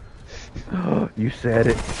 You said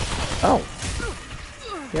it. Oh,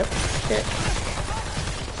 Yep.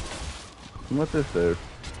 what's this do?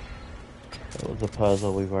 That was a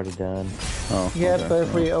puzzle we've already done. Oh, Yeah, okay. but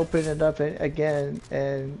if we open it up again,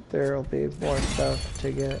 and there'll be more stuff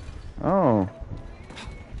to get. Oh,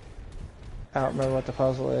 I don't remember what the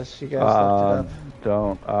puzzle is. You guys looked it up.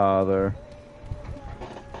 don't either.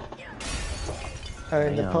 I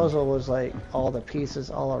mean, the Damn. puzzle was like all the pieces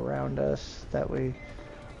all around us that we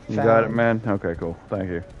You found. got it, man? Okay, cool. Thank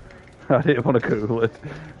you. I didn't want to Google it.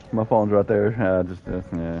 My phone's right there.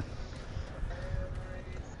 Yeah.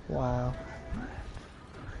 Wow.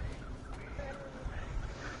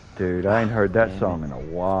 Dude, I ain't heard that song in a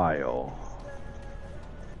while.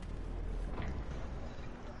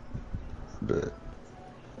 But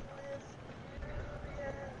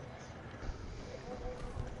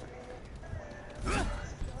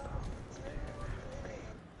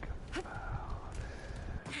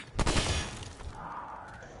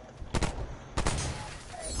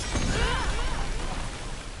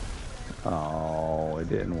oh, it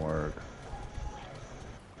didn't work.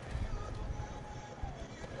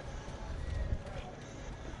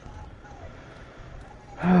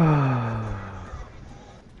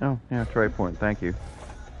 Oh, yeah, trade point. Thank you.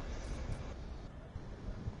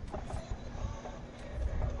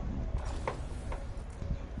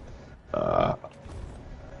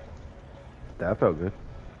 That felt good.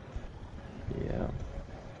 Yeah.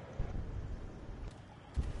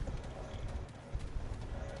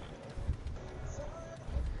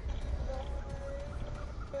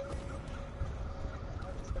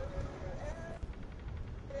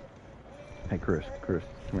 Hey, Chris, come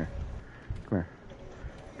here. Come here.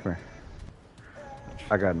 Come here.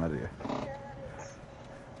 I got an idea.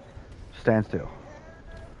 Stand still.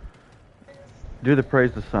 Do the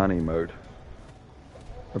praise the sun emote.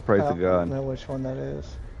 Or praise the I God. don't know which one that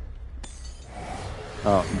is.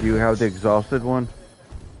 Oh, do you have the exhausted one?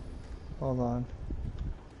 Hold on.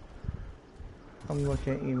 I'm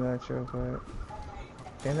looking at emotes real quick.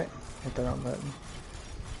 Damn it. Hit the wrong button.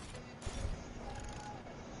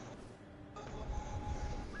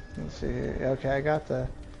 Let's see here. Okay, I got the...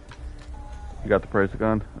 You got the praise the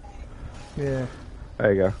God? Yeah.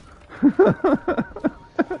 There you go.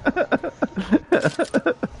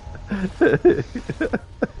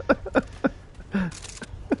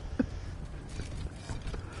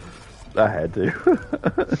 I had to.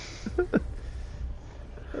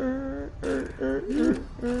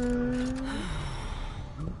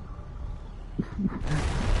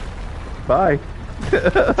 Bye.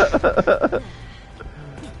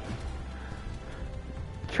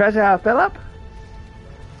 Treasure, Philip?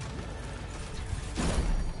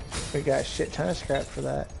 We got a shit ton of scrap for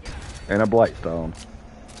that. And a blightstone.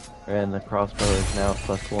 And the crossbow is now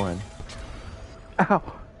 +1. Ow.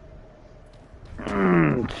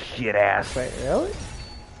 Shit ass. Wait, really?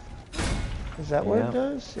 Is that what Yeah. it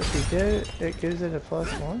does? If you did it, it gives it a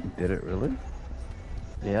 +1? Did it really?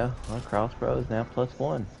 Yeah, my crossbow is now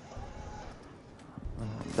 +1.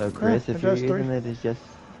 So Chris, it if you're does three. using it, it just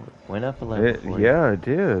went up a level for you. Yeah, it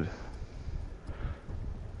did.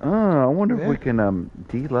 I wonder if Yeah. we can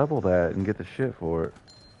de-level that and get the shit for it.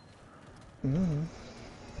 Mm-hmm.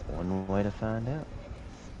 One way to find out.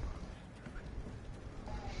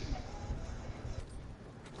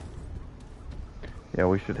 Yeah,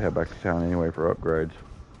 we should head back to town anyway for upgrades.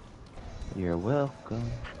 You're welcome.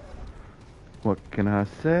 What can I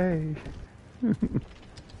say?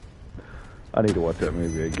 I need to watch that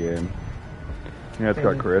movie again. You know, it's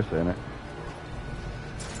got Chris in it.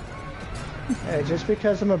 Hey, just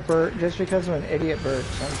because I'm a bird, just because I'm an idiot bird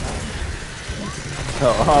sometimes.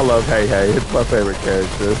 Oh, I love Hey Hey. It's my favorite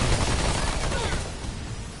character.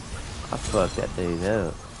 I fucked that dude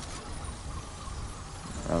up.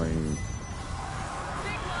 I mean,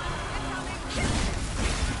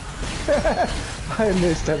 I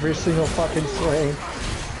missed every single fucking swing.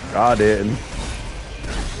 I didn't.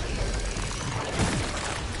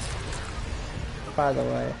 By the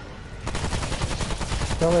way,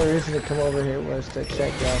 the only reason to come over here was to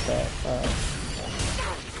check out that.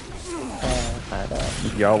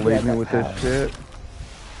 Y'all leave yeah, me that with power. this shit?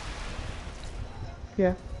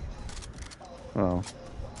 Yeah, Oh.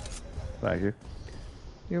 Thank you.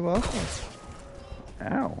 you're welcome.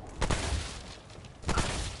 Ow.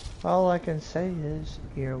 All I can say is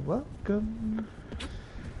you're welcome.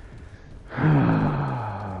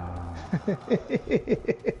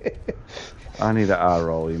 I need an eye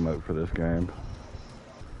roll emote for this game.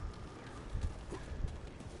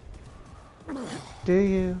 Do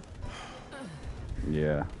you?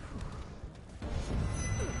 Yeah.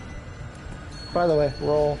 By the way,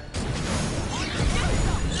 roll.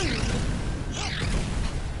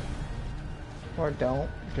 Or don't,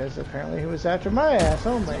 because apparently he was after my ass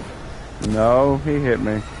only. No, he hit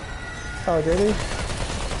me. Oh, did he?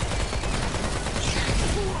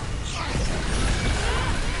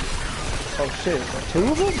 Oh shit, is there two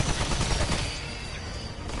of them?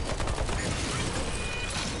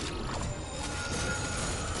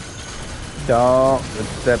 Don't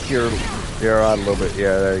step your out a little bit.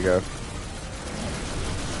 Yeah, there you go.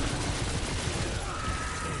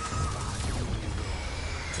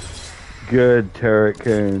 Good turret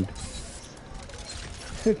coon.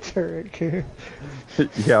 Turret coon.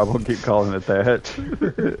 Yeah, I'm gonna keep calling it that.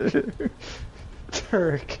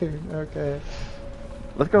 Turret coon, okay.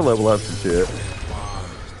 Let's go level up some shit.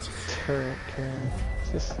 Turret coon.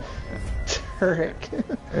 Just turret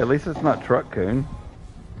coon. At least it's not truck coon.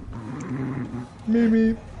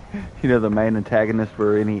 Mimi. You know, the main antagonist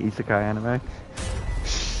for any isekai anime.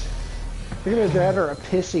 Either that or a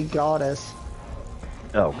pissy goddess.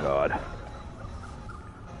 Oh god.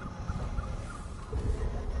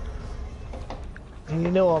 And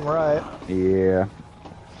you know I'm right. Yeah.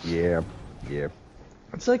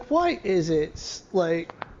 It's like, why is it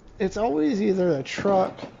like, it's always either a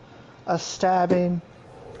truck, a stabbing,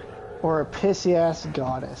 or a pissy ass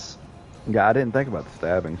goddess. Yeah, I didn't think about the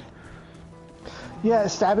stabbings. Yeah,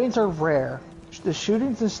 stabbings are rare. The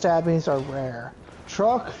shootings and stabbings are rare.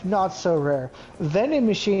 Truck, not so rare. Vending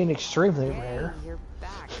machine, extremely rare. You're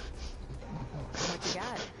back. What you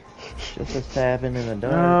got? Just a stabbing in the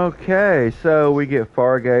dark. Okay, so we get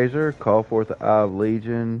Fargazer, call forth the Eye of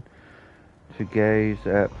Legion, To gaze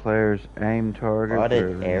at players' aim target.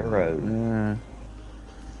 Spotted arrows.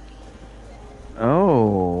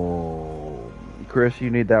 Oh. Chris,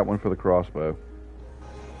 you need that one for the crossbow.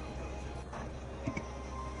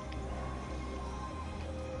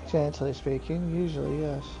 Gently speaking, usually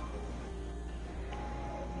yes.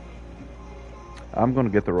 I'm going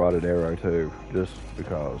to get the rotted arrow too, just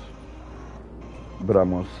because. But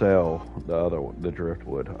I'm going to sell the other one, the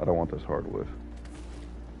driftwood. I don't want this hardwood.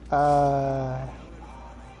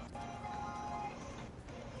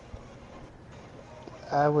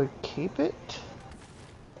 I would keep it.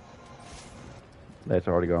 That's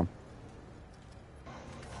already gone.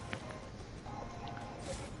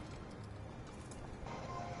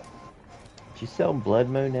 Did you sell Blood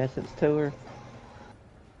Moon Essence to her?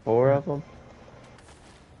 4 of them?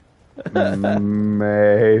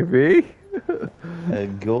 Maybe. A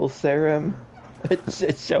Ghoul Serum?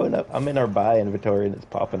 It's showing up. I'm in our buy inventory and it's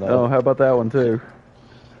popping up. Oh, how about that one too?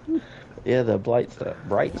 Yeah, the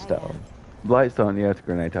Brightstone. Blightstone, yeah, it's a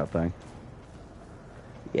grenade type thing.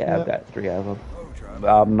 Yeah, I've Yep. got 3 of them.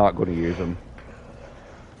 I'm not going to use them.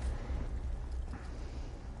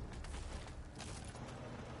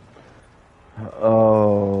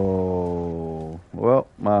 Oh, well,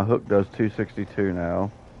 my hook does 262 now.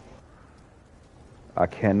 I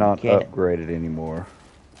cannot can't. upgrade it anymore.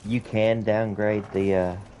 You can downgrade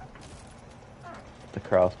the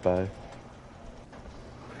crossbow.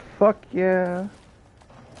 Fuck yeah.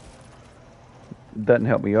 Doesn't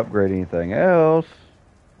help me upgrade anything else.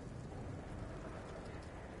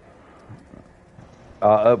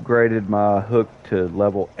 I upgraded my hook to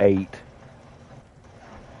level 8.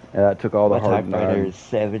 And that took all the My hard typewriter 9. is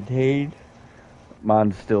 17.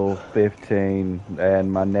 Mine's still 15,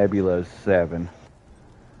 and my nebula is 7.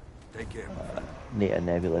 Take care. Yeah,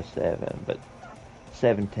 Nebula 7, but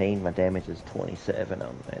 17, my damage is 27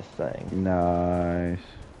 on this thing. Nice.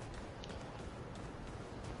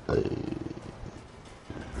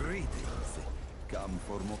 Greetings. Come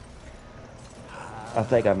for more. I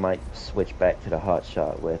think I might switch back to the hot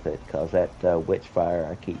shot with it, because that Witchfire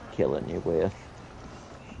I keep killing you with.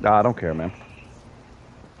 Nah, I don't care, man.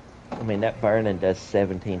 I mean, that burning does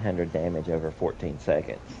 1,700 damage over 14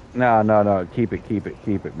 seconds. No. Keep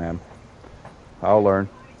it, man. I'll learn.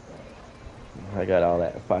 I got all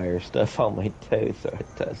that fire stuff on me too, so it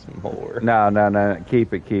does more. No.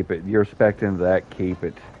 Keep it. You're expecting that. Keep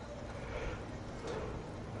it.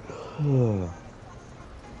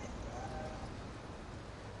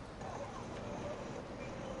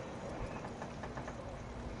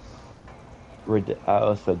 I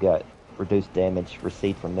also got reduced damage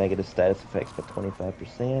received from negative status effects by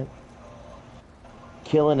 25%.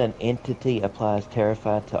 Killing an entity applies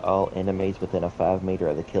Terrified to all enemies within a 5 meter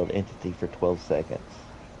of the killed entity for 12 seconds.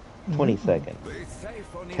 20 seconds. Be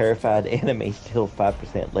safe on each Terrified enemies deal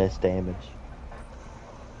 5% less damage.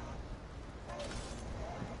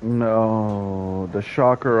 No, the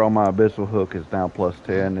shocker on my abyssal hook is now plus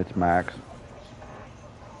 10. It's max.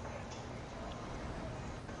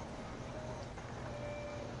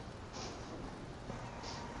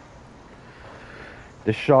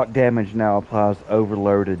 The shock damage now applies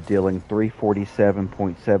overloaded, dealing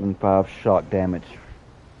 347.75 shock damage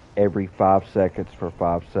every 5 seconds for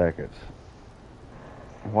 5 seconds.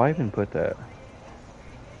 Why even put that?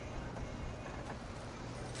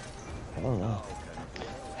 I don't know.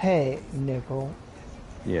 Hey, Nickel.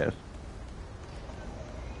 Yes.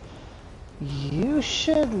 You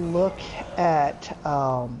should look at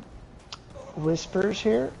Whispers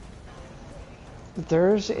here.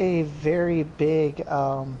 There's a very big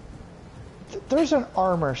there's an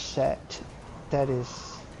armor set that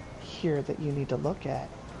is here that you need to look at.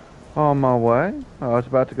 On my way. I was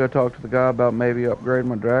about to go talk to the guy about maybe upgrading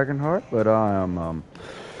my dragon heart, but I am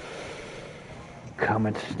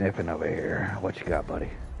coming sniffing over here. What you got, buddy?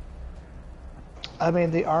 I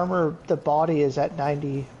mean, the armor, the body is at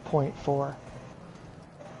 90.4.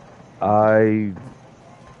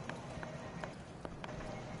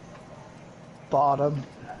 Bottom.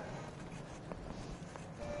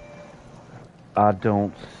 I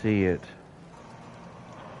don't see it.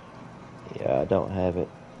 Yeah, I don't have it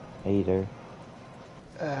either.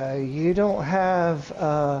 You don't have,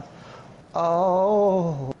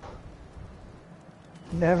 oh.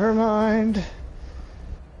 Never mind.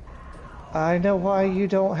 I know why you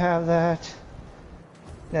don't have that.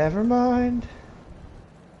 Never mind.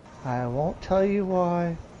 I won't tell you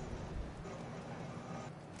why.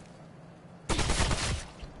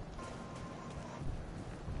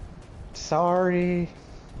 Sorry.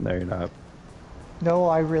 No, you're not. No,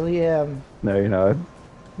 I really am. No, you're not.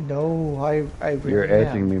 No, I really You're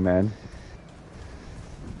edging am. me, man.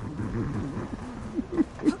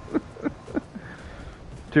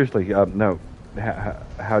 Seriously, no.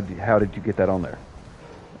 How did you get that on there?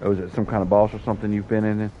 Was it some kind of boss or something you've been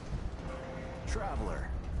in? Traveler.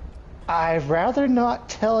 I'd rather not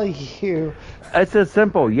tell you. It's a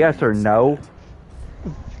simple yes or no.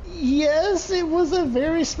 Yes, it was a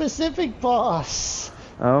very specific boss.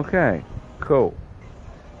 Okay, cool.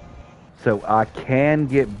 So I can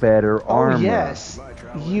get better armor. Oh, yes.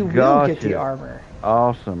 You will Gotcha. get the armor.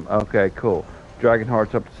 Awesome. Okay, cool.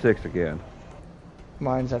 Dragonheart's up to 6 again.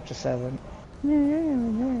 Mine's up to 7.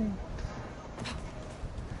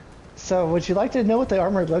 So, would you like to know what the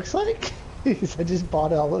armor looks like? Because I just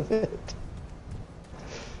bought all of it.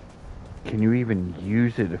 Can you even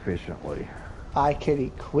use it efficiently? I could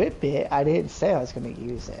equip it. I didn't say I was going to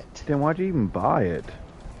use it. Then why'd you even buy it?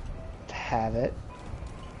 To have it.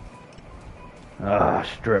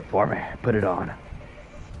 Strip for me. Put it on.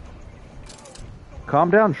 Calm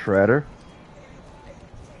down, Shredder.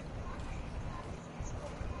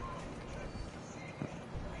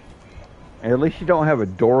 At least you don't have a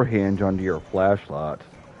door hinge under your flashlight.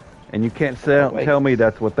 And you can't tell me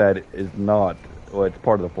that's what that is not. Well, it's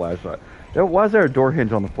part of the flashlight. Why is there a door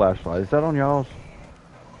hinge on the flashlight? Is that on y'all's?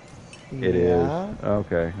 Yeah. It is.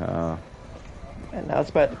 Okay. And I was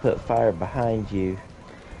about to put fire behind you.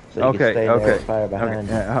 So you Okay, can stay there okay. with fire behind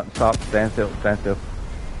you. Stop. Stand still. Stand still.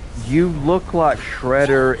 You look like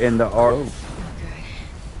Shredder in the arc.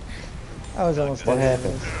 I was almost What dead.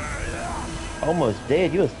 happened? Almost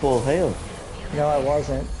dead. You was full health. No, I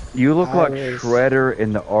wasn't. You look I like was- Shredder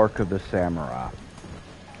in the Arc of the Samurai.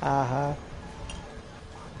 Uh-huh.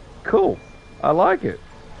 Cool. I like it.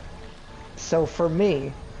 So for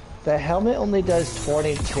me, the helmet only does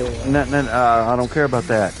 22. No, I don't care about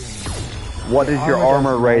that. What does your armor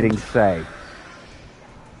armor does rating say?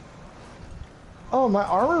 Oh, my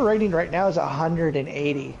armor rating right now is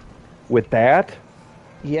 180. With that?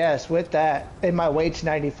 Yes, with that. And my weight's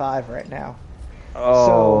 95 right now. Oh,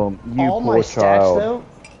 So you all poor my child. stats though,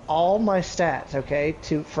 all my stats, okay,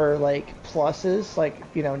 for like pluses, like,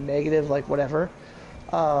 you know, negative, like whatever.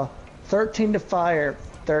 13 to fire,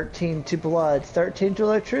 13 to blood, 13 to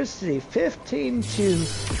electricity, 15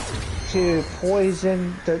 to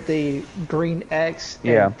poison, the green X,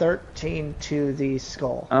 and Yeah. 13 to the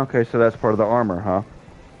skull. Okay, so that's part of the armor, huh?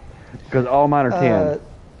 Because all mine are 10.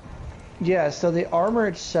 Yeah, so the armor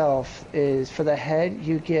itself is, for the head,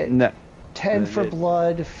 you get No. 10 for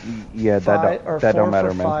blood, Yeah, that five, don't- or that 4 don't matter,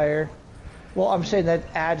 for man. fire. Well, I'm saying that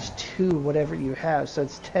adds to whatever you have, so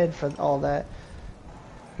it's 10 for all that.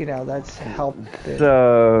 You know, that's helped.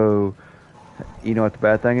 So, you know what the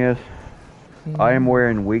bad thing is? I am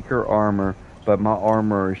wearing weaker armor, but my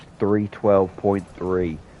armor is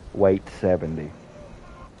 312.3, weight 70.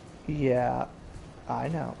 Yeah, I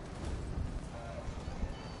know.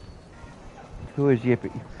 Who is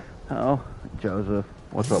Yippee? Oh, Joseph.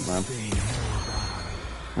 What's up, man?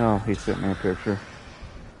 Oh, he sent me a picture.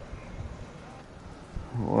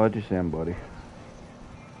 What'd you send, buddy?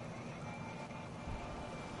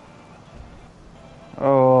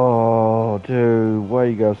 Oh, dude, why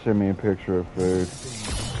you gotta send me a picture of food?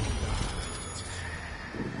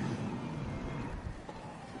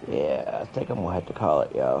 Yeah, I think I'm gonna have to call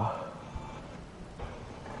it, yo.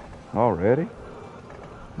 Already?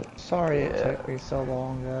 Sorry it took me so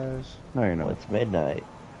long, guys. No, you're Well, not. it's midnight.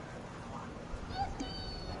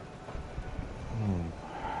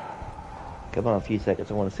 Come on, a few seconds.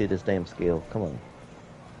 I want to see this damn skill. Come on.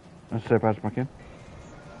 Let's step out my kin.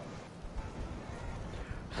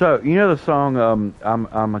 So, you know the song,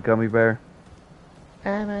 I'm a Gummy Bear?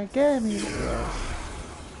 I'm a gummy bear.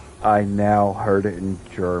 I now heard it in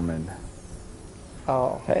German.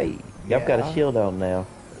 Oh, Hey, y'all got a Yeah. shield on now.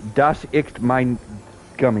 Das ist mein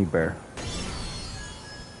Gummy Bear.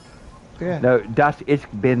 yeah. No, das ist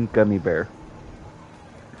bin Gummy Bear.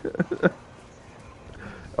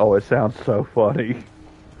 Oh, it sounds so funny.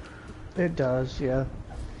 It does, yeah.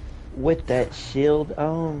 With that shield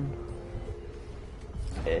on,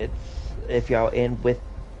 it's if y'all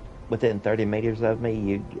within 30 meters of me,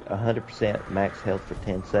 you 100% max health for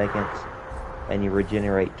 10 seconds, and you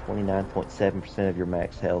regenerate 29.7% of your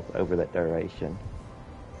max health over that duration.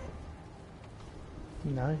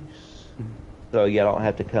 Nice. So you don't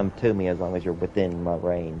have to come to me as long as you're within my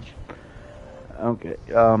range. Okay,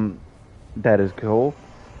 that is cool.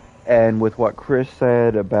 And with what Chris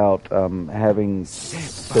said about having the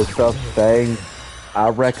stuff staying, I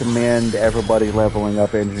recommend everybody leveling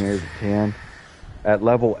up engineers to 10. At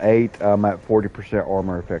level 8, I'm at 40%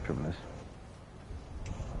 armor effectiveness.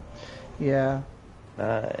 Yeah.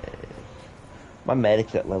 My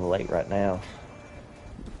medic's at level 8 right now.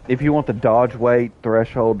 If you want the dodge weight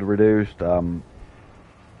threshold reduced,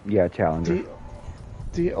 yeah, Challenger.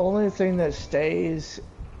 The only thing that stays,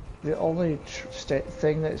 the only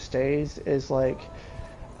thing that stays is like,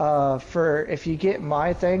 for if you get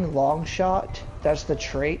my thing, long shot, that's the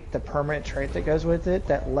trait, the permanent trait that goes with it,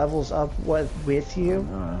 that levels up with you.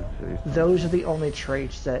 Those are the only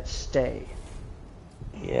traits that stay.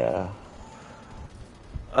 Yeah.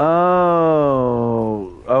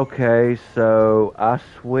 Oh, okay. So I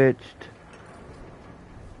switched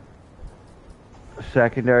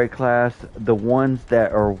secondary class. The ones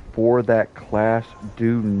that are for that class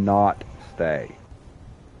do not stay.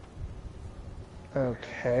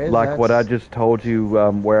 Okay. Like what I just told you,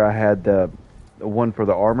 where I had the one for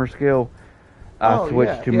the armor skill. I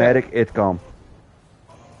switched to medic. It's gone.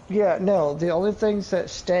 Yeah, no. The only things that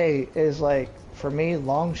stay is like for me,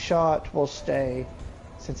 long shot will stay,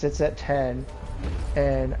 since it's at 10,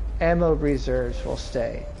 and ammo reserves will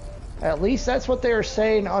stay. At least that's what they were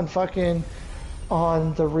saying on fucking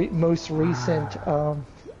on the most recent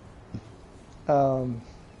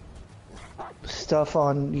stuff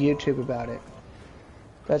on YouTube about it.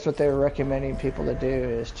 That's what they were recommending people to do,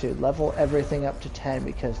 is to level everything up to 10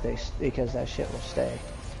 because that shit will stay.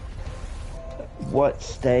 What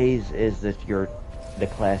stays is that the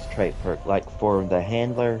class trait perk, like for the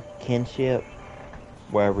handler kinship,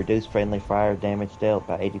 where reduce friendly fire damage dealt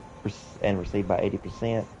by 80% and received by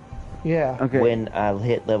 80%. Yeah. Okay. When I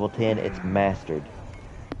hit level 10, it's mastered.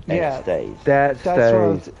 And it stays. That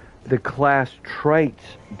stays. The class traits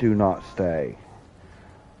do not stay.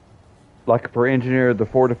 Like for engineer, the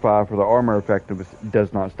fortify for the armor effectiveness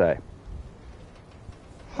does not stay.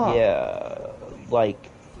 Huh. Yeah, like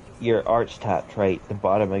your archetype trait, the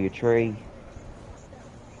bottom of your tree.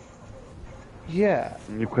 Yeah.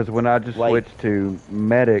 Because when I just switched to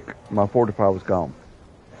medic, my fortify was gone.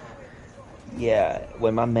 Yeah,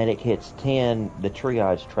 when my medic hits 10, the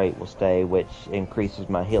triage trait will stay, which increases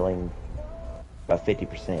my healing by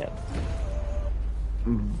 50%.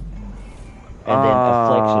 And then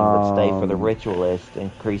affliction would stay for the ritualist,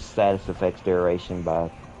 increase status effects duration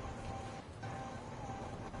by...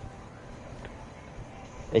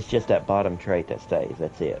 It's just that bottom trait that stays,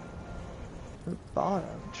 that's it. The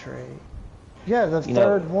bottom trait. Yeah, the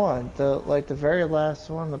third one, the very last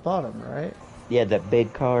one on the bottom, right? Yeah, that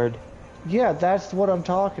big card. Yeah, that's what I'm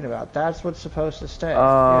talking about. That's what's supposed to stay.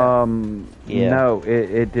 No,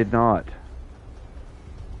 it did not.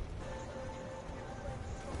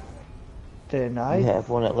 Then You have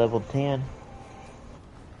one at level 10.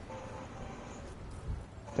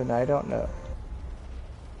 Then I don't know.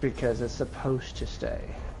 Because it's supposed to stay.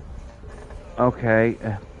 Okay,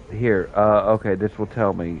 here. Okay, this will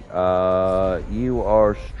tell me. You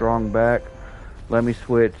are strong back. Let me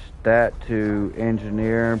switch that to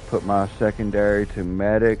engineer and put my secondary to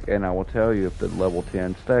medic, and I will tell you if the level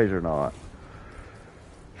 10 stays or not.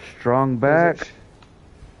 Strong back,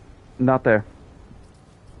 not there.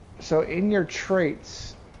 So in your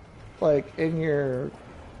traits, like in your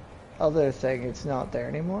other thing, it's not there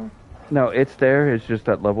anymore? No, it's there. It's just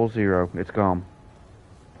at level 0. It's gone.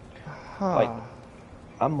 Huh. Like,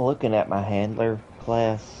 I'm looking at my handler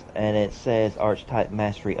class, and it says Archetype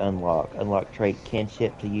Mastery Unlock. Unlock trait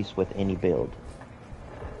kinship to use with any build.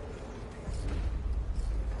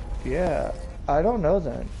 Yeah, I don't know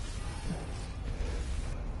then.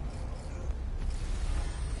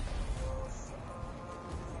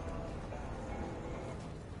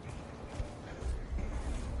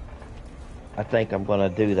 I think I'm gonna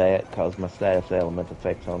do that because my status element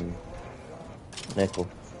affects on nickel.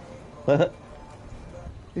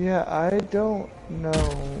 Yeah, I don't know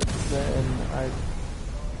then.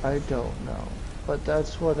 I don't know. But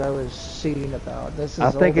that's what I was seeing about. This is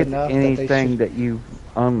I think old it's enough anything that you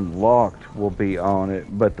unlocked will be on it,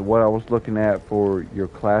 but what I was looking at for your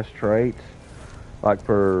class traits, like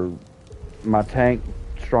for my tank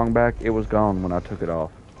strong back, it was gone when I took it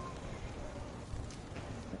off.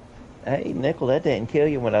 Hey, nickel, that didn't kill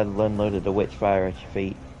you when I unloaded the witch fire at your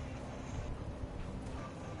feet.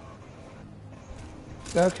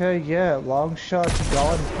 Okay, yeah, long shot's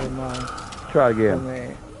gone for mine. Try For again.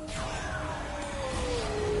 me.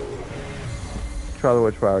 Try the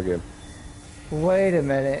witch fire again. Wait a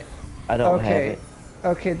minute. I don't have it.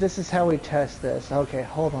 Okay, this is how we test this. Okay,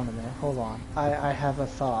 hold on a minute. Hold on. I have a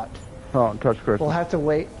thought. Oh, touch crystal. We'll have to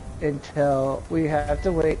wait until we have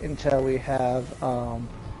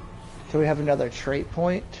another trait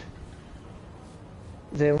point.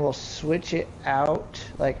 Then we'll switch it out.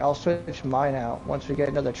 Like, I'll switch mine out once we get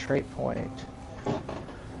another trait point.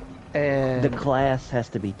 And The class has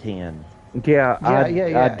to be 10. Yeah, I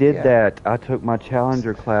did yeah. that. I took my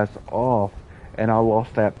challenger class off, and I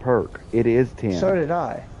lost that perk. It is 10. So did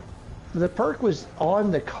I. The perk was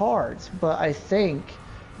on the cards, but I think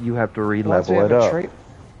you have to once we re-level have it a up. trait,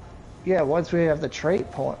 yeah, once we have the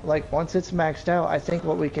trait point, like once it's maxed out, I think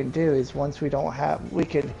what we can do is once we don't have, we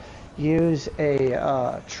could use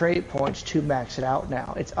a trait points to max it out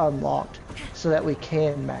now. It's unlocked so that we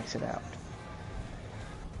can max it out.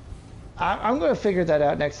 I'm going to figure that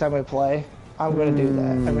out next time we play. I'm going to do that.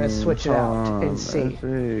 I'm going to switch it out and see. Let's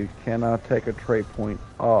see. Can I take a trait point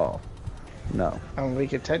off? No. I mean, we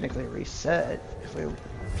could technically reset if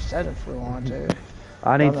we want to.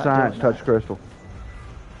 I need I'm not science doing touch that. crystal.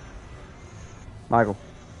 Michael.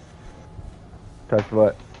 Touch the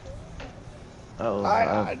butt. Oh,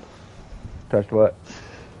 Touch the butt.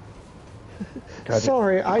 Touch it.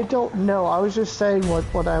 Sorry, I don't know. I was just saying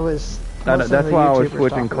what I was. I know, most of that's the why I was YouTubers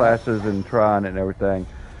switching talk about. classes and trying it and everything.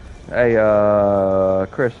 Hey,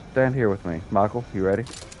 Chris, stand here with me. Michael, you ready?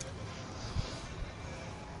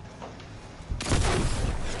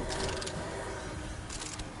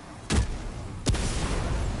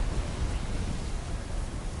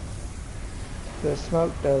 The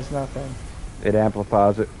smoke does nothing. It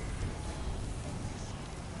amplifies it.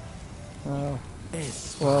 Oh.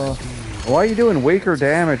 It's Well, Why are you doing weaker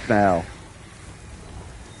damage now?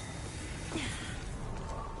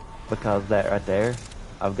 because that right there,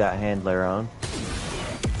 I've got handler on.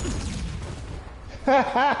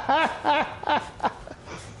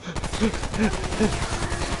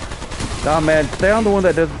 Nah, man, stay on the one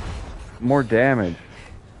that does more damage.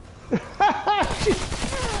 you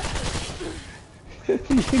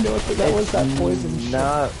know what that was? That poison shit.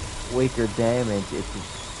 Not weaker damage,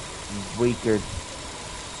 it's weaker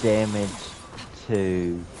damage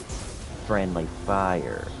to friendly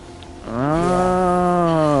fire.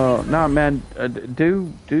 Oh, nah, man,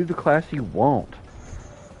 do the class you want.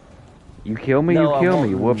 You kill me, No, you I kill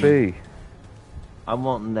me. won't. Whoopee. I'm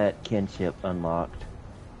wanting that kinship unlocked.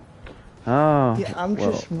 Oh, Yeah, I'm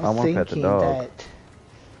well, just I want that the thinking dog. that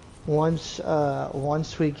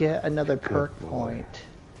once we get another perk boy. point,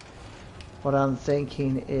 what I'm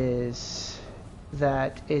thinking is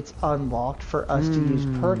that it's unlocked for us to use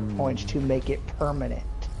perk points to make it permanent.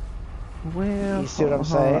 Well, You see what I'm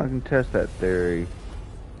hold on, saying? I can test that theory.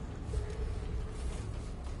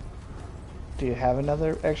 Do you have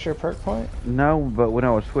another extra perk point? No, but when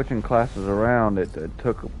I was switching classes around, it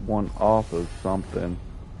took one off of something.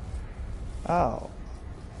 Oh,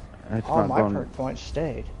 It's all not my going. perk points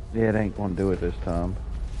stayed. Yeah, it ain't going to do it this time.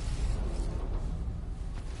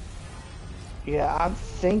 Yeah, I'm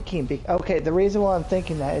thinking. Okay, the reason why I'm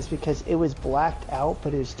thinking that is because it was blacked out,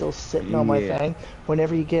 but it was still sitting on my Yeah. thing.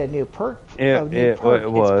 Whenever you get a new perk, It it's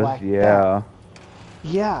was, blacked yeah. out.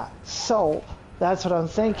 Yeah, so that's what I'm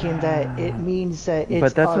thinking. That it means that it's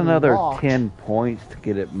But that's another unlocked. 10 points to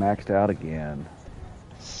get it maxed out again.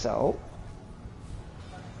 So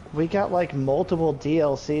we got like multiple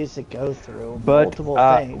DLCs to go through, But multiple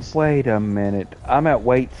things. wait a minute. I'm at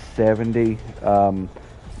weight 70.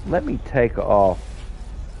 Let me take off.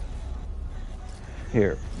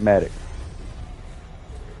 Here, medic.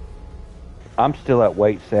 I'm still at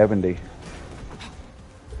weight 70.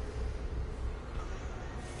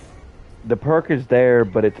 The perk is there,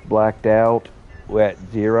 but it's blacked out. We're at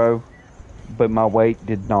 0, but my weight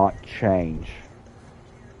did not change.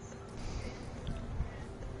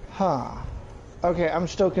 Huh. Okay, I'm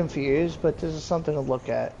still confused, but this is something to look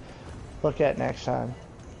at. Look at next time.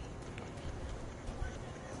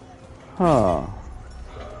 Huh.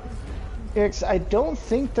 I don't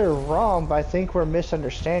think they're wrong, but I think we're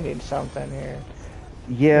misunderstanding something here.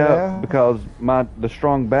 Yeah, Yeah. because the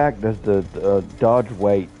strong back does the dodge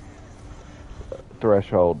weight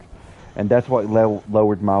threshold, and that's what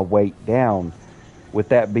lowered my weight down. With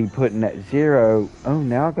that be putting at 0, oh,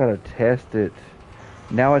 now I gotta test it.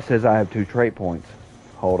 Now it says I have 2 trait points.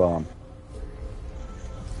 Hold on.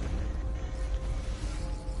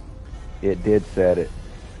 It did set it.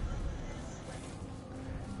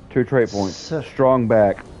 2 trait points. So- Strong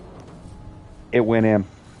back. It went in.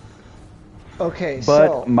 Okay, But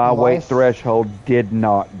so my weight threshold did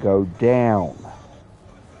not go down.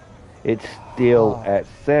 It's still at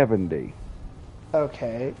 70.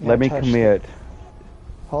 Okay. now Let me touch commit.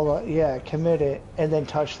 Hold on. Yeah, commit it, and then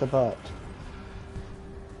touch the butt.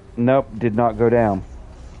 Nope, did not go down.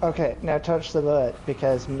 Okay, now touch the butt,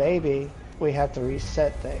 because maybe we have to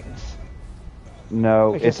reset things.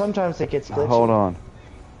 No, Because it's, sometimes it gets glitchy. hold on.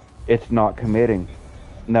 It's not committing.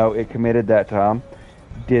 No, it committed that time.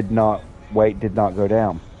 Weight did not go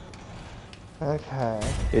down. Okay.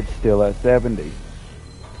 It's still at 70.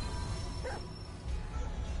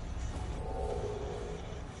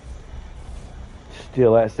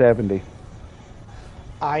 Still at 70.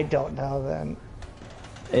 I don't know then.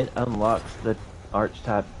 It unlocks the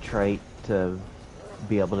archetype trait to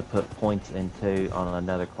be able to put points into on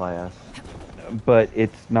another class. But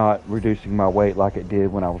it's not reducing my weight like it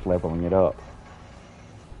did when I was leveling it up.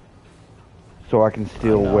 So I can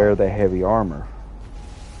still wear the heavy armor.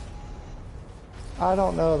 I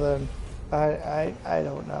don't know then. I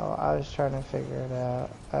don't know. I was trying to figure it out.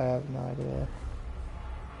 I have no idea.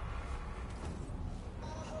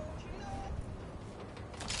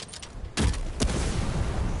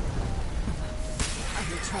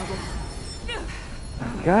 I'm in trouble.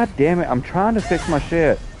 God damn it, I'm trying to fix my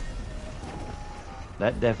shit.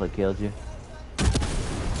 That definitely killed you.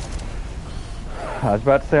 I was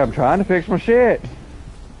about to say, I'm trying to fix my shit.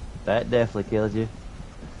 That definitely killed you.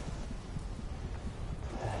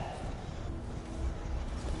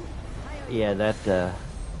 Yeah, that,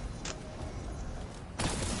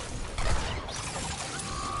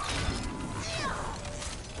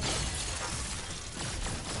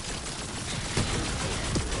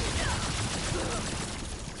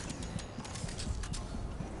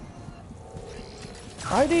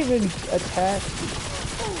 I'd even attack.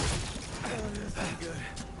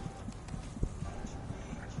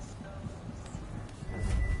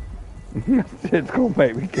 It's gonna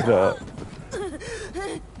make me get up.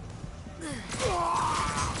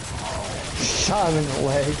 Shot him in the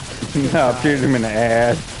leg. No, I'm shooting him in the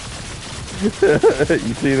ass.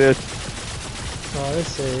 You see this? Oh, let's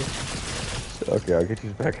see. Okay, I'll get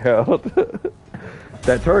you back out.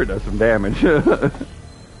 That turret does some damage.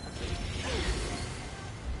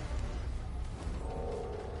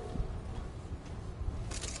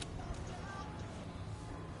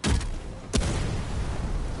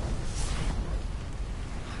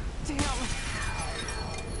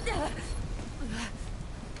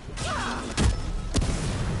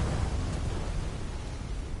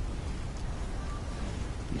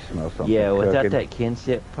 Something yeah, without cooking. that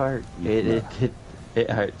kinship part, it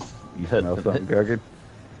hurts. You smell something cooking?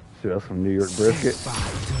 Smell some New York brisket?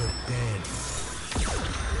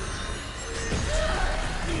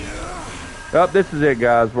 Oh, this is it,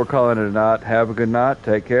 guys. We're calling it a night. Have a good night.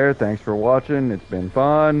 Take care. Thanks for watching. It's been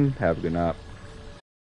fun. Have a good night.